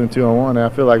 3-on-2 and 2-on-1. And I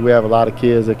feel like we have a lot of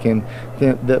kids that can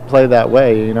that play that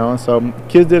way, And so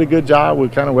kids did a good job. We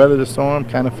kind of weathered the storm,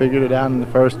 kind of figured it out in the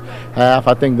first half.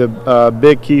 I think the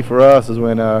big key for us is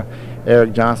when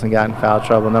Eric Johnson got in foul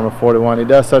trouble, number 41. He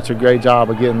does such a great job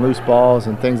of getting loose balls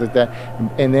and things like that.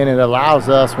 And then it allows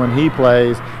us, when he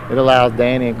plays, it allows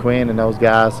Danny and Quinn and those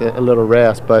guys a little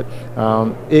rest. But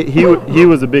he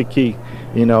was a big key,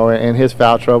 in his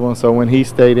foul trouble. And so when he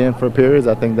stayed in for periods,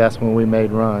 I think that's when we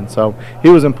made runs. So he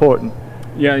was important.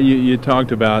 Yeah, you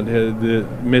talked about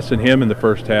missing him in the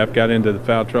first half, got into the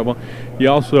foul trouble. You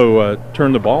also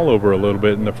turned the ball over a little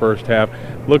bit in the first half.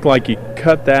 Looked like you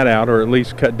cut that out, or at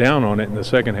least cut down on it in the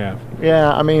second half.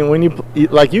 Yeah, I mean, when you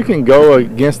can go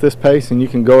against this pace, and you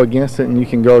can go against it, and you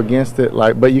can go against it,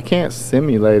 but you can't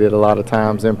simulate it a lot of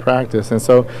times in practice. And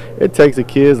so it takes the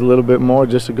kids a little bit more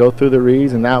just to go through the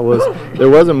reads, and there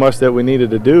wasn't much that we needed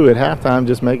to do at halftime.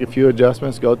 Just make a few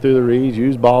adjustments, go through the reads,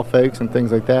 use ball fakes and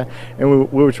things like that.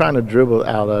 And we were trying to dribble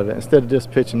out of it instead of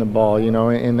just pitching the ball,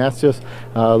 and that's just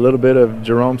a little bit of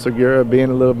Jerome Segura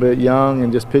being a little bit young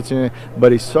and just pitching it.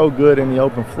 But he's so good in the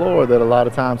open floor that a lot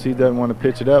of times he doesn't want to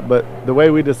pitch it up. But the way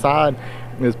we decide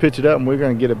is pitch it up, and we're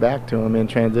going to get it back to him in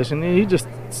transition. And he's just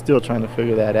still trying to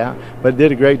figure that out. But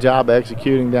did a great job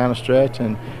executing down the stretch,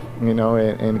 and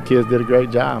the kids did a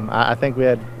great job. I think we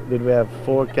have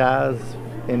 4 guys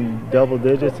in double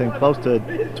digits and close to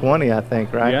 20, I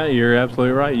think, right? Yeah, you're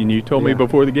absolutely right. And you told me Yeah.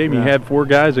 before the game you Yeah. had 4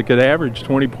 guys that could average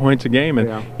 20 points a game, and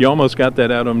Yeah. you almost got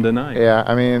that out of them tonight. Yeah,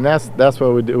 I mean, that's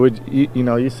what we do.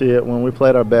 You see it when we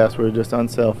played our best. We're just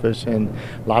unselfish and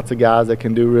lots of guys that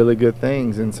can do really good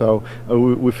things. And so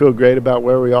we feel great about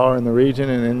where we are in the region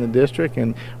and in the district,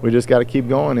 and we just got to keep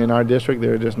going. In our district,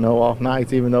 there are just no off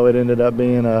nights, even though it ended up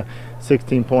being a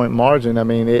 16-point margin. I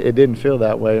mean, it didn't feel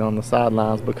that way on the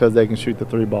sidelines because they can shoot the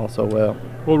 3 ball so well.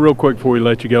 Well, real quick before we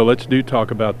let you go, let's talk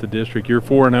about the district. You're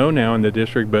 4-0 now in the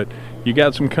district, but you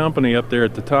got some company up there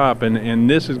at the top, and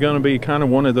this is going to be kind of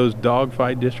one of those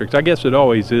dogfight districts. I guess it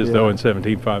always is, though, in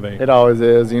 17-5A. It always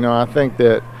is. I think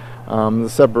that the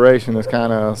separation is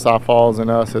kind of South Falls and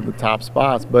us at the top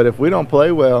spots. But if we don't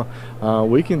play well,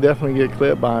 we can definitely get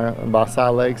clipped by Side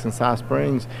Lakes and Side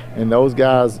Springs. And those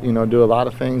guys, do a lot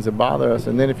of things that bother us.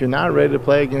 And then if you're not ready to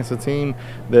play against a team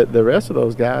that the rest of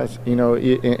those guys,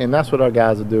 and that's what our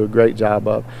guys will do a great job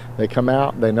of. They come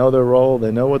out, they know their role,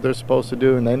 they know what they're supposed to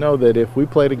do, and they know that if we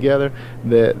play together,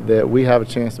 that we have a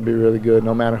chance to be really good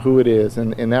no matter who it is.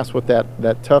 And that's what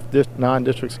that tough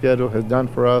non-district schedule has done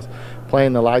for us.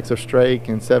 Playing the likes of Strake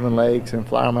and Seven Lakes and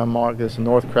Flower Mound Marcus and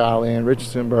North Crowley and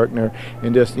Richardson Berkner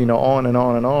and just on and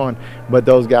on and on. But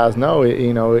those guys know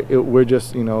we're just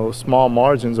small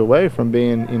margins away from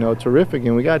being terrific,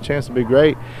 and we got a chance to be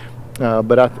great.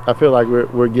 But I feel like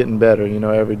we're getting better,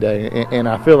 every day, and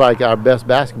I feel like our best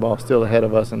basketball is still ahead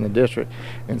of us in the district.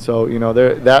 And so,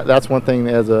 that's one thing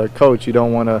as a coach, you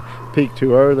don't want to peak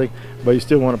too early, but you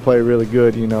still want to play really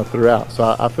good, throughout.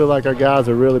 So I feel like our guys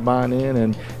are really buying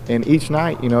in, and each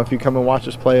night, if you come and watch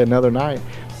us play another night,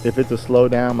 if it's a slow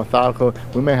down, methodical,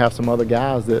 we may have some other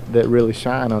guys that really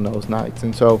shine on those nights.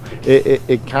 And so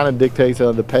it kind of dictates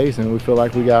the pace, and we feel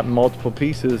like we got multiple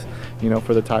pieces,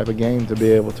 for the type of game to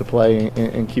be able to play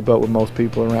and keep up with most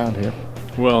people around here.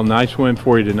 Well, nice win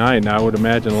for you tonight, and I would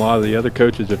imagine a lot of the other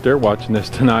coaches, if they're watching this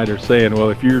tonight, are saying, well,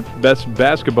 if your best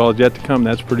basketball is yet to come,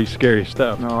 that's pretty scary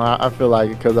stuff. No, I feel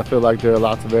like it, because I feel like there are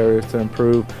lots of areas to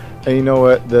improve. And you know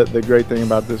what, the great thing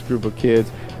about this group of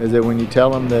kids is that when you tell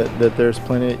them that there's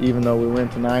plenty, even though we win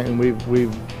tonight, and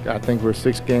I think we're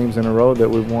 6 games in a row that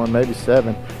we've won, maybe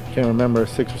 7, can't remember,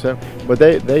 6 or 7, but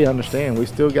they understand we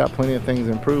still got plenty of things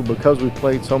to improve because we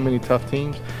played so many tough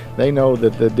teams. They know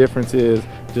that the difference is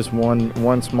just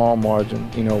one small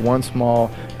margin, one small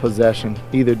possession,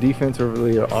 either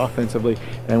defensively or offensively,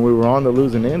 and we were on the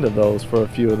losing end of those for a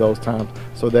few of those times.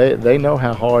 So they know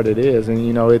how hard it is, and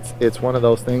it's one of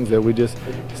those things that we just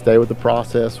stay with the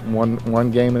process,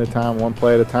 one game at a time, one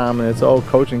play at a time, and it's old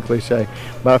coaching cliche,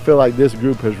 but I feel like this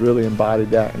group has really embodied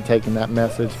that and taken that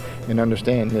message and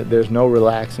understand that there's no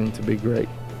relaxing to be great.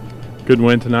 Good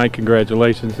win tonight.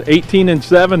 Congratulations.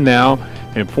 18-7 now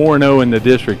and 4-0 in the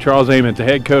district. Charles Amon, the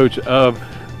head coach of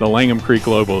the Langham Creek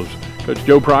Lobos. Coach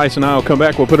Joe Price and I will come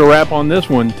back. We'll put a wrap on this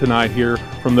one tonight here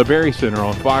from the Berry Center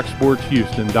on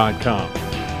FoxSportsHouston.com.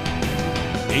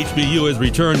 HBU has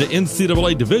returned to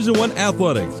NCAA Division I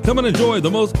athletics. Come and enjoy the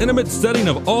most intimate setting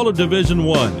of all of Division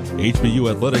I.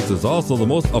 HBU athletics is also the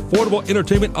most affordable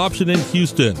entertainment option in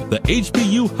Houston. The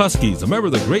HBU Huskies, a member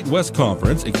of the Great West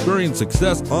Conference, experience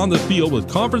success on the field with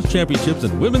conference championships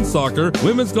in women's soccer,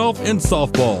 women's golf, and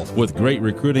softball. With great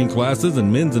recruiting classes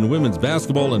in men's and women's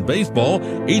basketball and baseball,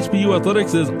 HBU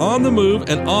athletics is on the move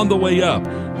and on the way up.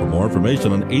 For more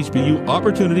information on HBU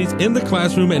opportunities in the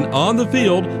classroom and on the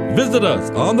field, visit us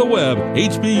on the web,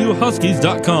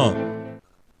 hbuhuskies.com.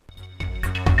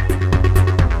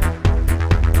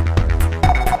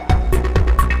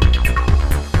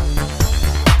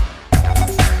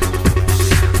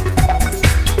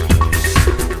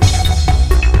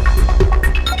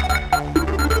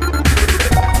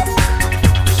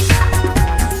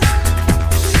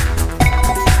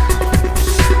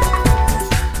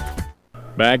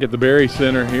 Back at the Berry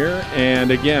Center here,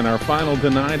 and again, our final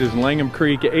tonight is Langham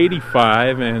Creek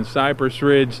 85 and Cypress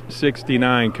Ridge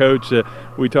 69. Coach,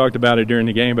 we talked about it during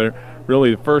the game, but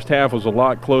really the first half was a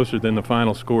lot closer than the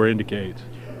final score indicates.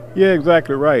 Yeah,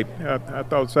 exactly right. I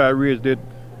thought Cypress Ridge did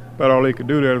about all they could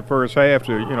do there in the first half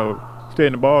to, stay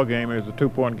in the ball game. It was a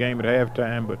 2-point game at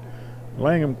halftime, but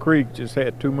Langham Creek just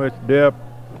had too much depth,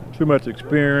 too much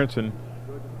experience, and,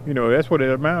 that's what it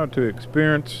amounted to,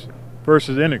 experience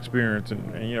versus inexperience,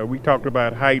 and we talked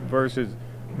about height versus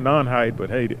non-height,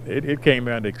 but hey, it came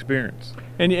down to experience.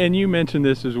 And you mentioned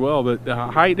this as well, but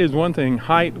height is one thing.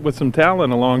 Height with some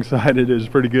talent alongside it is a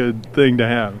pretty good thing to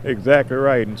have. Exactly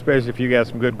right, and especially if you got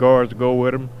some good guards to go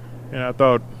with them. And I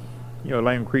thought,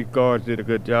 Langham Creek guards did a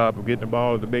good job of getting the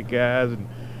ball to the big guys and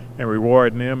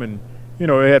rewarding them. And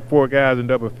they had 4 guys in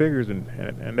double figures,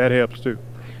 and that helps too.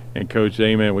 And Coach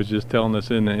Ament was just telling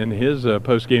us in his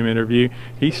post-game interview,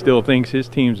 he still thinks his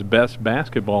team's best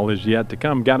basketball is yet to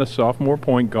come. Got a sophomore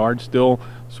point guard still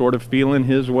sort of feeling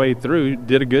his way through.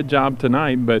 Did a good job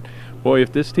tonight, but boy,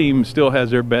 if this team still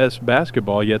has their best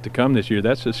basketball yet to come this year,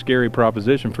 that's a scary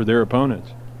proposition for their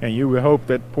opponents. And you would hope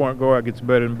that point guard gets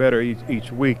better and better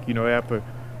each week, you know,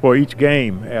 each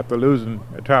game after losing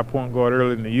a top point guard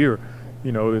early in the year.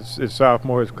 You know, his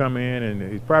sophomore has come in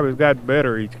and he's probably got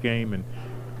better each game, and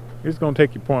it's going to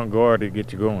take your point guard to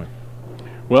get you going.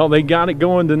 Well, they got it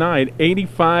going tonight.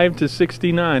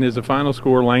 85-69 is the final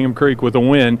score. Langham Creek with a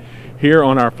win here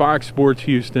on our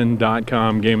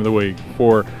FoxSportsHouston.com Game of the Week.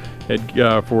 For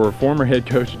former head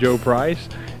coach Joe Price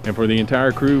and for the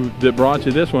entire crew that brought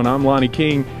you this one, I'm Lonnie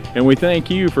King, and we thank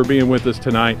you for being with us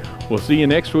tonight. We'll see you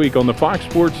next week on the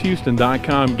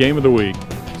FoxSportsHouston.com Game of the Week.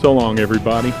 So long,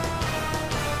 everybody.